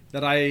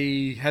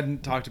I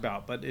hadn't talked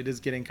about, but it is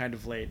getting kind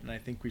of late, and I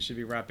think we should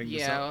be wrapping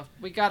this up. Yeah,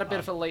 we got a bit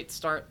of a late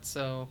start,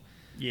 so...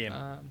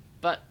 Yeah.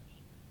 But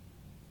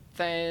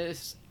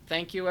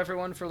thank you,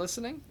 everyone, for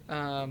listening.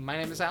 My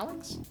name is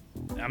Alex.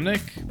 I'm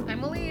Nick.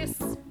 I'm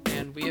Elise.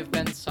 And we have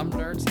been Some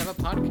Nerds Have a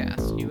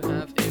Podcast. You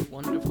have a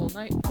wonderful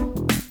night.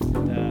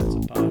 That's a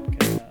podcast.